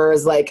forever and ever,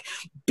 is like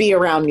be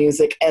around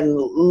music and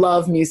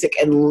love music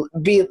and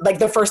be like,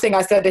 the first thing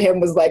I said to him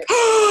was like,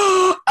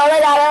 oh my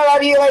God, I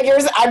love you. Like,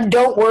 I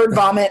don't word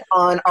vomit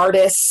on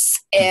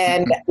artists,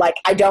 and like,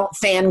 I don't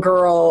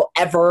fangirl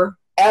ever.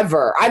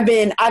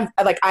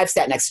 I've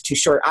sat next to Too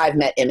Short. I've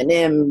met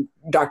Eminem,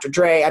 Dr.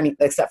 Dre. I mean,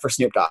 except for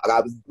Snoop Dogg.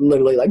 I was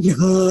literally like,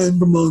 I'm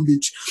from Long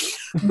Beach.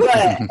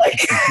 But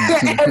like,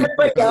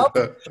 everybody else,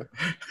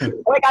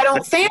 like, I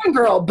don't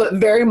fangirl, but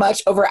very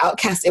much over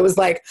Outkast. It was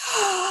like,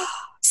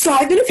 so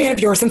I've been a fan of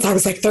yours since I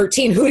was like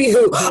 13. Hootie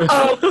hoo.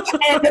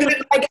 And then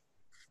like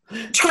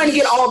trying to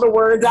get all the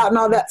words out and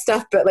all that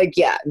stuff. But like,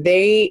 yeah,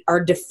 they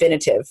are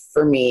definitive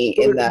for me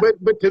in that.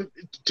 But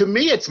to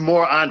me, it's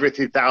more Andre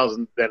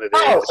 3000 than it is.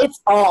 Oh, it's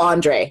all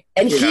Andre.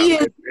 And he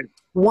is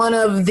one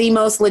of the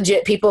most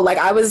legit people. Like,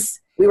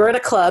 we were at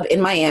a club in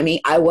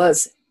Miami. I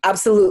was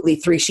absolutely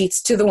 3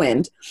 sheets to the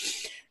wind.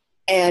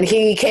 And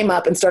he came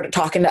up and started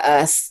talking to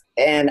us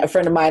and a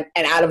friend of mine.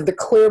 And out of the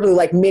clear blue,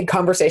 like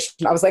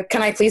mid-conversation, I was like,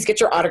 can I please get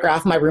your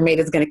autograph? My roommate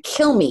is going to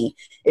kill me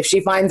if she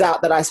finds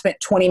out that I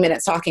spent 20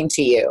 minutes talking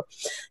to you.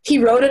 He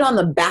wrote it on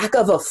the back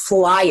of a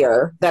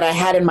flyer that I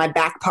had in my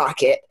back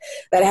pocket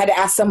that I had to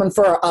ask someone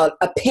for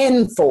a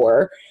pin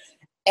for.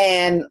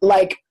 And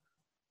like,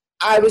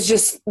 I was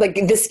just like,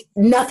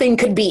 nothing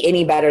could be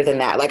any better than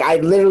that. Like, I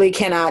literally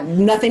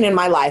nothing in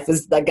my life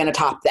is like going to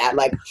top that.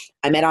 Like,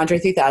 I met Andre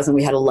 3000.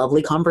 We had a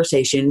lovely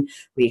conversation.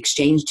 We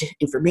exchanged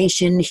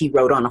information. He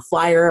wrote on a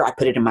flyer. I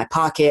put it in my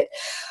pocket.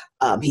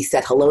 He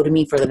said hello to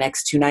me for the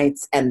next 2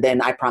 nights. And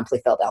then I promptly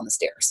fell down the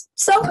stairs.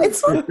 So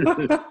it's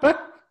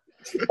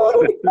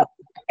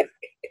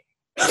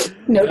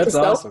Note That's to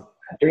self, awesome.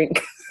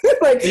 drink.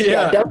 Like,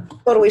 don't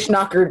totally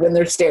schnockered when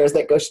there's stairs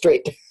that go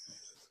straight.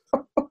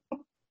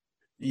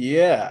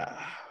 Yeah,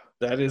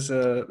 that is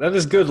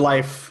good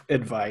life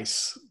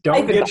advice.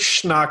 Don't get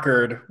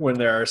schnockered when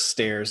there are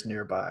stairs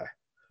nearby.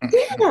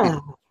 Yeah,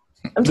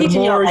 I'm The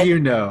teaching more y'all. you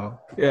know.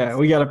 Yeah,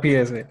 we got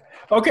a PSA.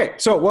 Okay,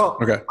 so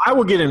I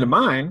will get into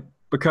mine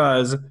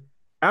because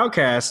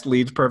Outkast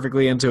leads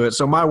perfectly into it.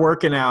 So my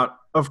working out,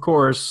 of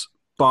course,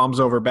 Bombs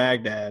Over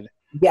Baghdad.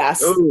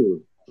 Yes.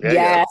 Ooh,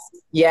 Yes.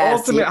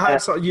 Ultimate high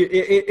song.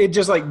 It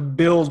just like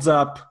builds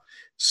up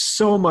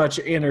so much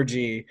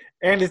energy,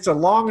 and it's a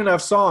long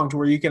enough song to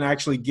where you can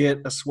actually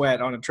get a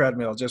sweat on a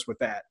treadmill just with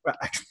that.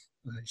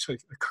 Actually,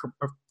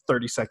 a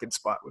 30-second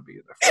spot would be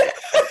enough.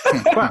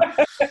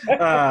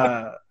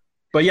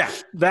 But yeah,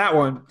 that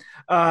one.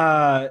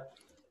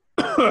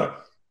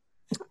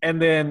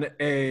 And then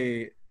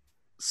a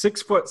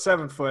 6 foot,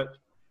 7 foot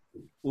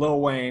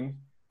Lil Wayne.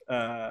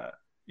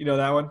 You know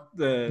that one?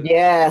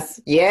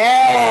 Yes.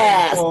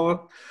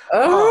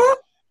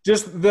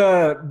 Just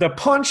the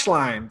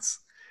punchlines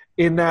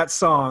in that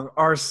song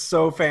are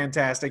so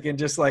fantastic, and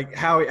just like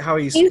how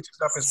he switches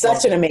up his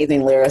such an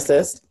amazing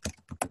lyricist.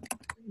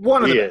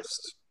 One of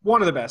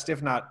the best,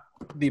 if not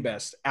the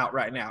best, out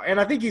right now. And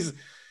I think he's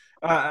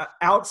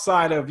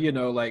outside of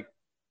like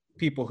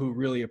people who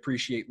really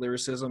appreciate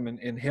lyricism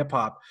in hip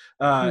hop.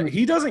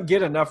 He doesn't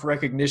get enough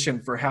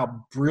recognition for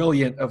how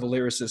brilliant of a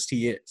lyricist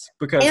he is,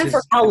 because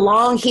for how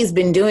long he's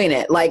been doing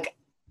it. Like,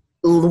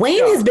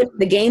 Wayne has been in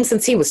the game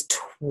since he was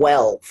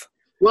 12.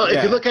 Well,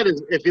 if you look at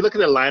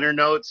the liner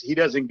notes, he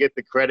doesn't get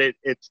the credit.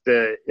 It's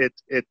the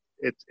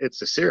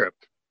syrup,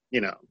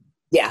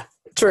 Yeah,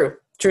 true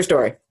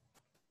story.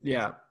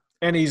 Yeah,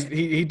 and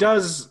he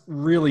does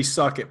really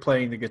suck at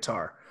playing the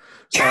guitar.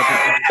 So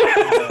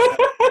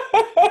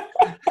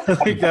I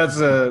think that's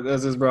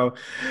his bro.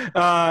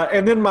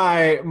 And then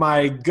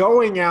my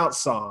going out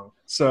song.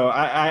 So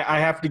I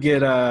have to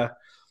get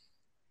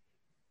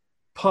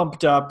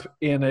pumped up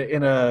in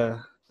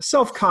a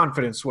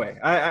self-confidence way.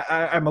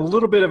 I'm a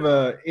little bit of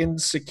a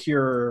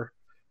insecure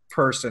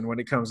person when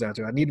it comes down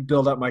to it. I need to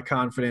build up my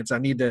confidence. I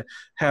need to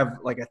have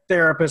like a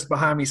therapist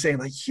behind me saying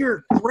like,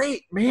 you're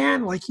great,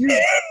 man. Like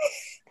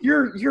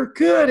you're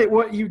good at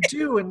what you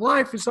do in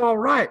life. It's all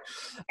right.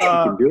 You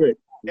can do it.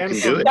 And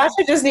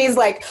Dasha just needs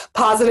like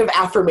positive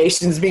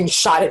affirmations being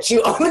shot at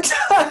you all the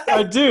time.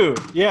 I do.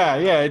 Yeah.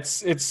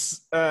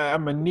 It's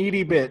I'm a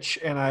needy bitch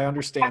and I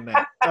understand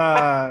that.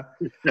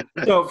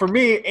 So for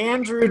me,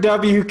 Andrew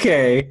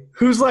WK,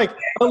 who's like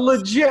a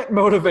legit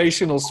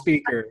motivational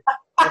speaker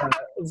at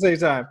the same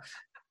time,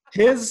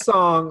 his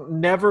song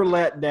Never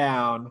Let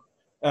Down.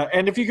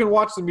 And if you can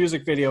watch the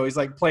music video, he's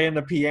like playing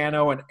the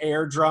piano and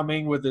air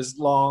drumming with his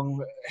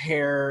long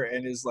hair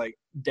and his like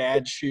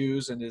dad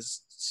shoes and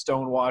his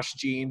stonewashed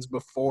jeans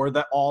before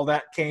that all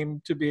that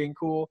came to being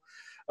cool.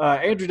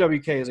 Andrew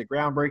WK is a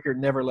groundbreaker.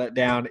 Never Let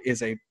Down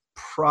is a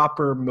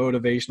proper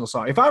motivational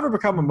song. If I ever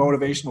become a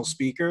motivational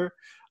speaker,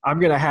 I'm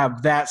going to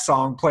have that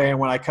song playing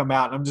when I come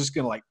out, and I'm just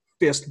going to like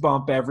fist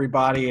bump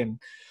everybody and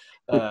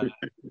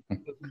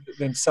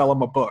then sell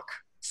them a book.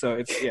 So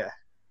it's, yeah,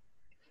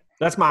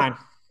 that's mine.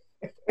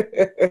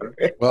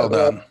 Well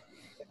done.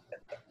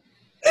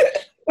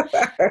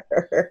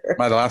 Am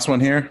I the last one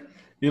here?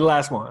 You're the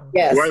last one.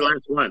 Yes. You're the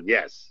last one.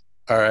 Yes.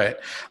 All right.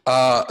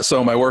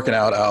 So my working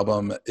out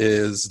album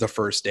is the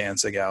first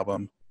Danzig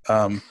album.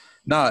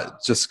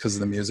 Not just because of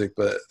the music,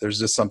 but there's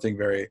just something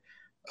very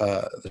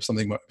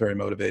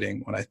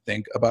motivating when I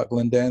think about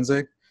Glenn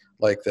Danzig,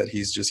 like that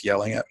he's just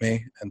yelling at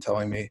me and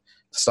telling me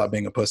to stop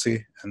being a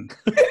pussy and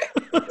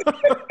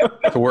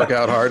to work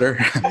out harder.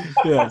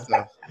 Yeah.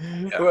 So,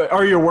 yeah.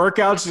 Are your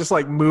workouts just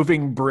like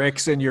moving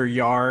bricks in your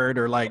yard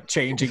or like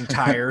changing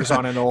tires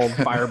on an old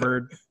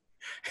Firebird?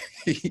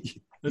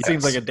 It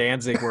seems like a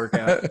Danzig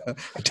workout. A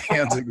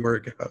Danzig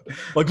workout.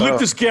 Like, lick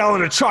this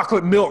gallon of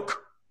chocolate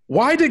milk.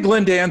 Why did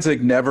Glenn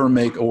Danzig never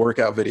make a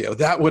workout video?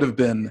 That would have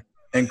been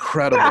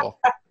incredible.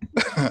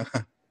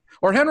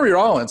 Or Henry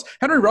Rollins.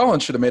 Henry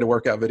Rollins should have made a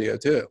workout video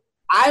too.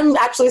 I'm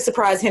actually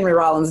surprised Henry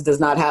Rollins does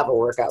not have a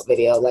workout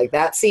video. Like,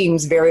 that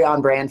seems very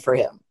on brand for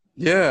him.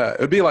 Yeah,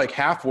 it would be like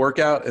half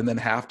workout and then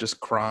half just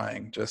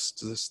crying,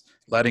 just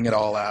letting it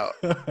all out.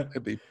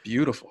 It'd be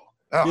beautiful.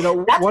 Oh, You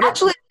know That's what?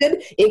 actually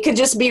good. It could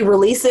just be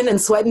releasing and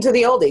sweating to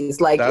the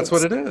oldies. Like, that's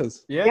what it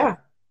is. Yeah.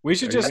 We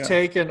should There you just go.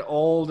 take an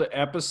old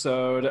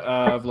episode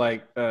of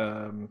like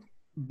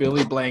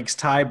Billy Blank's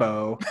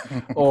Tybo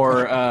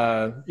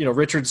or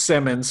Richard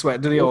Simmons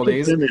sweating to the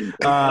oldies,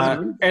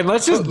 and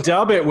let's just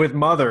dub it with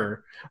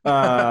Mother,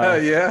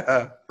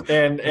 Yeah.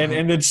 and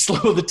then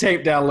slow the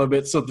tape down a little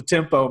bit so the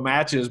tempo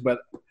matches. But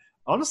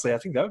honestly, I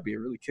think that would be a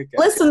really kick-ass.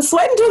 Listen,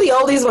 Sweating to the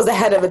Oldies was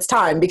ahead of its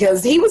time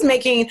because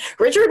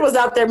Richard was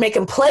out there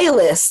making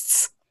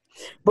playlists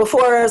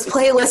before his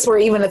playlists were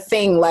even a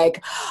thing.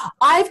 Like,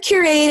 I've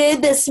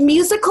curated this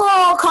musical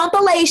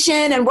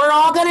compilation and we're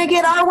all going to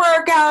get our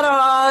workout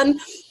on.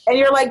 And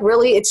you're like,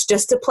 really? It's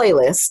just a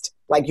playlist.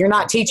 Like, you're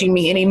not teaching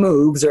me any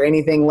moves or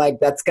anything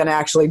like that's going to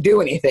actually do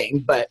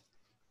anything, but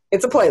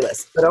it's a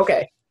playlist. But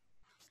okay.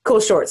 Cool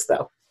shorts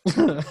though.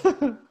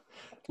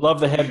 Love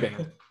the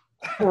headband.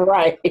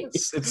 Right. It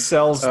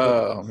sells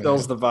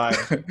the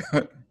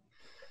vibe.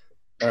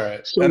 All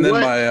right. So and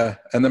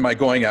then my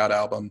going out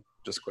album,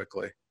 just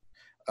quickly,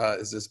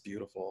 is this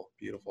beautiful,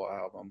 beautiful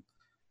album.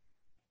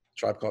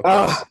 Tribe Called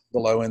Quest, The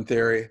Low End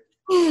Theory.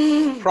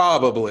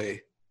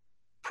 Probably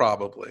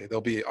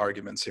there'll be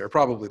arguments here.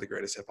 Probably the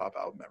greatest hip hop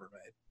album ever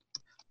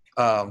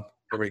made.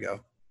 Here we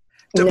go.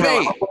 Debate.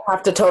 No, I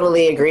have to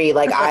totally agree.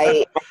 Like,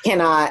 I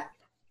cannot,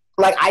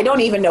 like, I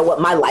don't even know what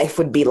my life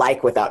would be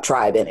like without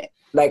Tribe in it.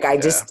 Like, I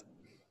just,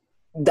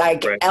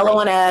 like, Right.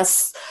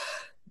 LONS,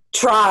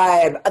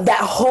 Tribe,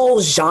 that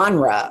whole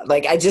genre.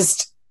 Like, I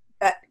just,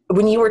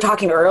 when you were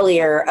talking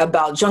earlier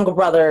about Jungle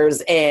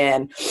Brothers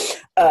and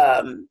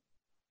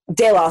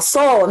De La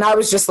Soul, and I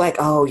was just like,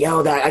 oh,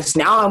 yo,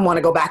 now I want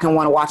to go back and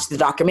want to watch the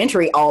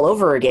documentary all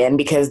over again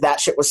because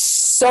that shit was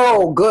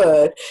so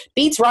good.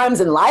 Beats, Rhymes,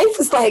 and Life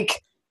is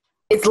like,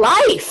 it's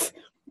life.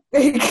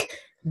 Like,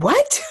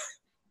 what?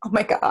 Oh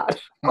my God.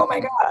 Oh my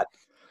God.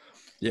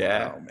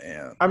 Yeah. Oh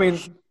man. I mean,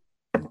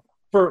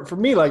 for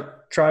me,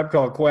 like, Tribe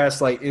Called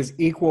Quest, like, is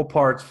equal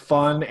parts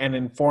fun and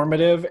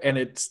informative, and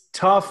it's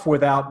tough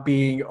without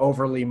being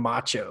overly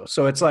macho.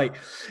 So it's like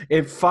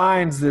it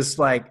finds this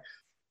like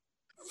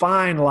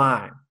fine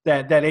line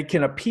that it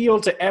can appeal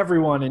to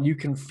everyone, and you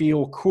can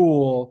feel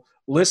cool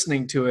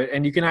listening to it,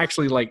 and you can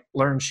actually like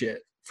learn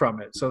shit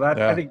from it. So that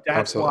I think that's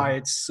absolutely. why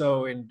it's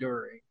so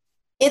enduring.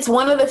 It's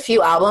one of the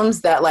few albums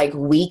that like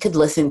we could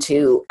listen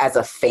to as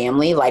a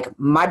family. Like,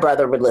 my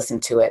brother would listen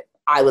to it.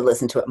 I would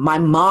listen to it. My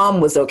mom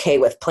was okay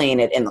with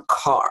playing it in the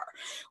car,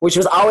 which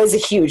was always a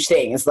huge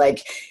thing. It's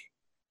like,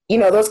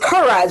 those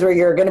car rides where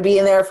you're going to be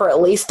in there for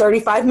at least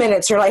 35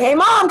 minutes. You're like, hey,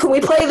 Mom, can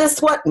we play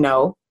this? What?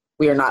 No,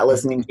 we are not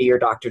listening to your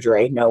Dr.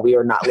 Dre. No, we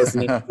are not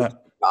listening to this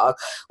dog.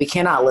 We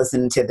cannot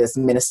listen to this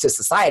Menace to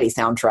Society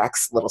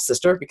soundtracks, little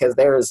sister, because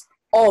there's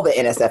all the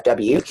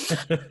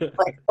NSFW.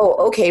 Like,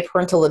 oh, okay,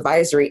 parental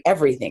advisory,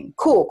 everything.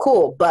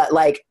 Cool. But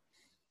like,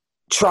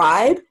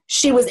 Tribe,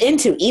 she was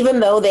into,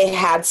 even though they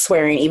had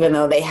swearing, even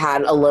though they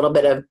had a little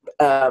bit of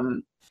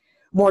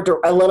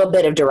a little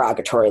bit of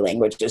derogatory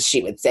language, as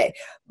she would say.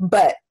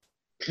 But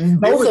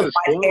both of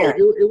my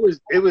parents.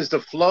 It was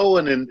the flow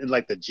and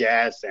like the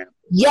jazz sample.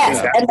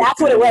 Yes, and that's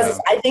what it was.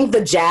 I think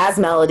the jazz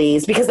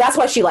melodies, because that's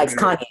why she likes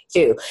Kanye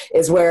too,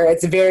 is where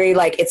it's very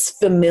like it's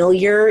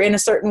familiar in a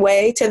certain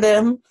way to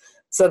them.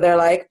 So they're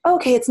like,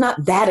 okay, it's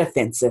not that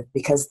offensive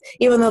because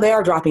even though they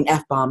are dropping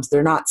F-bombs,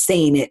 they're not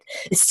saying it.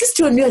 It's just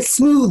to a nice,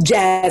 smooth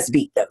jazz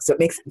beat though, so it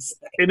makes sense.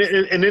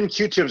 And then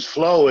Q-Tip's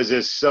flow is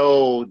just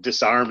so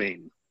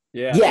disarming.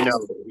 Yeah, yes.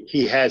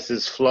 He has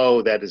this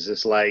flow that is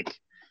just like.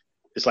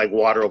 It's like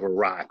water over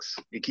rocks.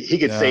 He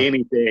could say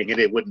anything and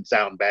it wouldn't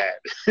sound bad,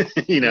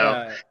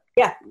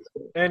 Yeah.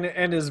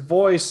 And his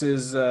voice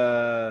is,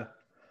 I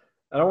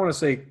don't want to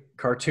say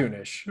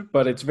cartoonish,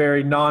 but it's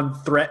very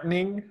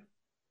non-threatening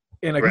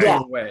in a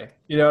good way.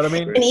 You know what I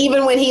mean? And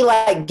even when he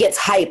like gets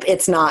hype,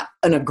 it's not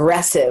an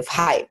aggressive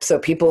hype. So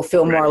people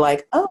feel more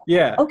like, oh,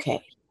 yeah,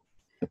 okay.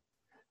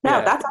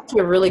 No, that's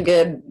actually a really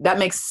good, that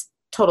makes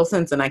total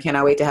sense, and I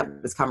cannot wait to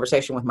have this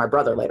conversation with my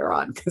brother later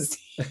on because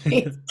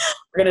we're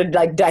gonna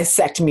like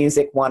dissect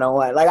music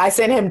 101. Like I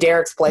sent him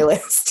Derek's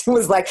playlist. He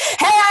was like,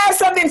 "Hey, I have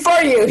something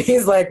for you." And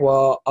he's like,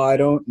 "Well, I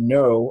don't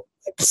know.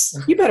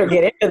 You better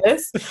get into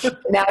this."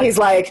 Now he's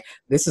like,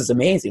 "This is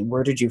amazing.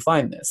 Where did you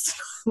find this?"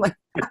 Like,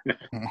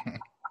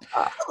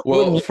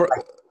 well,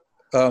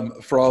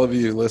 for all of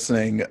you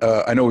listening,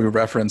 I know we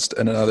referenced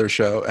in another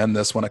show and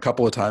this one a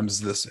couple of times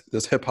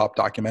this hip hop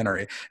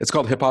documentary. It's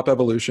called Hip Hop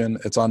Evolution.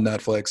 It's on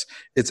Netflix.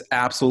 It's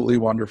absolutely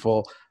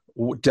wonderful.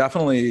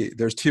 Definitely,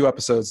 there's 2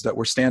 episodes that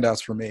were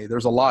standouts for me.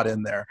 There's a lot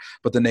in there,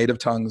 but the Native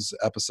Tongues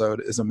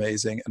episode is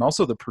amazing, and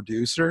also the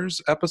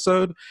Producers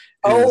episode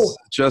is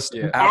just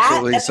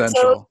absolutely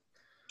essential.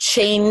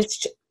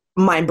 Changed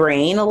my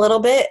brain a little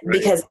bit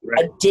because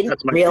I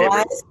didn't realize.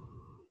 Favorite.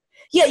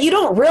 Yeah, you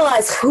don't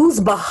realize who's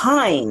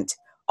behind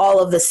all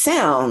of the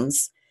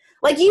sounds.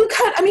 Like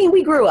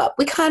we grew up,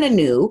 we kind of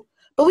knew,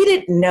 but we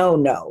didn't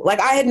know. Like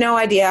I had no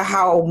idea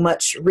how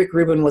much Rick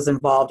Rubin was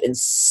involved in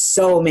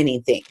so many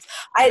things.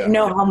 I didn't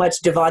know how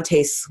much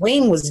Devontae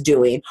Swing was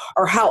doing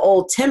or how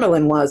old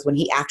Timbaland was when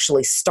he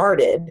actually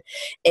started,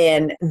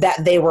 and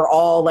that they were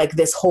all like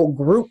this whole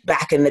group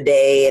back in the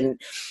day, and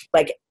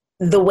like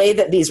the way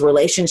that these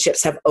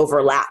relationships have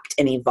overlapped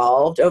and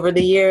evolved over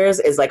the years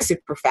is like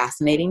super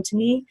fascinating to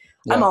me.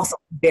 Yeah. I'm also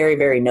very,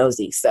 very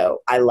nosy, so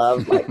I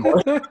love like.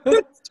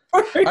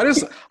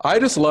 I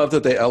just love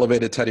that they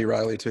elevated Teddy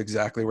Riley to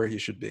exactly where he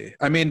should be.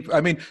 I mean,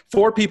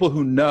 for people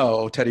who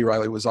know, Teddy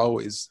Riley was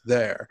always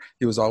there.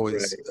 He was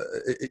always,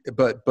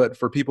 but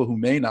for people who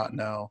may not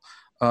know,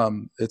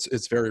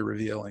 it's very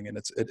revealing, and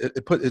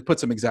it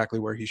puts him exactly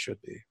where he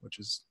should be, which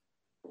is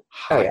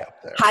high up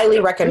there. Highly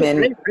recommend.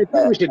 I think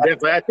we should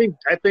definitely.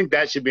 I think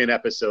that should be an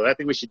episode. I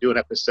think we should do an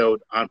episode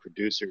on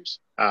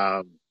producers,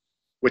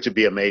 which would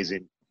be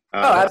amazing.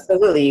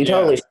 Absolutely. You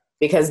totally should.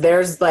 Because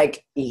there's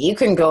like, you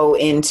can go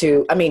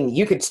into,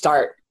 you could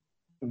start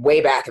way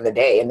back in the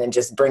day and then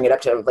just bring it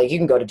up to like, you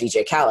can go to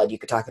DJ Khaled. You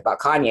could talk about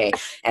Kanye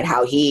and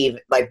how he,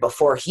 like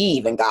before he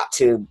even got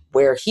to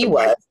where he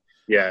was.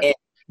 Yeah. It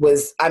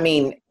was,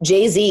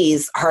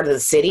 Jay-Z's Heart of the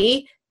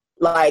City,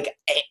 like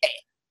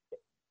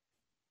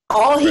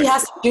all he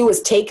has to do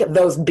is take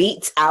those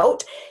beats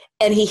out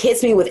and he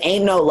hits me with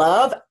Ain't No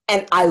Love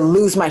and I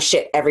lose my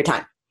shit every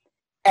time.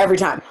 Every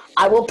time.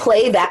 I will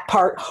play that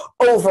part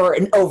over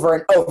and over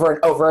and over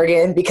and over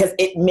again because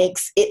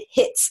it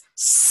hits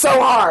so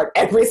hard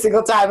every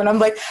single time. And I'm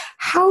like,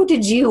 how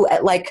did you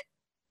at like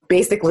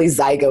basically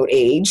zygote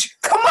age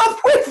come up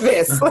with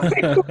this? Like,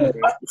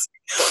 what?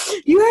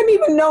 You haven't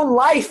even known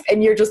life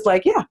and you're just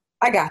like, yeah,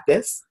 I got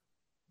this.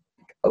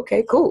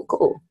 Okay,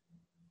 cool.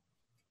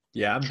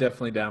 Yeah, I'm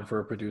definitely down for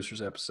a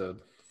producers episode.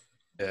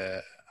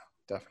 Yeah,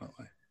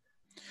 definitely.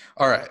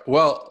 All right.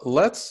 Well,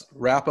 let's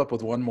wrap up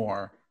with one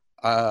more.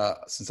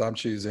 Since I'm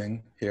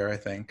choosing here, I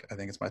think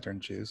it's my turn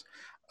to choose.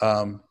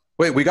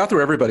 Wait, we got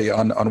through everybody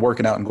on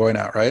working out and going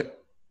out, right?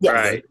 Yeah.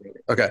 Right.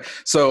 Okay.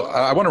 So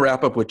I want to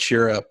wrap up with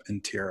Cheer Up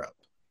and Tear Up.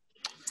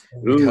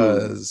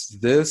 Because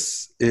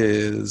this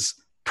is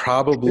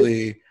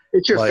probably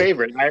it's your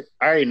favorite. I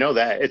already know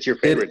that. It's your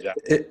favorite, John.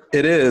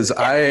 It is.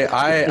 I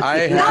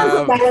have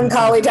a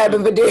melancholy type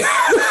of video.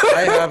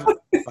 I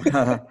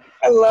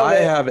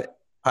love it.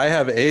 I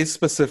have a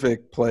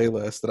specific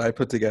playlist that I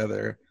put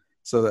together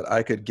so that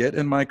I could get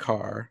in my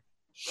car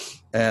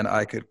and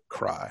I could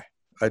cry.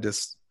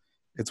 It's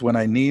when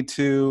I need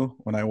to,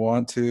 when I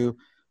want to.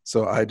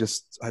 So I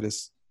just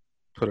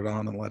put it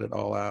on and let it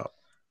all out.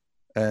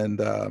 And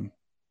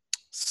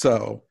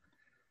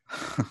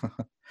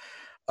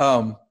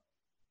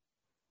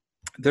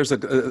there's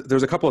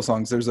a couple of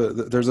songs. There's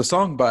a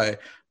song by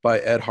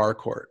Ed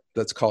Harcourt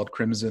that's called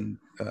Crimson,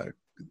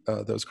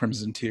 those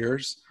Crimson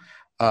Tears.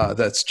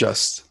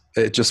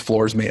 It just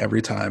floors me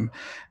every time.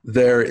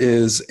 There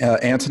is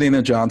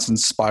Antonina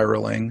Johnson's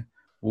Spiraling,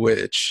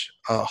 which,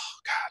 oh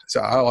God,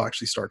 so I'll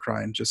actually start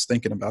crying just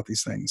thinking about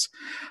these things.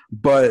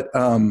 But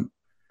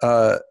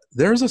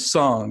there's a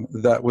song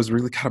that was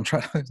really, God,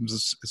 it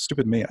was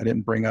stupid me. I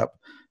didn't bring up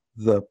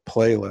the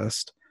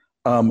playlist.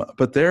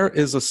 But there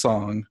is a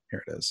song,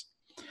 here it is,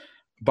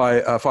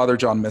 by Father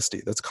John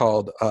Misty that's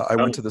called I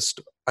went to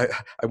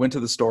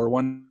the store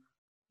one.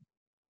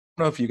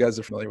 I don't know if you guys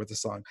are familiar with the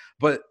song,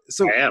 but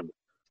so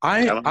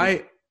I am.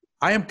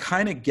 I am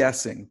kind of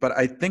guessing, but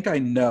I think I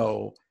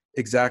know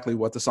exactly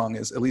what the song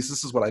is. At least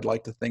this is what I'd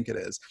like to think it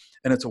is.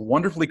 And it's a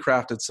wonderfully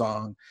crafted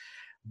song,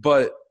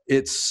 but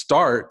it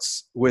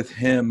starts with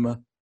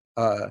him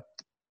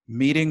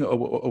meeting a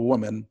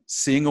woman,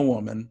 seeing a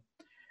woman,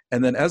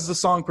 and then as the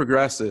song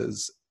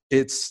progresses,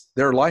 it's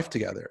their life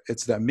together.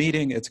 It's them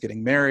meeting, it's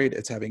getting married,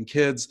 it's having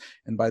kids,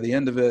 and by the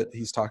end of it,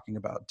 he's talking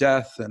about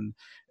death and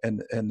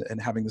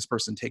having this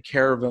person take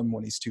care of him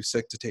when he's too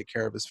sick to take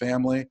care of his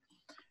family.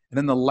 And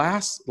then the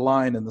last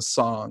line in the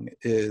song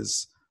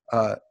is,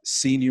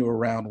 "Seen you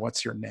around,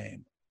 what's your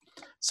name?"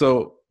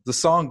 So the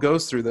song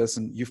goes through this,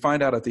 and you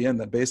find out at the end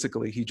that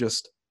basically he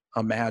just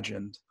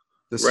imagined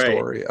the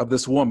story of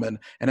this woman,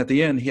 and at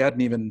the end, he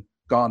hadn't even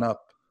gone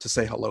up to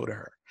say hello to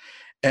her.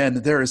 And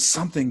there is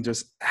something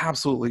just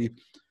absolutely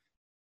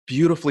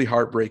beautifully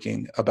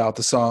heartbreaking about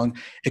the song.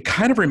 It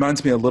kind of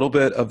reminds me a little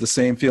bit of the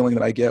same feeling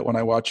that I get when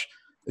I watch,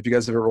 if you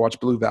guys have ever watched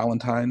Blue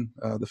Valentine,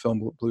 the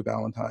film Blue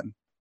Valentine.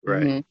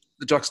 Right. Mm-hmm.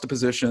 The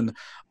juxtaposition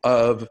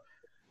of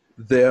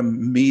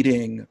them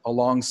meeting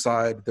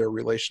alongside their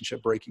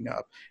relationship breaking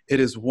up. It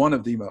is one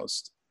of the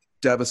most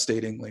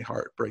devastatingly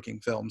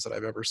heartbreaking films that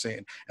I've ever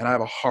seen. And I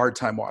have a hard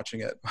time watching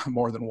it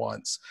more than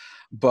once.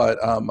 But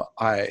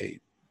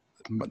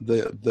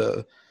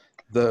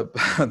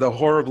the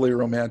horribly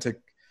romantic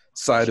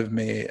side of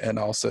me, and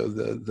also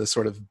the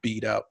sort of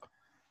beat up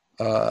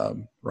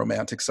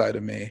romantic side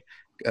of me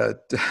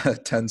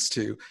tends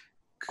to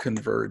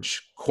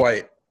converge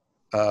quite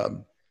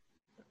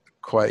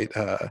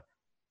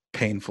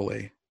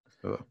painfully,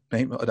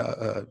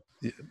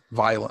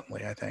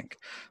 violently, I think.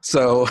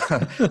 So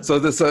so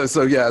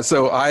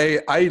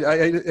I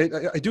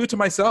do it to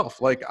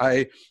myself. Like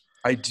I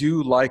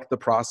do like the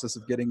process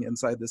of getting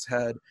inside this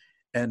head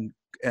and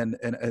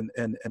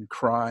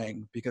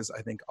crying, because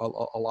I think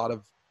a lot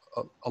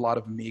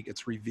of me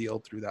gets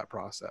revealed through that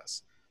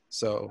process.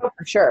 So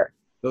for sure.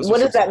 What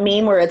does that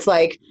mean, where it's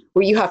like,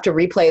 where you have to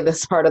replay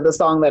this part of the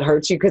song that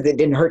hurts you because it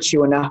didn't hurt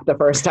you enough the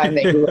first time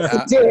that you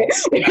listened to it?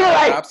 You're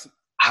like,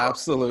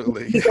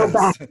 absolutely. You go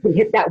back and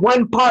hit that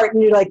one part,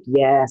 and you're like,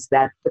 yes,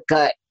 that's the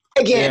cut.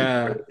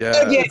 Again. Yeah.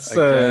 Again. It's,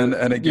 again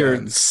and again.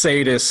 Your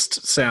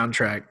sadist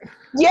soundtrack.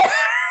 Yeah.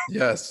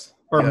 Yes.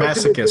 Or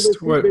yes.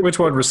 masochist. Which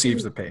one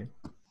receives the pain?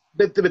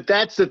 But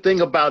that's the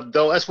thing about,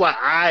 though, that's why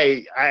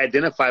I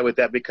identify with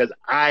that, because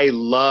I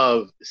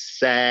love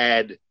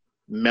sad,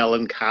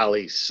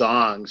 melancholy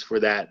songs for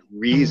that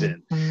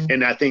reason. Mm-hmm.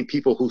 And I think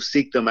people who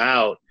seek them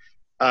out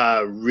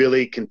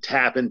really can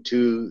tap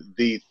into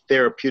the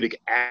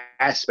therapeutic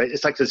aspect.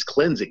 It's like this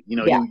cleansing,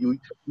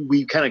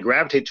 we kind of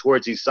gravitate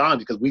towards these songs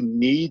because we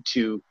need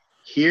to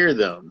hear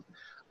them,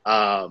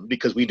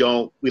 because we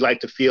like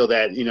to feel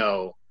that,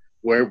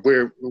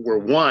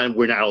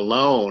 we're not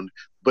alone,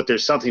 but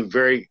there's something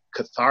very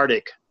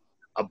cathartic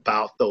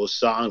about those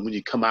songs when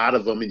you come out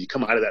of them and you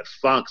come out of that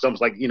funk. It's almost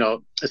like,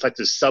 it's like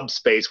this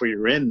subspace where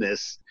you're in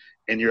this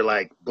and you're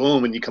like,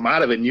 boom, and you come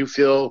out of it and you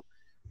feel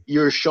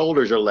your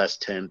shoulders are less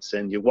tense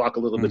and you walk a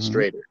little bit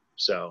straighter.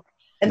 So,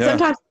 and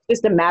sometimes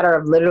it's just a matter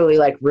of literally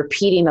like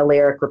repeating a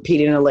lyric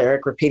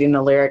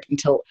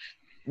until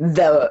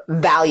the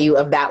value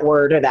of that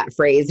word or that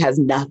phrase has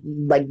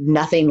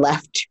nothing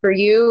left for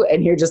you.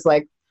 And you're just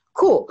like,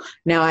 cool,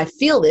 now I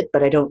feel it,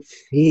 but I don't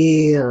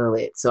feel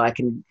it. So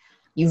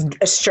you've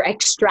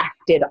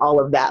extracted all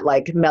of that,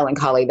 like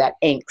melancholy, that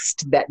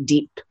angst, that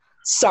deep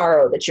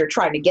sorrow that you're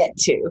trying to get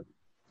to.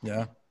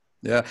 Yeah.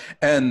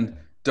 And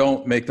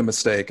don't make the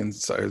mistake, and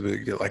sorry, we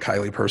get like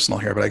highly personal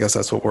here, but I guess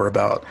that's what we're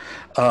about.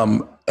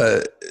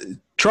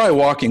 Try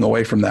walking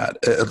away from that,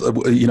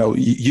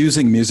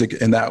 using music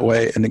in that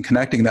way and then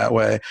connecting that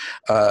way.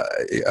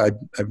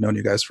 I've known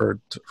you guys for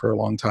a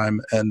long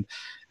time. And,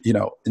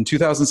 in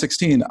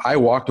 2016, I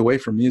walked away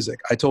from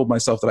music. I told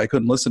myself that I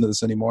couldn't listen to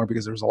this anymore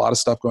because there was a lot of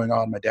stuff going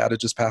on. My dad had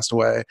just passed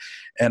away,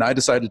 and I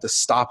decided to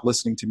stop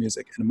listening to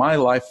music, and my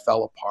life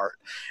fell apart.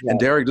 Yeah. And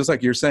Derek, just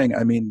like you're saying,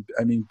 I mean,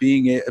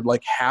 being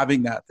like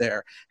having that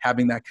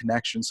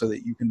connection so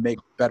that you can make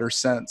better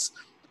sense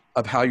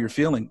of how you're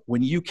feeling.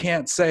 When you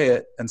can't say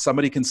it and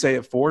somebody can say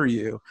it for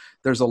you,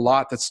 there's a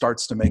lot that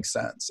starts to make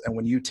sense. And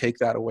when you take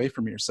that away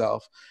from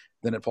yourself,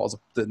 then it falls.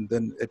 Then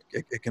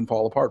it can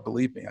fall apart.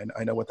 Believe me,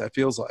 I know what that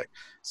feels like.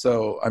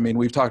 So, I mean,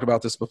 we've talked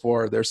about this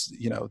before. There's,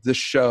 this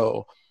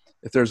show.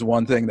 If there's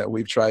one thing that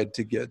we've tried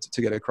to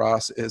get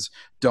across is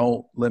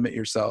don't limit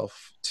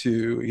yourself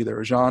to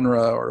either a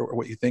genre or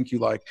what you think you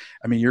like.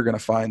 I mean, you're going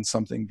to find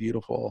something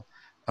beautiful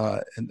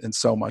and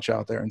so much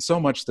out there, and so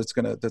much that's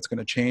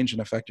gonna change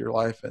and affect your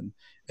life in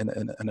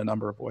a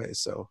number of ways.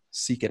 So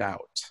seek it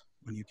out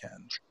when you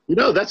can.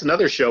 That's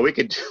another show. We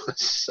could do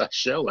a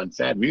show on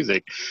sad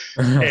music.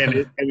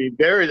 And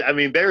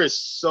there is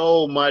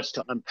so much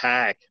to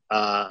unpack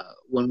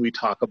when we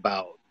talk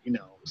about,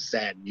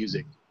 sad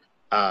music.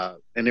 And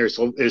there's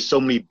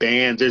so many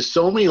bands. There's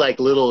so many like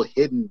little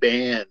hidden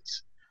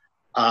bands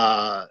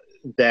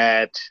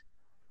that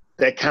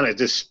kind of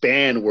just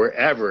spanned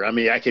wherever. I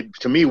mean,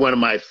 to me, one of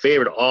my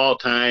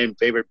all-time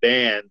favorite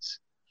bands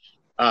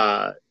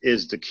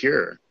is The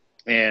Cure.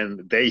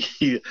 And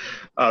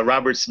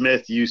Robert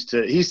Smith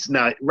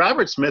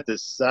Robert Smith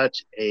is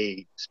such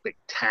a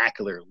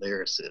spectacular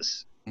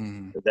lyricist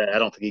that I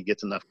don't think he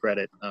gets enough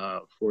credit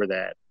for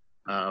that.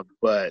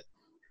 But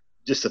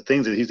just the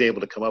things that he's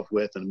able to come up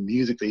with and the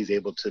music that he's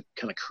able to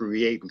kind of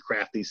create and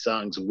craft these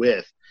songs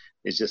with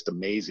is just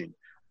amazing.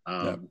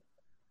 But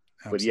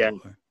yeah.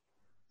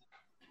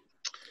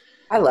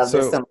 I love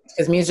this so much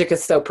because music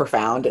is so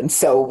profound and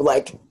so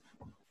like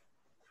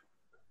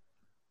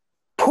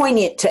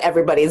poignant to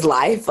everybody's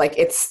life. Like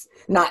it's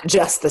not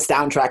just the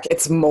soundtrack,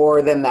 it's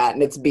more than that,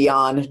 and it's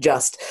beyond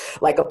just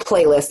like a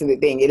playlist and the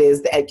thing. It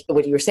is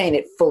what you were saying,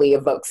 it fully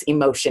evokes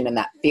emotion and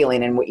that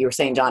feeling. And what you were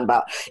saying, John,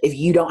 about if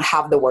you don't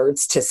have the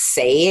words to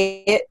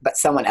say it but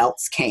someone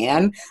else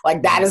can,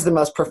 like that is the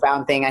most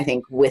profound thing I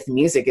think with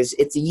music. Is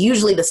it's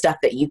usually the stuff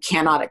that you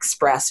cannot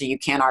express or you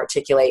can't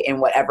articulate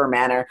in whatever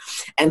manner,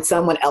 and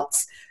someone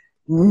else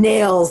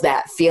nails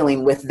that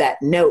feeling with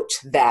that note,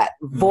 that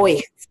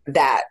voice,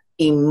 that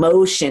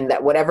emotion,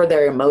 that whatever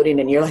they're emoting,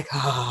 and you're like,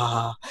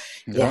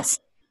 yes,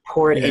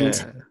 pour it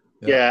into.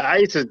 Yeah, I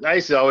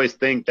used to always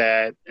think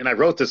that, and I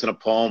wrote this in a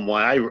poem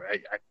one.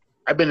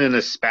 I've been in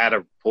a spat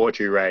of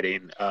poetry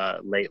writing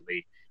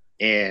lately,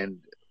 and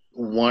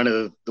one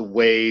of the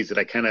ways that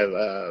I kind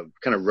of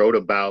wrote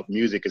about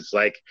music is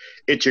like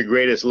it's your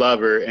greatest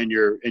lover and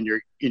your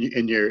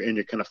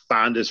kind of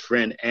fondest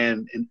friend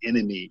and an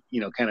enemy,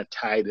 kind of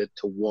tied it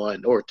to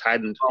one, or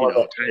tied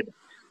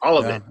all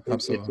of it.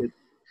 Absolutely.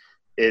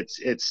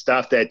 It's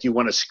stuff that you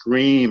want to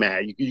scream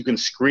at. You can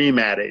scream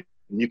at it,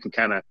 and you can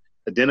kind of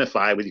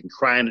identify with. You can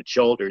cry on its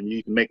shoulder, and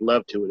you can make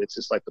love to it. It's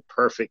just like the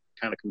perfect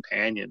kind of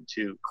companion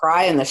to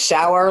cry in the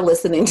shower,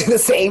 listening to the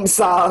same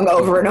song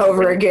over and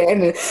over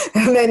again,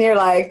 and then you're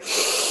like,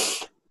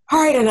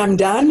 "All right, and I'm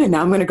done, and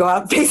now I'm going to go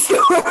out and face the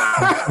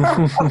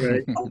world."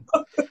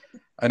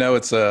 I know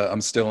it's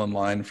I'm still in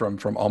line from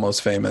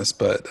Almost Famous,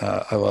 but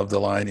I love the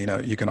line.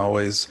 You can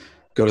always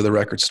go to the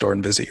record store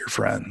and visit your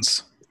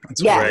friends.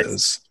 That's what it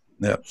is.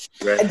 Yeah,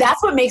 right.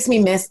 That's what makes me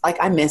miss. Like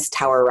I miss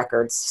Tower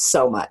Records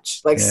so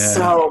much,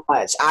 so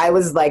much. I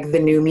was like the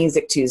New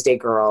Music Tuesday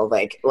girl.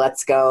 Like,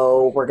 let's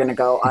go. We're gonna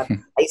go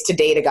on. I used to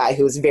date a guy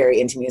who was very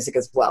into music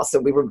as well. So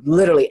we were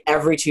literally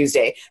every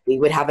Tuesday we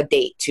would have a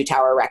date to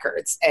Tower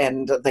Records,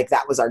 and like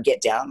that was our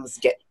get down. Was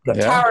go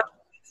to Tower.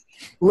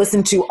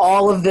 Listen to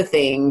all of the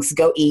things,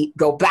 go eat,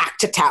 go back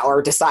to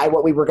Tower, decide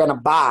what we were going to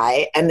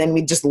buy, and then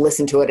we just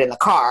listen to it in the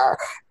car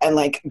and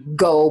like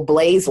go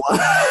blaze one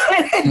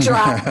and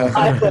drive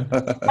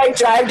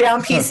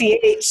down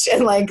PCH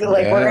and like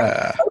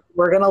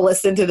we're gonna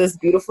listen to this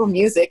beautiful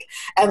music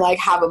and like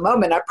have a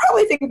moment. I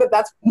probably think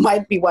that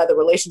might be why the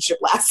relationship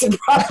lasted.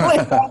 Probably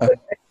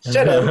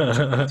should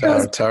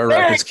have. Tower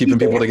Records keeping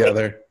people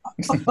together.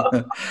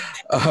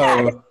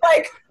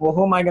 Like, well,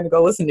 who am I going to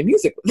go listen to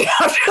music with?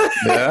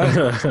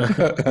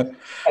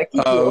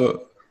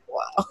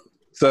 Wow.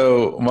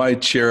 So my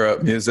cheer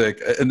up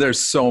music, and there's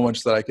so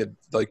much that I could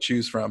like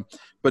choose from,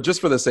 but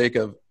just for the sake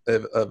of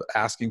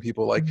asking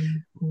people, like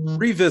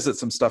revisit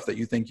some stuff that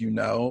you think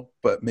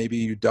but maybe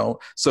you don't.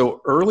 So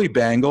early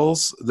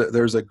Bangles,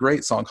 there's a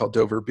great song called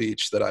Dover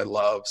Beach that I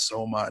love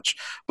so much,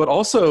 but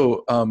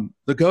also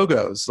the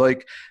Go-Go's.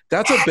 Like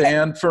that's a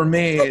band for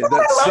me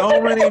that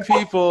so many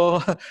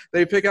people,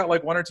 they pick out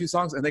like one or two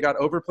songs and they got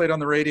overplayed on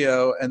the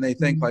radio and they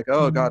think like,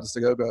 oh God, it's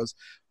the Go-Go's.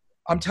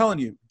 I'm telling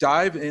you,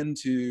 dive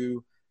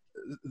into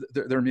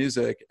their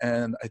music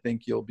and I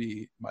think you'll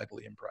be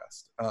mightily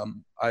impressed.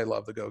 I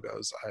love the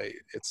Go-Go's.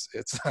 It's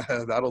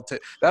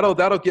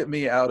that'll get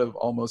me out of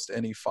almost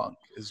any funk,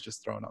 is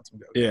just throwing out some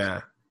Go-Go's.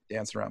 Yeah.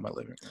 Dancing around my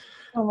living room.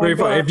 Oh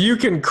if you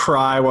can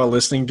cry while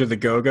listening to the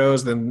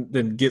Go-Go's,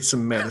 then get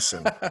some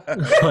medicine.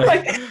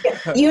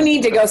 You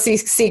need to go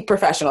seek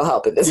professional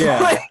help at this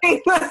point.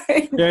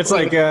 Yeah, it's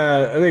like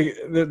I think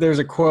there's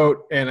a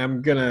quote, and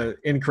I'm gonna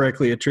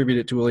incorrectly attribute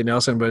it to Willie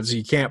Nelson, but it's,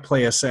 you can't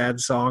play a sad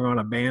song on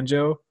a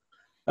banjo.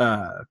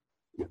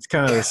 It's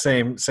kind of the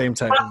same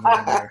type of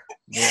vibe there.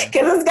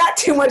 Because it's got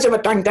too much of a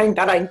dang dang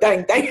dang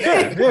dang dang.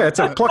 Yeah, it's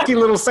a plucky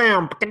little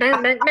sound. You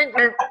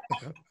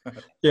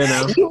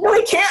know, you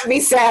really can't be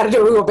sad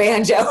to a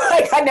banjo.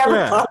 Like I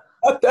never thought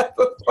about that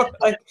before.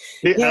 Like,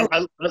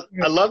 I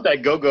love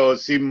that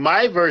Go-Go's. See,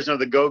 my version of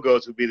the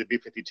Go-Go's would be the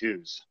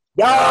B-52s.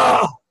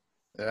 Yeah.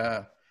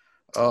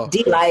 Oh,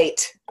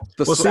 delight.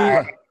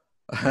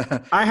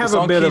 I have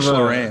a bit of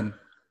Lorraine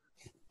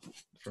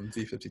from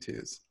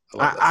B-52s.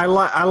 I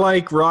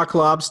like Rock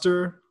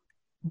Lobster,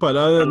 but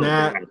other than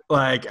that,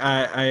 like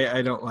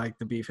I don't like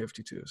the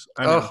B-52s.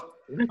 I know.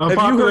 Have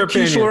you heard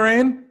Quiche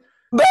Lorraine?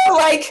 But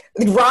like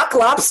Rock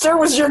Lobster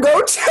was your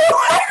go-to.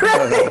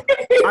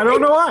 I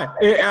don't know why.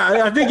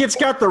 I think it's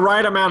got the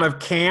right amount of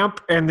camp,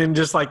 and then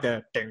just like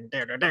the.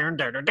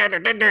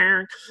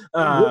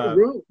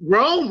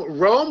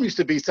 Rome used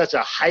to be such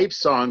a hype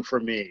song for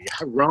me.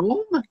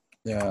 Rome.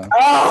 Yeah.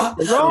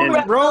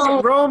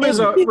 Rome is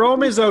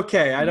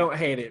okay. I don't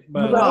hate it,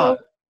 but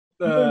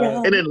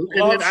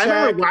then I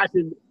remember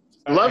watching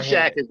Love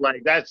Shack is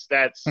like that's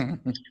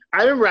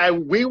I remember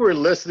we were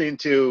listening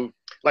to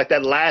like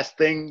that last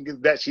thing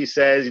that she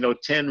says,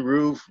 tin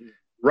roof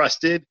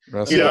rusted. I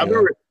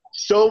remember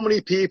so many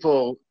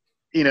people,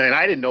 and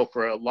I didn't know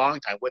for a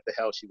long time what the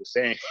hell she was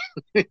saying,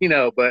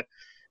 but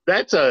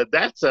that's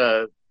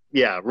Rome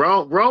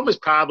is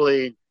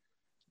probably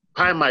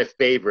my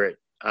favorite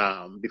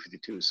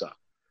B-52 song.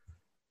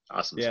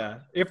 Awesome. Yeah.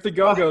 Song. If the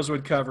Go-Go's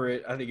would cover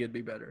it, I think it'd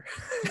be better.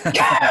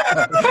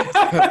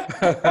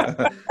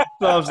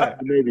 So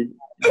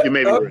you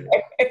may be right.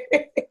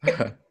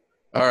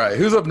 All right.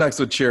 Who's up next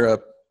with Cheer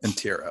Up and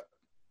Tear Up?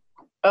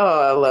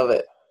 Oh, I love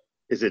it.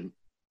 Is it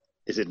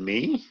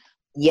me?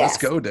 Yes.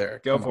 Let's go,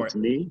 Derek. Go for it.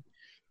 Me?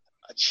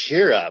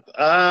 Cheer Up.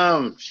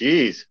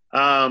 Jeez.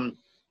 I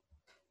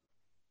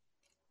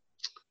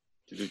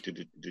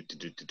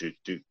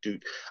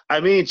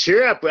mean,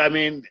 Cheer Up. I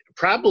mean,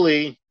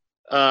 probably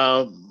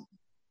Don't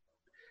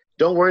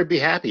Worry, Be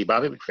Happy,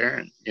 Bobby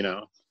McFerrin,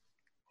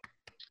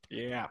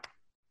 Yeah.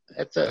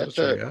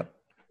 That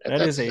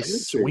is a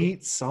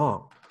sweet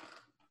song.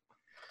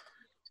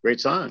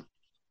 Great song.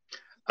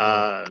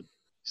 And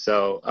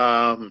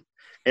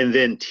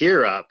then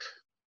Tear Up.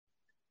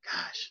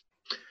 Gosh.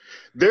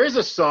 There's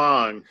a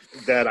song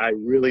that I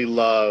really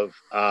love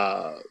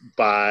and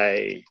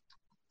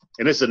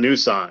it's a new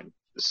song.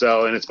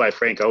 And it's by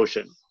Frank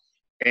Ocean.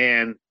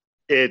 And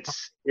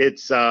it's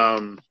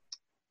a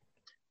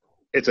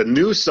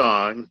new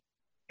song,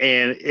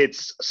 and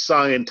it's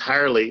sung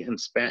entirely in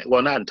Spanish.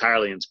 Well, not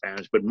entirely in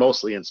Spanish, but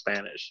mostly in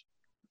Spanish,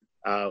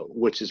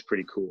 which is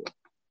pretty cool.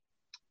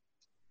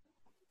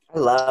 I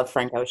love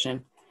Frank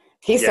Ocean.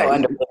 He's so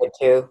underrated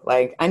too.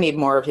 Like, I need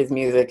more of his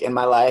music in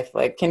my life.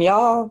 Like, can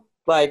y'all,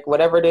 like,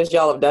 whatever it is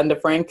y'all have done to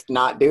Frank,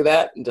 not do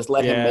that and just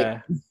let him make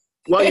it?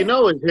 Well,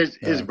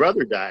 his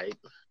brother died.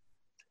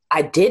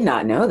 I did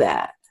not know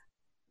that.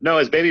 No,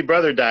 his baby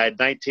brother died,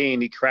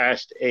 19. He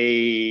crashed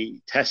a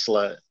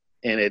Tesla,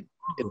 and it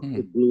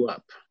blew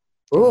up.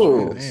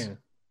 Ooh. Man.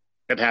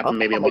 That happened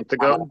maybe a month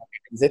ago.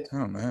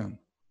 Oh, man.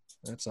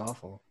 That's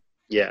awful.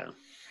 Yeah.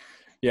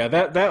 Yeah,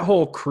 that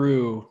whole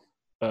crew,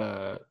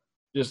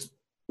 just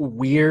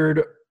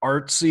weird,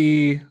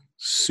 artsy,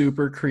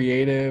 super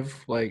creative,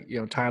 like,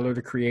 Tyler,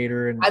 the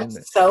Creator. And I'm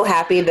so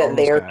happy that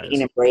they're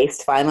being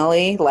embraced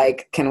finally.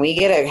 Like, can we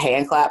get a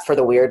hand clap for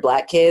the Weird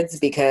Black Kids?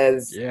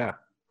 Because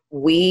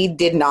we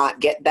did not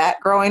get that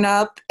growing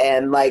up.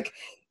 And, like,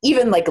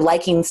 even, like,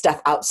 liking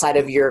stuff outside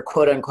of your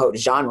quote-unquote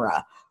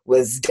genre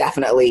was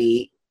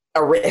definitely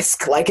a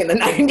risk, like, in the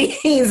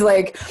 90s.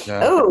 Like,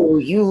 oh,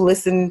 you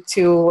listen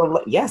to,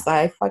 yes,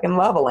 I fucking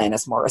love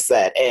Alanis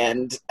Morissette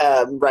and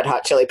Red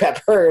Hot Chili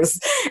Peppers,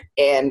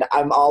 and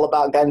I'm all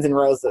about Guns N'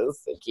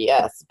 Roses. Like,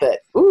 yes,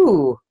 but,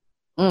 ooh.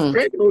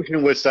 Frank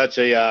Ocean was such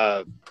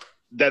a,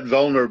 that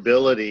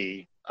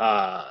vulnerability,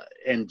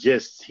 and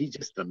he's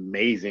just an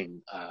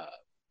amazing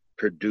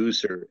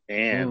producer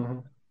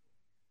and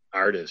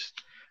artist.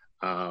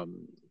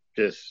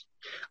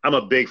 I'm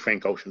a big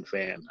Frank Ocean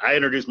fan. I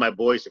introduced my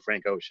boys to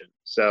Frank Ocean.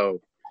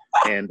 So,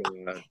 and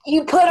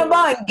you put them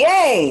on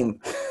game.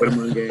 Put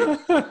them on game.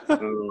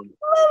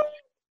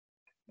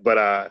 But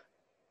I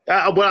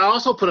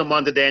also put them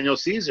on to Daniel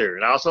Caesar,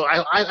 and I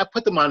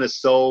put them on to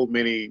so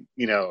many,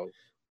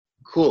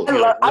 cool.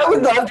 I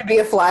would love to be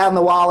a fly on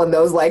the wall in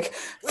those, like,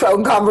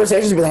 phone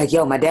conversations. Be like,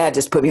 yo, my dad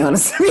just put me on a.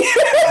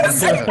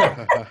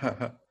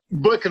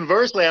 But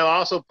conversely, I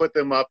also put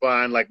them up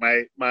on, like,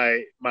 my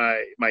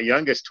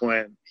youngest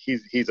twin.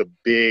 He's a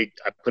big.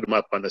 I put him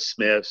up on the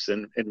Smiths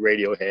and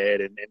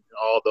Radiohead and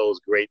all those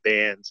great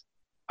bands.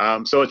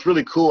 So it's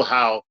really cool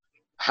how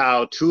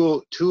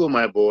two of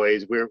my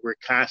boys we're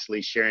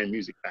constantly sharing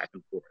music back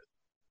and forth.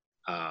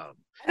 I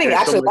think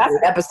actually that's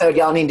an episode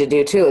y'all need to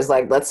do too. Is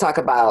like, let's talk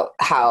about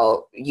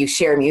how you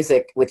share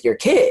music with your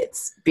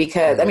kids,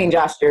 because I mean,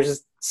 Josh, you're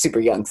just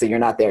super young, so you're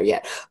not there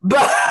yet.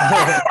 But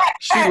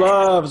she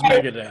loves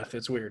Megadeth.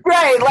 It's weird,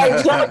 right?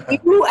 Like,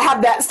 you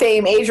have that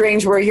same age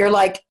range where you're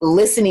like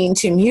listening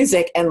to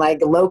music and like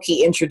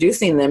low-key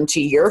introducing them to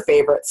your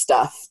favorite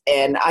stuff.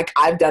 And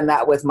I've done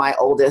that with my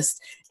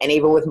oldest, and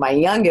even with my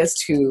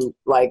youngest, who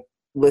like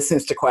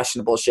listens to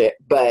questionable shit.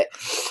 But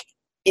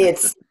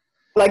it's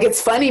like,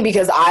 it's funny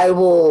because I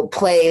will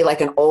play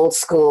like an old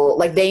school,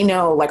 like they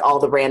know like all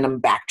the random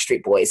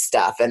Backstreet Boys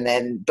stuff.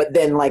 But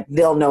then like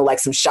they'll know like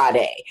some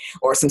Sade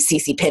or some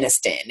CeCe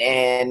Peniston.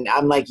 And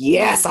I'm like,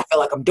 yes, I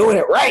feel like I'm doing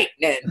it right.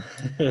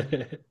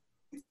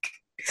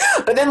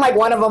 But then like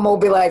one of them will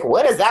be like,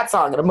 what is that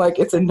song? And I'm like,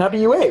 it's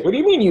NWA. What do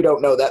you mean you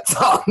don't know that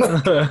song?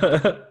 What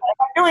am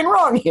I doing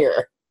wrong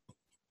here?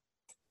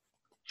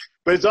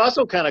 But it's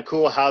also kind of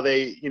cool how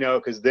they,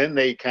 because then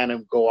they kind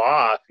of go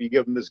off. You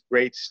give them this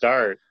great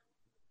start.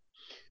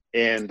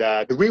 And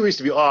because we used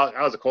to be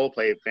I was a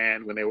Coldplay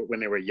fan when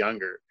they were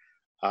younger,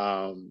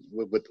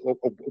 with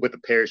the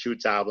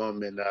Parachutes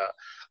album and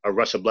A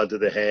Rush of Blood to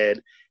the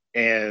Head,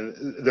 and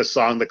the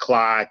song The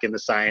Clock and The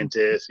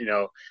Scientist,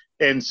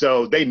 and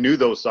so they knew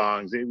those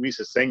songs. We used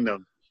to sing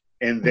them,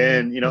 And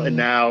then, and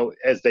now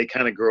as they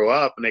kind of grow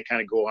up and they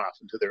kind of go off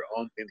into their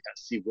own thing, kind of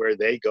see where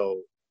they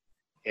go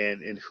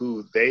and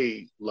who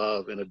they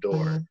love and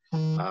adore.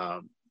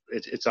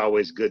 It's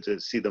always good to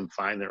see them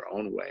find their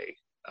own way.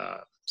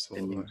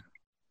 Absolutely.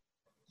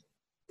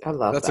 I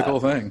love That's that. a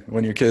cool thing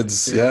when your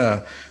kids,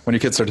 when your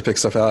kids start to pick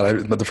stuff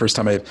out. The first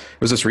time it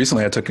was just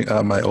recently, I took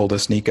my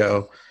oldest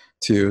Nico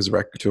to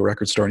a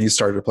record store, and he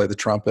started to play the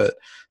trumpet.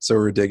 So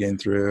we were digging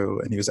through,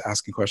 and he was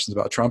asking questions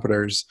about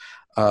trumpeters,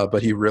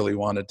 but he really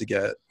wanted to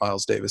get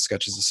Miles Davis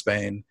Sketches of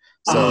Spain.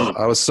 So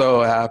I was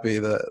so happy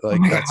that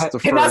that's the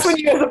first. And that's when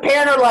you as a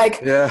parent are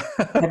like, yeah,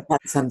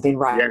 that's something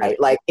right.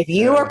 Like if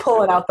you are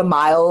pulling out the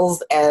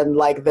Miles and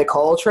like the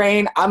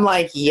Coltrane, I'm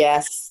like,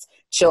 yes.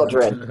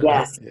 Children,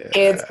 yes,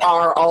 kids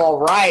are all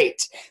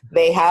right.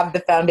 They have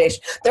the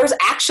foundation. There's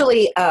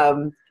actually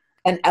an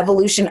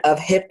evolution of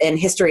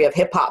history of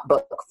hip hop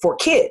book for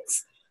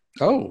kids.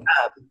 Oh,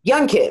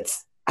 young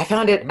kids. I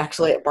found it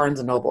actually at Barnes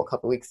and Noble a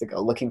couple weeks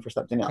ago, looking for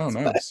something else. Oh,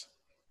 nice,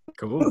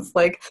 cool. It's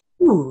like,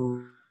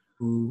 ooh,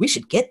 we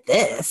should get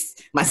this.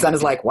 My son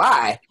is like,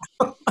 why?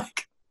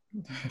 Like,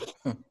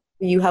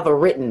 you have a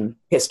written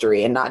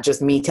history, and not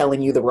just me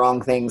telling you the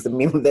wrong things and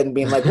then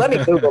being like, let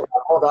me Google that.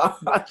 Hold on.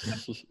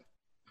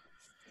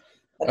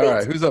 All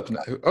right, who's up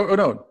now? Oh,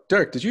 no,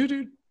 Derek, did you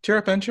do Cheer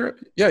Up and Cheer Up?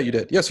 Yeah, you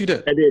did. Yes, you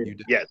did. I did. You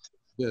did. Yes.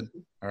 Good.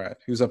 All right,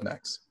 who's up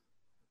next?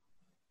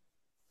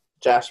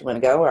 Josh, you want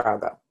to go or I'll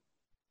go?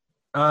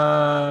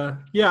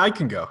 Yeah, I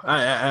can go.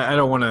 I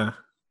don't want to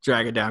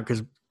drag it down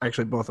because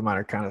actually both of mine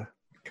are kind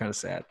of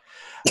sad.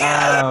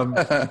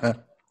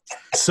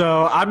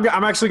 So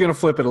I'm actually going to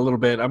flip it a little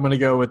bit. I'm going to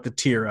go with the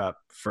tear up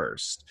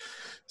first.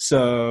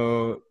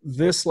 So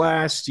this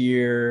last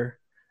year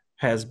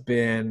has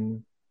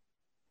been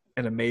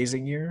an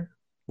amazing year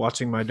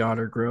watching my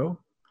daughter grow,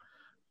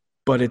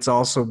 but it's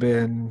also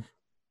been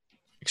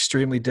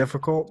extremely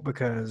difficult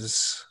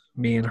because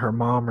me and her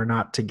mom are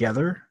not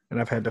together, and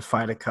I've had to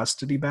fight a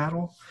custody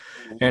battle,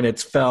 and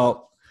it's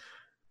felt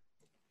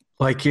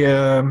like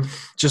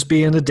just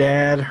being a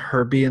dad,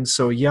 her being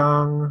so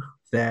young,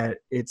 that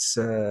it's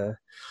an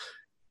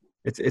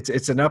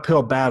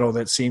uphill battle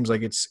that seems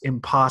like it's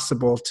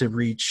impossible to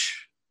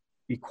reach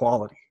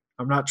equality.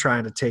 I'm not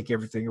trying to take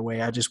everything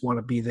away. I just want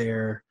to be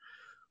there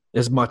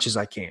as much as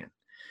I can.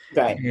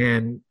 Right.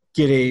 And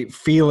get a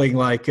feeling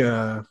like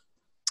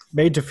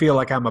made to feel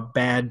like I'm a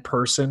bad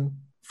person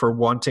for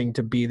wanting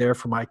to be there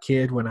for my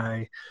kid when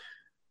I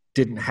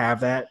didn't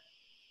have that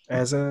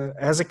as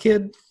a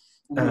kid.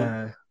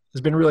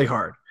 It's been really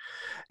hard.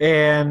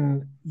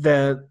 And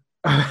that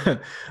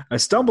I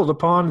stumbled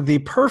upon the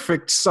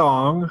perfect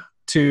song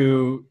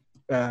to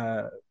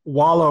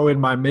wallow in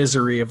my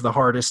misery of the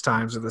hardest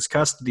times of this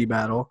custody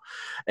battle.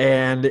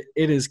 And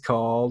it is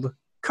called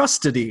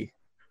Custody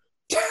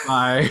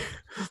by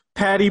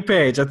Patty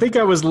Page. I think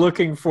I was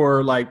looking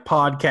for like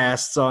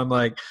podcasts on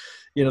like,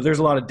 there's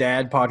a lot of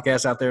dad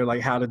podcasts out there,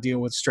 like how to deal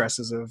with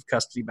stresses of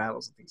custody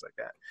battles and things like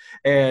that.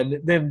 And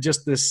then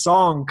just this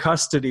song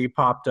Custody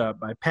popped up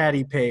by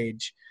Patty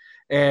Page.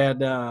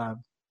 And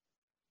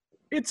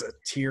it's a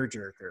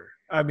tearjerker.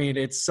 I mean,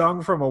 it's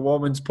sung from a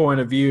woman's point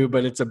of view,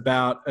 but it's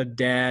about a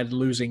dad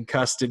losing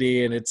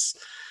custody, and it's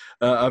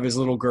of his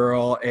little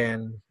girl.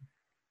 And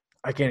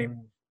I can't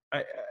even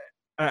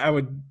I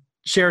would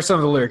share some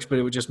of the lyrics, but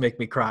it would just make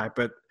me cry.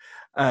 But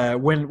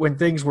when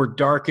things were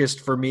darkest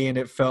for me and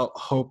it felt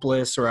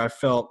hopeless, or I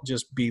felt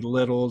just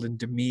belittled and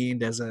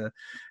demeaned as a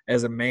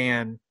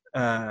man,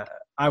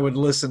 I would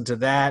listen to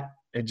that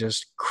and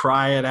just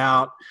cry it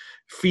out,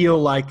 feel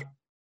like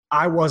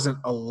I wasn't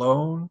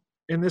alone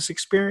in this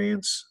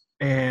experience,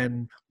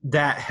 and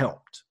that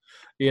helped.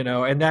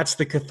 And that's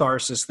the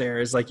catharsis there,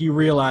 is like you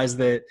realize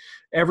that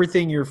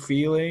everything you're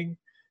feeling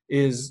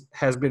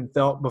has been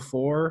felt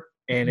before,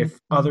 and if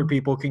other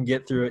people can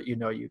get through it, you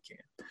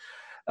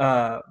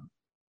can.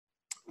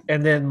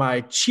 And then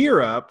my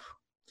cheer up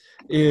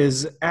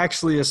is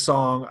actually a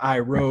song I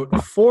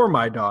wrote for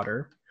my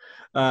daughter.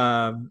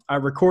 I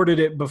recorded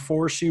it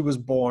before she was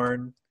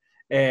born,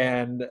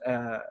 and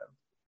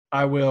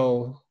I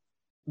will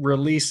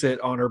release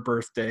it on her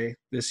birthday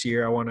this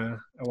year. I want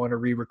to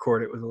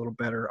re-record it with a little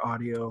better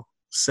audio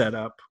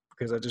setup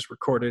because I just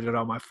recorded it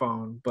on my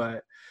phone.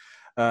 But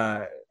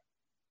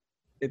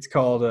it's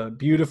called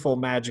Beautiful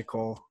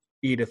Magical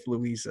Edith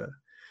Louisa,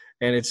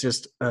 and it's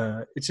just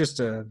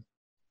a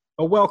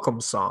welcome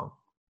song,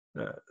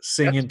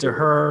 singing to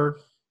her,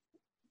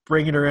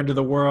 bringing her into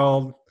the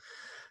world,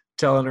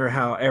 telling her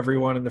how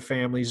everyone in the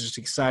family is just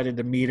excited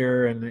to meet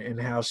her, and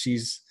how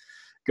she's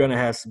going to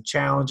have some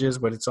challenges,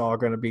 but it's all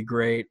going to be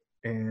great,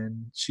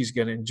 and she's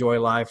going to enjoy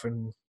life,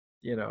 and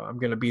I'm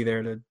going to be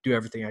there to do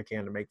everything I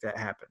can to make that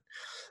happen.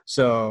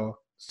 So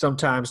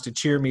sometimes to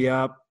cheer me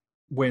up,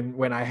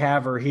 when I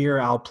have her here,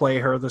 I'll play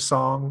her the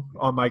song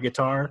on my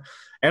guitar.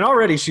 And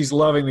already she's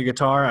loving the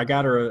guitar. I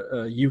got her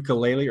a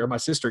ukulele, or my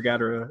sister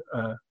got her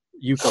a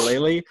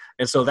ukulele.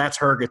 And so that's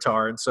her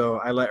guitar. And so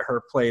I let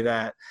her play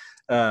that.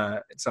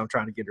 And so I'm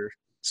trying to get her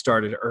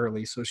started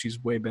early, so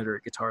she's way better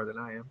at guitar than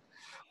I am.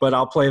 But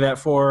I'll play that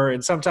for her,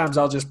 and sometimes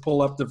I'll just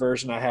pull up the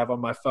version I have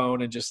on my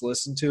phone and just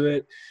listen to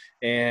it,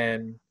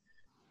 and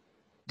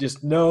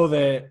just know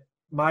that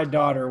my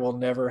daughter will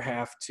never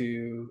have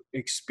to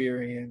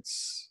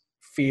experience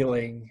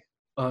feeling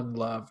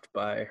unloved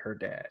by her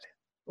dad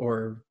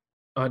or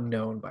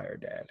unknown by her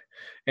dad.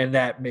 And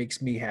that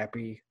makes me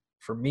happy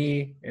for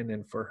me and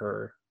then for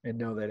her, and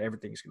know that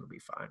everything's going to be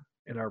fine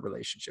and our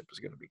relationship is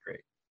going to be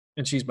great.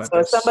 And she's my So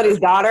as somebody's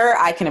daughter,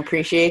 I can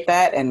appreciate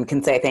that and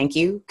can say thank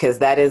you, because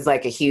that is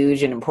like a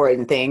huge and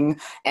important thing.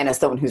 And as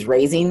someone who's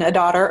raising a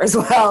daughter as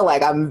well,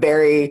 like I'm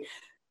very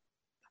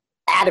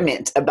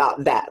adamant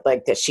about that,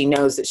 like that she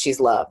knows that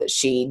she's loved, that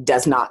she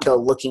does not go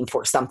looking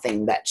for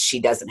something that she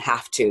doesn't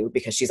have to,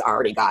 because she's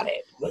already got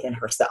it within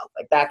herself.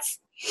 Like that's,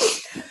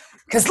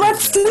 because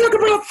let's talk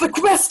about the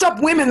messed up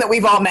women that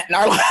we've all met in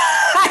our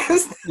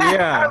lives.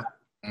 Yeah.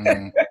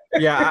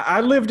 Yeah, I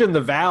lived in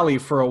the Valley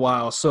for a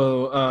while,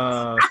 so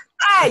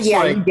yeah,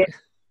 like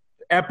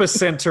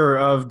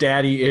epicenter of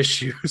daddy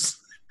issues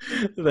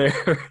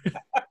there.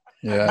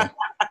 Yeah.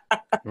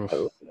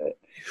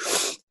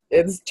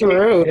 It's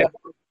true. Yeah.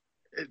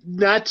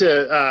 Not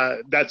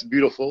to that's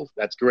beautiful.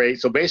 That's great.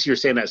 So basically, you're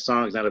saying that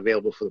song is not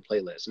available for the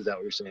playlist. Is that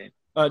what you're saying?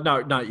 No,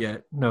 not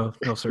yet. No,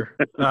 sir.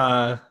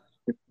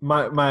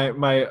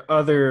 My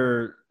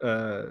other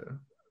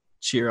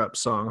cheer up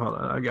song. Hold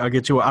on, I'll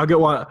get you. I'll get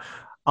one.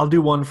 I'll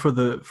do one for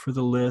the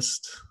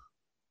list.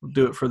 I'll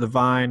do it for the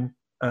Vine.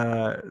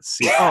 Let's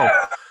see. Oh,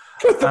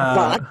 For the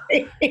Vine.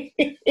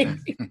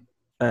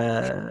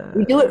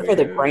 We do it for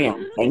the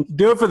gram. Thank you.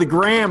 do it for the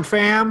gram,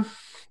 fam.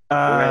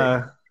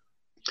 Right.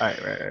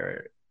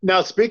 Right.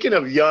 Now, speaking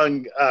of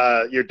young,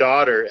 your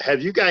daughter,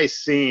 have you guys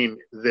seen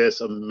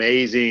this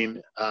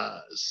amazing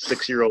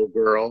 6-year-old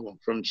girl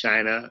from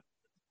China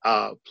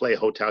play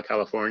Hotel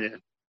California?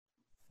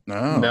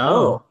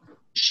 No.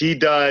 She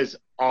does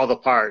all the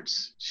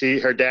parts.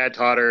 Her dad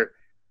taught her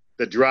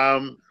the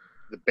drum,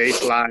 the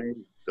bass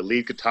line, the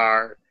lead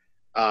guitar,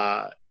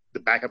 the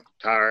backup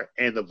guitar,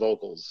 and the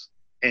vocals.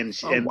 And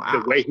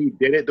wow. the way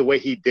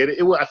he did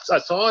it, I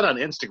saw it on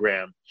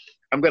Instagram.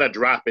 I'm gonna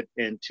drop it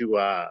into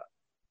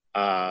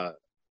our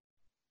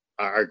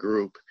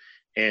group,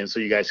 and so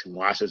you guys can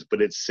watch this.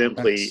 But it's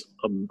simply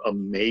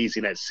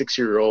amazing at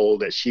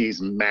 6-year-old that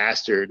she's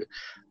mastered,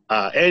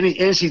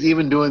 and she's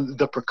even doing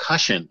the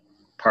percussion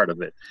part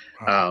of it.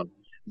 Wow.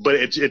 But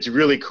it's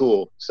really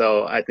cool.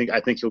 So I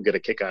think you'll get a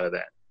kick out of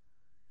that.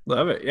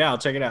 Love it. Yeah, I'll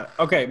check it out.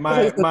 Okay,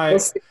 my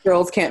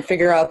 6-year-olds can't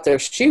figure out their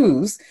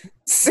shoes.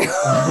 So,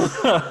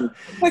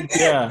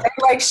 yeah,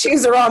 like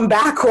shoes are on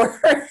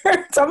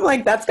backwards. I'm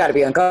like, that's got to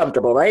be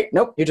uncomfortable, right?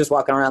 Nope, you're just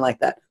walking around like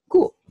that.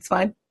 Cool, it's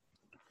fine.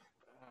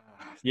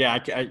 Yeah.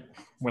 I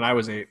when I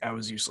was 8, I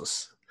was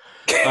useless.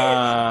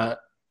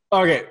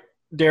 Okay,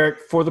 Derek,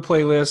 for the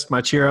playlist,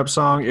 my cheer up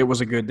song, "It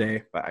Was a Good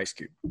Day" by Ice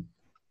Cube.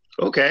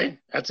 Okay,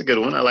 that's a good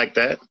one. I like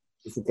that.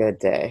 It's a good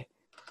day.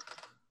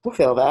 I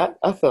feel that.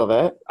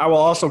 I will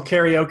also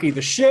karaoke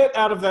the shit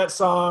out of that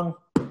song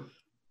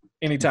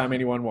anytime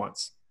anyone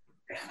wants.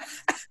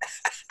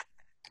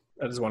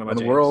 That is one of my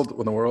jams.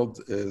 When the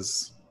world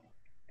is,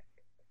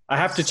 I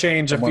have to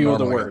change a few of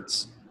the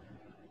words.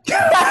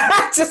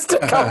 Just a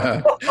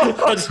couple.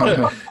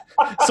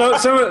 So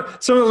some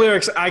of the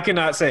lyrics I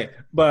cannot say,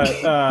 but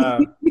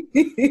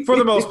for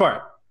the most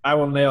part, I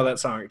will nail that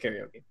song at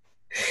karaoke.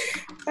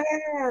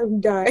 I'm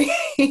dying.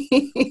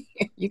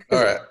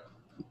 all right,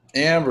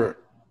 Amber,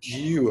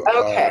 you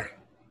okay. are.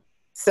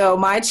 So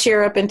my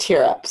cheer up and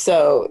tear up.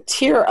 So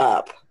tear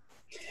up.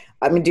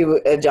 I'm going to do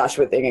a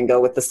Joshua thing and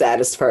go with the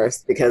saddest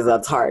first because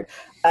that's hard.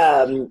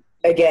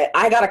 Again,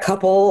 I got a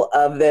couple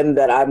of them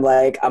that I'm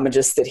like, I'm going to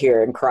just sit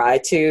here and cry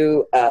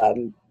to.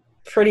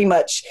 Pretty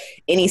much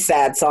any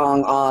sad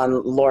song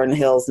on Lauryn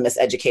Hill's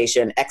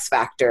Miseducation, X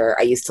Factor,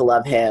 I Used to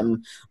Love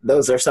Him.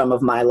 Those are some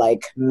of my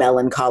like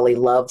melancholy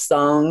love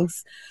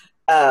songs.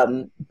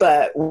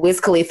 But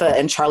Wiz Khalifa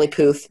and Charlie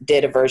Puth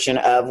did a version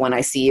of When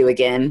I See You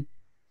Again.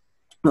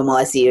 When Will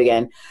I See You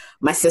Again?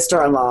 My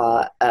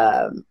sister-in-law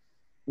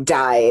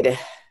died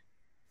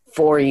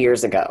 3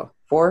 years ago.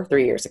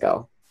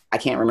 I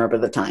can't remember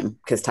the time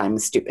because time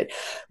is stupid.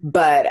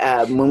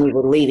 But when we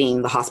were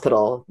leaving the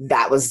hospital,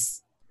 that was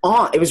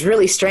on. It was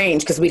really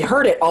strange because we'd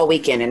heard it all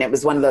weekend, and it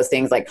was one of those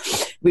things like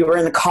we were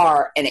in the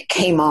car and it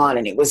came on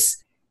and it was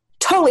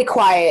totally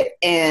quiet,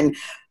 and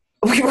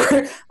we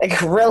were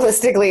like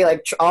realistically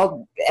like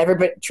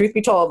everybody. Truth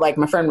be told, like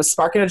my friend was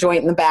sparking a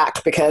joint in the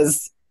back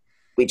because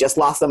we just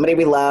lost somebody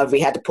we loved.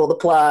 We had to pull the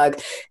plug.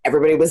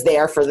 Everybody was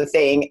there for the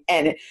thing,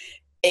 and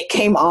it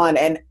came on,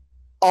 and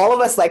all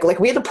of us like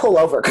we had to pull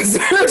over because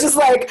we were just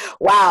like,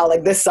 wow,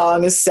 like this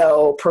song is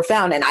so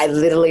profound. And I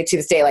literally to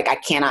this day, like I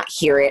cannot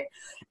hear it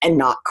and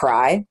not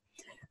cry.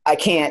 I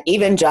can't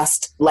even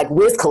just like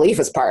Wiz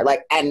Khalifa's part.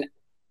 Like, and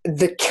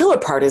the killer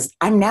part is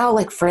I'm now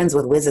like friends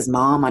with Wiz's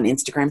mom on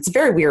Instagram. It's a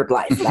very weird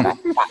life that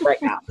I'm at right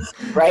now.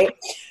 Right.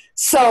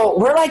 So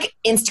we're like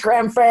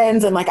Instagram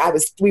friends, and like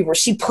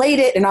she played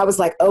it and I was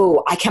like,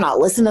 oh, I cannot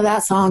listen to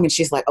that song. And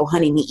she's like, oh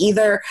honey, me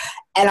either.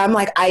 And I'm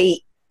like,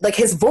 like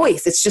his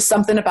voice. It's just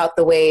something about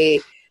the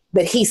way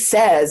that he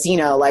says, you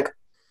know, like,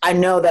 I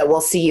know that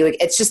we'll see you.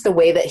 It's just the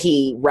way that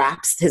he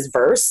raps his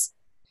verse.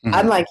 Mm-hmm.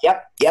 I'm like,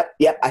 yep.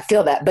 I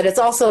feel that. But it's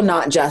also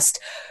not just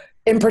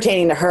in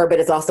pertaining to her, but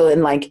it's also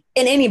in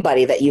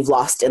anybody that you've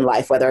lost in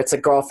life, whether it's a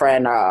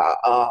girlfriend,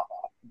 a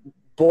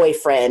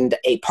boyfriend,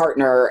 a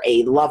partner,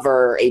 a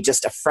lover,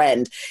 just a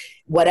friend,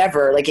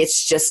 whatever. Like,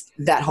 it's just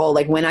that whole,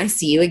 like, when I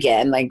see you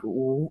again, like,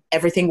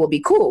 everything will be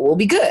cool. We'll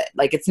be good.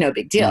 Like, it's no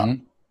big deal.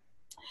 Mm-hmm.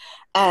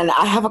 And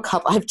I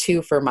have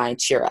two for my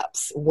cheer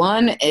ups.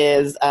 One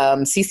is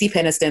CeCe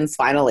Peniston's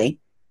Finally.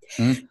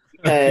 Mm-hmm.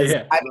 Because,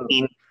 yeah. I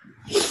mean,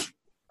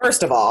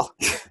 first of all,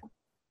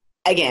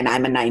 again,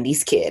 I'm a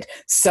 90s kid,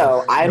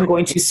 so I'm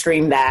going to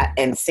scream that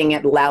and sing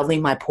it loudly.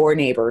 My poor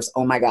neighbors.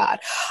 Oh my God.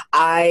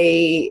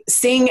 I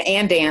sing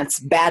and dance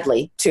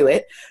badly to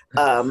it.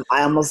 I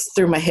almost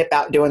threw my hip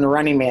out doing the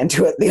Running Man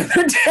to it the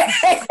other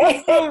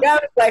day.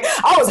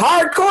 I was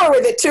hardcore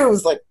with it too. It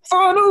was like,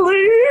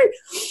 finally.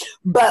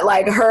 But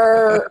like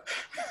the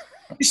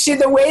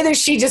way that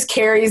she just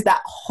carries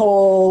that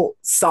whole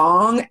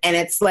song, and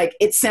it's like,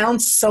 it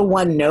sounds so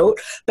one note,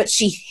 but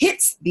she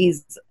hits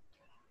these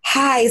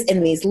highs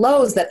and these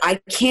lows that I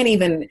can't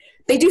even,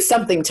 they do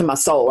something to my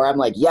soul where I'm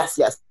like, yes.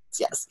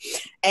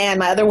 And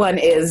my other one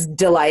is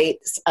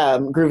Delight's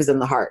Grooves in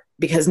the Heart,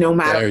 because no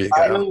matter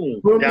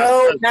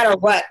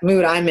what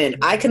mood I'm in,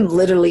 I can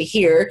literally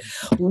hear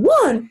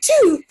 1,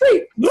 2,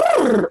 3,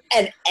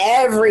 and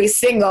every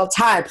single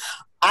time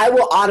I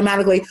will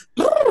automatically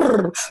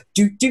do,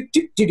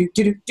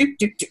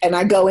 and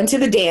I go into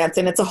the dance,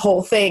 and it's a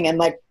whole thing. And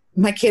like,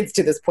 my kids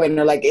to this point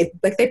are like,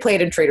 they play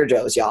it in Trader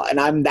Joe's, y'all, and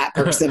I'm that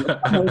person.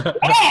 I'm like,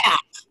 yeah,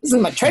 this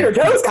is my Trader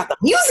Joe's got the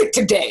music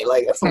today.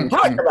 Like, that's what I'm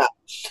talking about.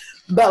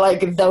 But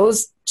like,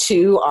 those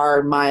two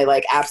are my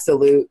like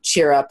absolute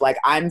cheer up. Like,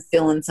 I'm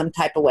feeling some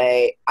type of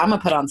way, I'm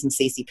gonna put on some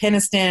CeCe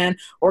Peniston.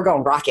 We're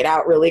gonna rock it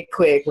out really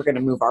quick. We're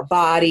gonna move our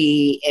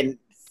body and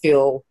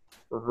feel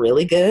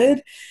really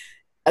good,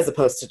 as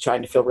opposed to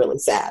trying to feel really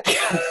sad.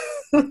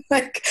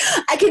 Like,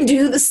 I can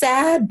do the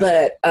sad,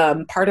 but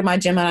part of my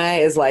Gemini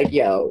is like,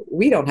 yo,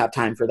 we don't have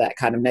time for that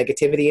kind of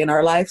negativity in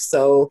our life.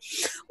 So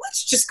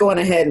let's just go on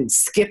ahead and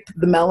skip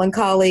the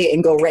melancholy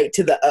and go right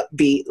to the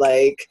upbeat.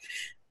 Like,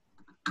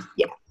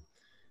 yeah.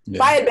 If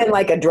I had been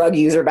like a drug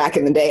user back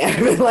in the day, I'd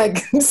been like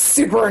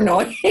super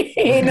annoying.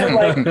 I'm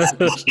like,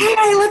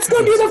 hey, let's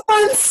go do the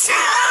fun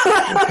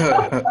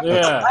stuff.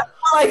 Yeah.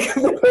 Like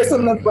the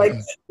person that's like,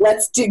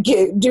 let's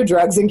do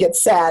drugs and get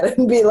sad,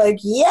 and be like,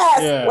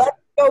 yes, let's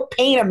go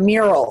paint a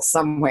mural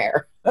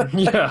somewhere.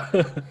 Yeah.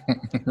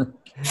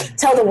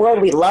 Tell the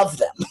world we love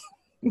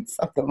them.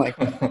 Something like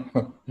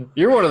that.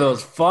 You're one of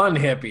those fun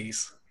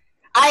hippies.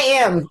 I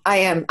am.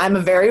 I'm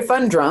a very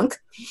fun drunk.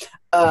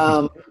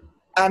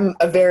 I'm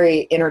a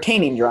very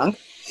entertaining drunk.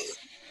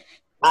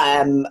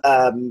 I'm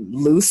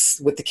loose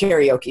with the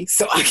karaoke,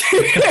 so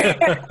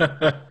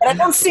I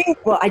don't sing.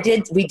 Well,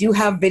 we do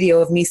have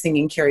video of me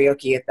singing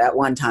karaoke at that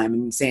one time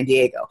in San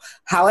Diego.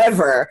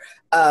 However,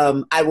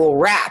 I will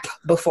rap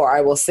before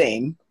I will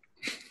sing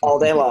all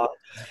day long.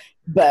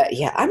 But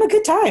yeah, I'm a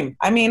good time.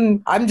 I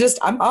mean, I'm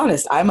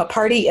honest. I'm a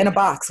party in a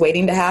box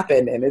waiting to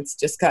happen, and it's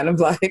just kind of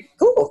like,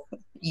 cool.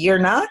 You're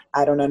not?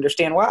 I don't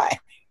understand why.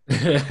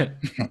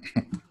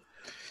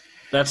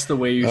 That's the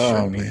way you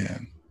should be.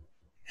 Man.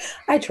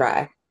 I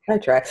try.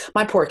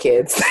 My poor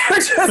kids. They're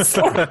just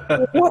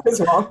like, what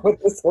is wrong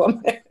with this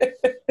woman?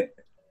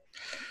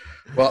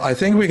 Well, I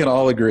think we can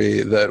all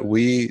agree that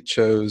we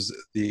chose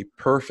the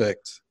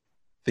perfect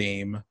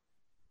theme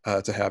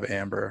to have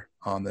Amber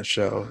on this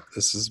show.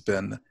 This has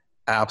been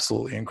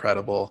absolutely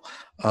incredible.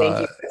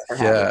 Thank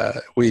you.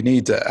 We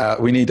need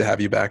to have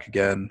you back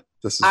again.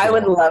 I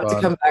would love to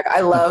come back.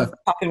 I love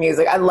talking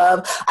music. I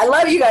love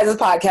you guys'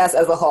 podcast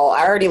as a whole.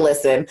 I already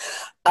listen.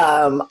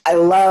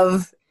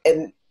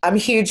 And I'm a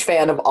huge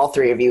fan of all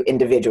three of you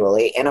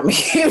individually, and I'm a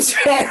huge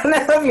fan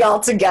of y'all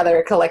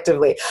together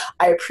collectively.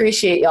 I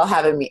appreciate y'all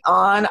having me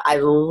on. I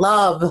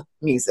love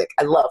music.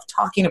 I love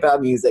talking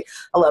about music.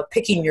 I love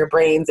picking your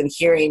brains and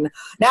hearing.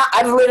 Now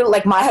I've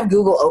literally I have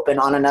Google open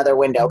on another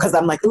window because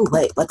I'm like, ooh,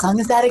 wait, what song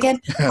is that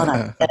again? Hold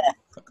on.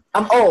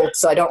 I'm old,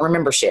 so I don't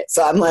remember shit.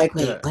 So I'm like,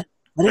 wait,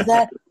 what is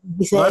that?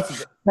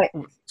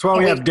 That's why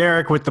we have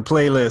Derek with the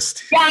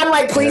playlist. Yeah, I'm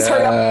like, please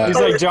hurry up. He's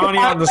like Johnny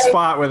on the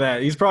spot with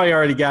that. He's probably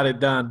already got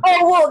it done.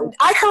 Oh, well,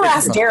 I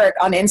harass Derek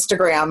on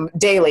Instagram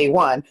daily,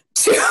 1.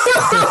 2.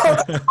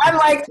 I'm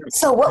like,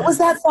 so what was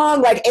that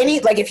song? Like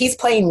if he's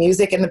playing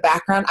music in the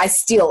background, I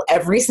steal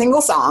every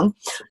single song.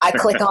 I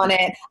click on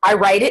it. I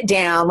write it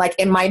down. Like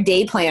in my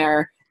day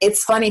planner,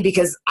 it's funny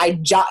because I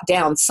jot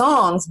down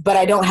songs, but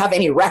I don't have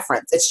any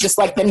reference. It's just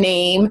like the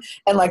name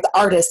and like the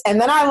artist. And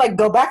then I like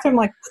go back and I'm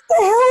like, what the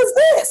hell is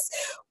this?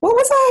 What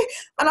was I?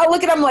 And I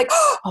look at him like,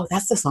 oh,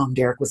 that's the song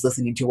Derek was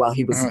listening to while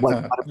he was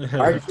like,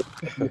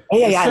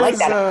 yeah, I like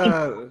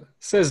that.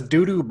 Says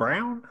Doo-Doo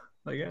Brown.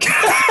 Like,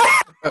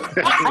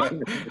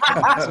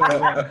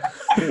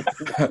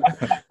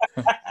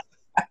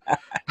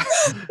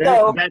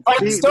 So, That-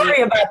 funny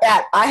story about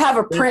that. I have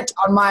a print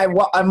on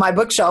my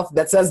bookshelf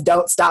that says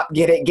 "Don't stop,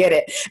 get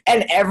it,"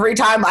 and every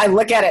time I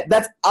look at it,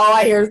 that's all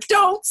I hear: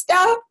 "Don't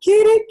stop,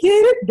 get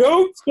it,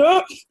 don't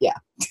stop." Yeah,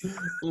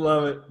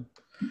 Love it.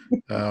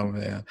 Oh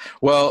man.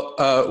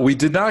 Well, we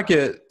did not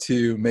get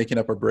to making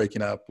up or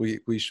breaking up.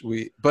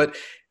 But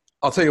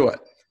I'll tell you what.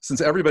 Since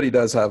everybody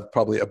does have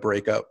probably a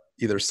breakup,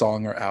 either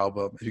song or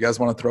album, if you guys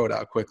want to throw it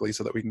out quickly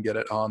so that we can get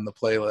it on the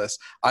playlist,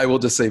 I will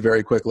just say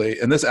very quickly.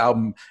 And this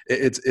album,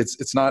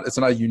 it's not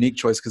a unique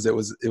choice because it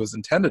was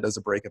intended as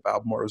a breakup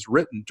album, or it was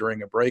written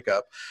during a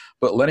breakup.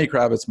 But Lenny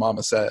Kravitz's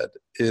 "Mama Said"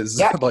 is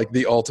like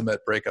the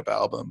ultimate breakup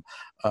album.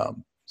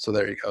 So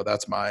there you go.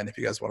 That's mine. If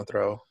you guys want to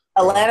throw.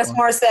 Alanis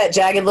Morissette,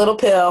 "Jagged Little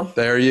Pill."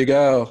 There you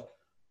go.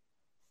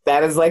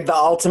 That is like the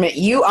ultimate.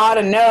 You ought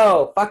to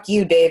know. Fuck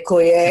you, Dave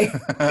Coulier.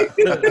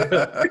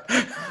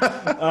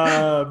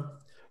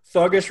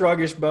 Thuggish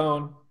Ruggish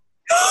Bone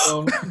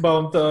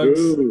Thugs.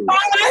 Ooh. Oh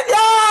my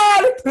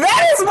God,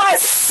 that is my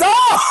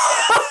song.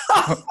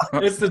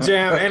 It's the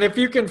jam. And if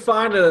you can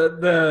find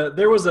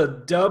there was a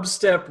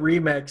dubstep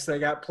remix that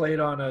got played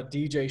on a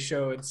DJ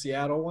show in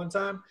Seattle one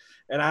time,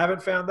 and I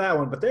haven't found that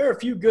one, but there are a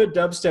few good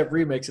dubstep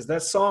remixes.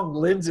 That song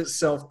lends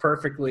itself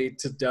perfectly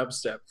to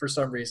dubstep for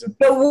some reason.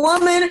 The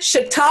woman,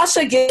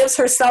 Shatasha, gives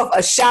herself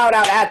a shout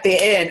out at the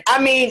end.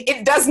 I mean,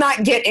 it does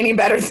not get any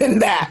better than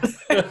that.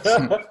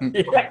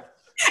 Yeah.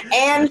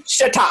 And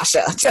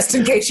Shatasha, just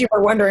in case you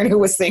were wondering who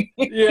was singing.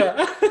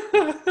 Yeah.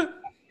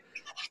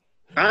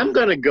 I'm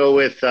gonna go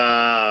with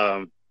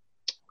 "Hair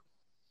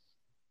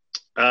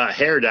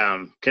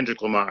Down,"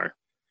 Kendrick Lamar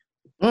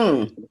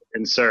Mm,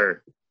 and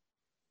 "Sir."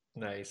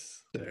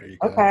 Nice. There you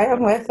go. okay,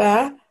 I'm with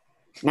that.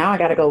 Now I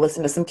got to go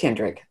listen to some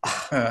Kendrick.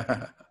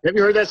 Have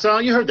you heard that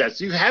song? You heard that?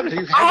 You haven't?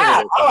 You I haven't? have.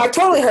 Heard Oh, I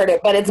totally heard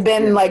it, but it's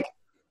been like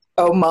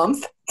a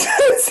month.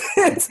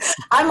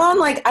 I'm on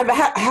like I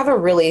have a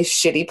really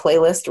shitty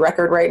playlist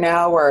record right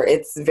now where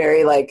it's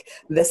very like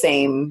the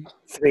same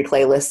 3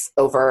 playlists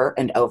over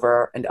and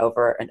over and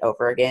over and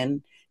over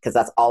again because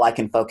that's all I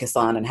can focus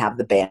on and have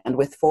the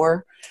bandwidth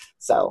for.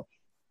 So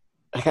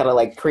I gotta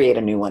like create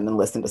a new one and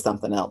listen to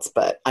something else.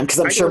 But I'm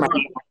sure my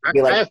I,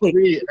 be like, I have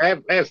three. I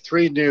have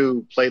 3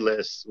 new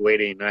playlists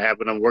waiting.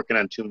 But I'm working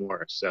on 2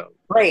 more. So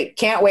great,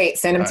 can't wait.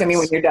 Send them to me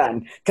Nice. when you're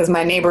done because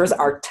my neighbors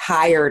are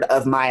tired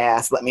of my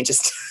ass. Let me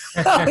just.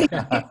 They're like,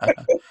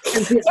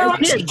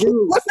 can't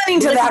do-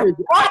 listening to that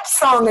rap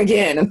song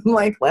again. And I'm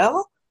like,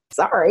 well,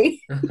 sorry.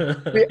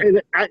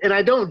 and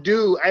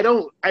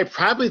I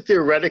probably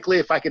theoretically,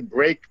 if I could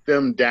break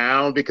them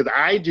down, because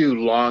I do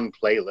long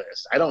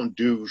playlists. I don't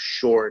do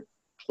short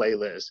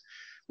playlists.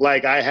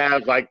 Like I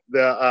have like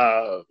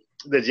the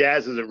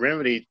Jazz is a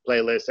Remedy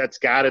playlist. That's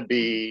gotta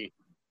be,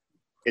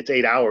 it's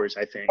 8 hours,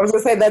 I think. I was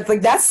gonna say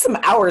that's some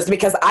hours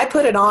because I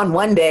put it on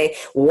one day,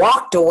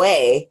 walked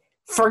away,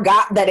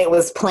 forgot that it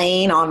was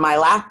playing on my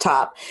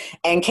laptop,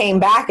 and came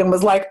back and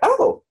was like,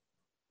 oh,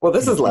 well,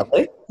 this is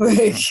lovely.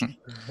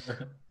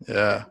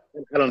 Yeah.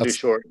 I don't do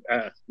short.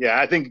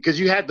 Yeah, I think because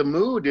you had the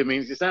mood. I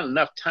mean, it's not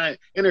enough time,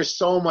 and there's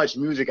so much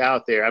music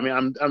out there. I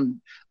mean,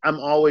 I'm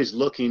always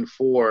looking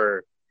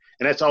for,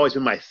 and that's always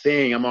been my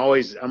thing. I'm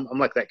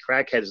like that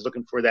crackhead is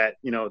looking for that,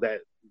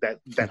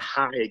 that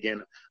high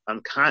again.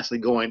 I'm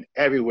constantly going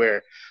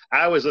everywhere.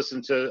 I always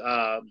listen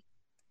to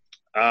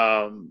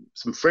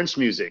some French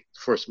music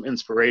for some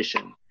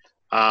inspiration.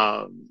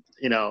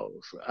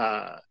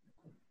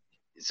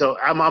 So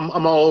I'm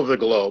all over the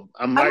globe.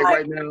 I'm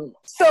right now.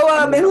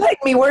 So, enlighten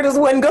me. Where does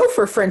one go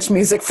for French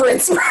music for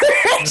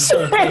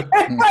inspiration?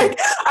 Like,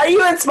 are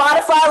you in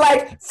Spotify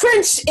like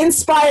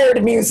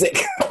French-inspired music?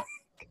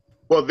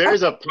 Well,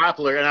 there's a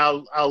popular, and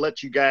I'll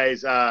let you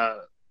guys.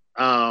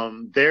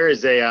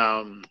 There's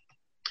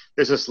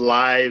this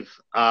live.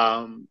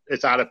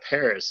 It's out of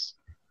Paris,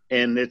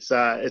 and it's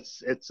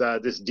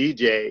this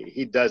DJ.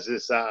 He does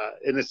this,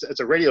 and it's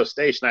a radio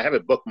station. I have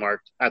it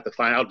bookmarked. I have to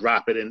find. I'll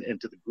drop it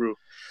into the group.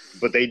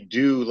 But they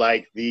do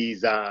like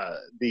these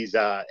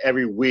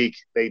every week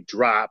they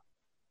drop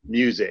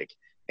music,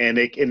 and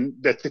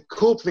the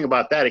cool thing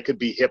about that, it could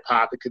be hip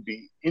hop, it could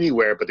be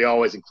anywhere, but they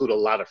always include a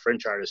lot of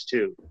French artists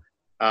too.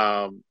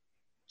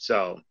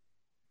 So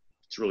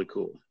it's really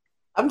cool.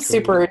 I'm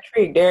super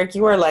intrigued, Derek.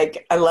 You are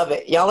like, I love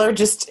it. Y'all are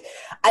just,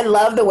 I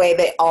love the way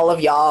that all of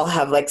y'all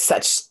have like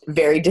such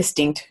very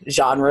distinct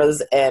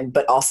genres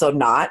but also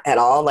not at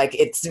all. Like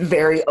it's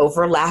very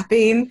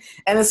overlapping.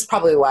 And this is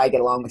probably why I get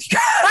along with you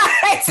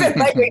guys. And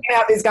like we can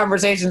have these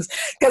conversations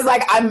because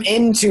like I'm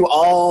into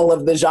all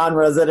of the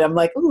genres and I'm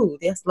like, ooh,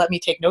 yes, let me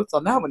take notes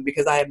on that one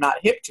because I am not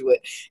hip to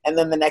it. And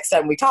then the next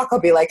time we talk, I'll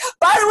be like,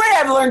 by the way,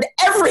 I've learned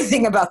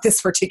everything about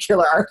this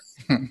particular art.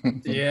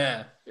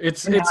 Yeah.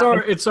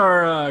 It's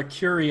our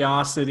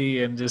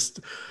curiosity and just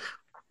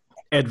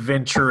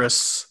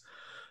adventurous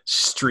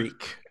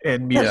streak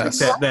in music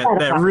Yes.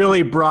 that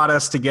really brought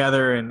us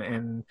together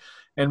and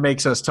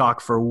makes us talk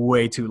for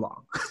way too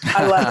long.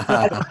 I love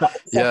that.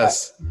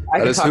 Yes,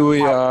 that is who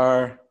we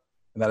are,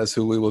 and that is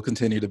who we will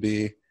continue to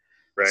be.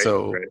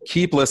 So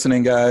keep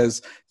listening,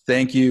 guys.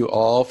 Thank you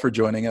all for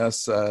joining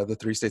us, the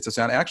 3 States of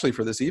Sound. Actually,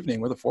 for this evening,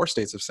 we're the 4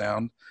 States of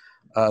Sound.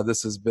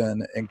 This has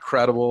been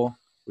incredible.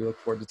 We look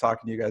forward to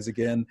talking to you guys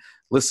again.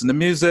 Listen to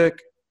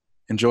music,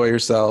 enjoy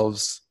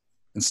yourselves,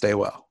 and stay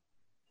well.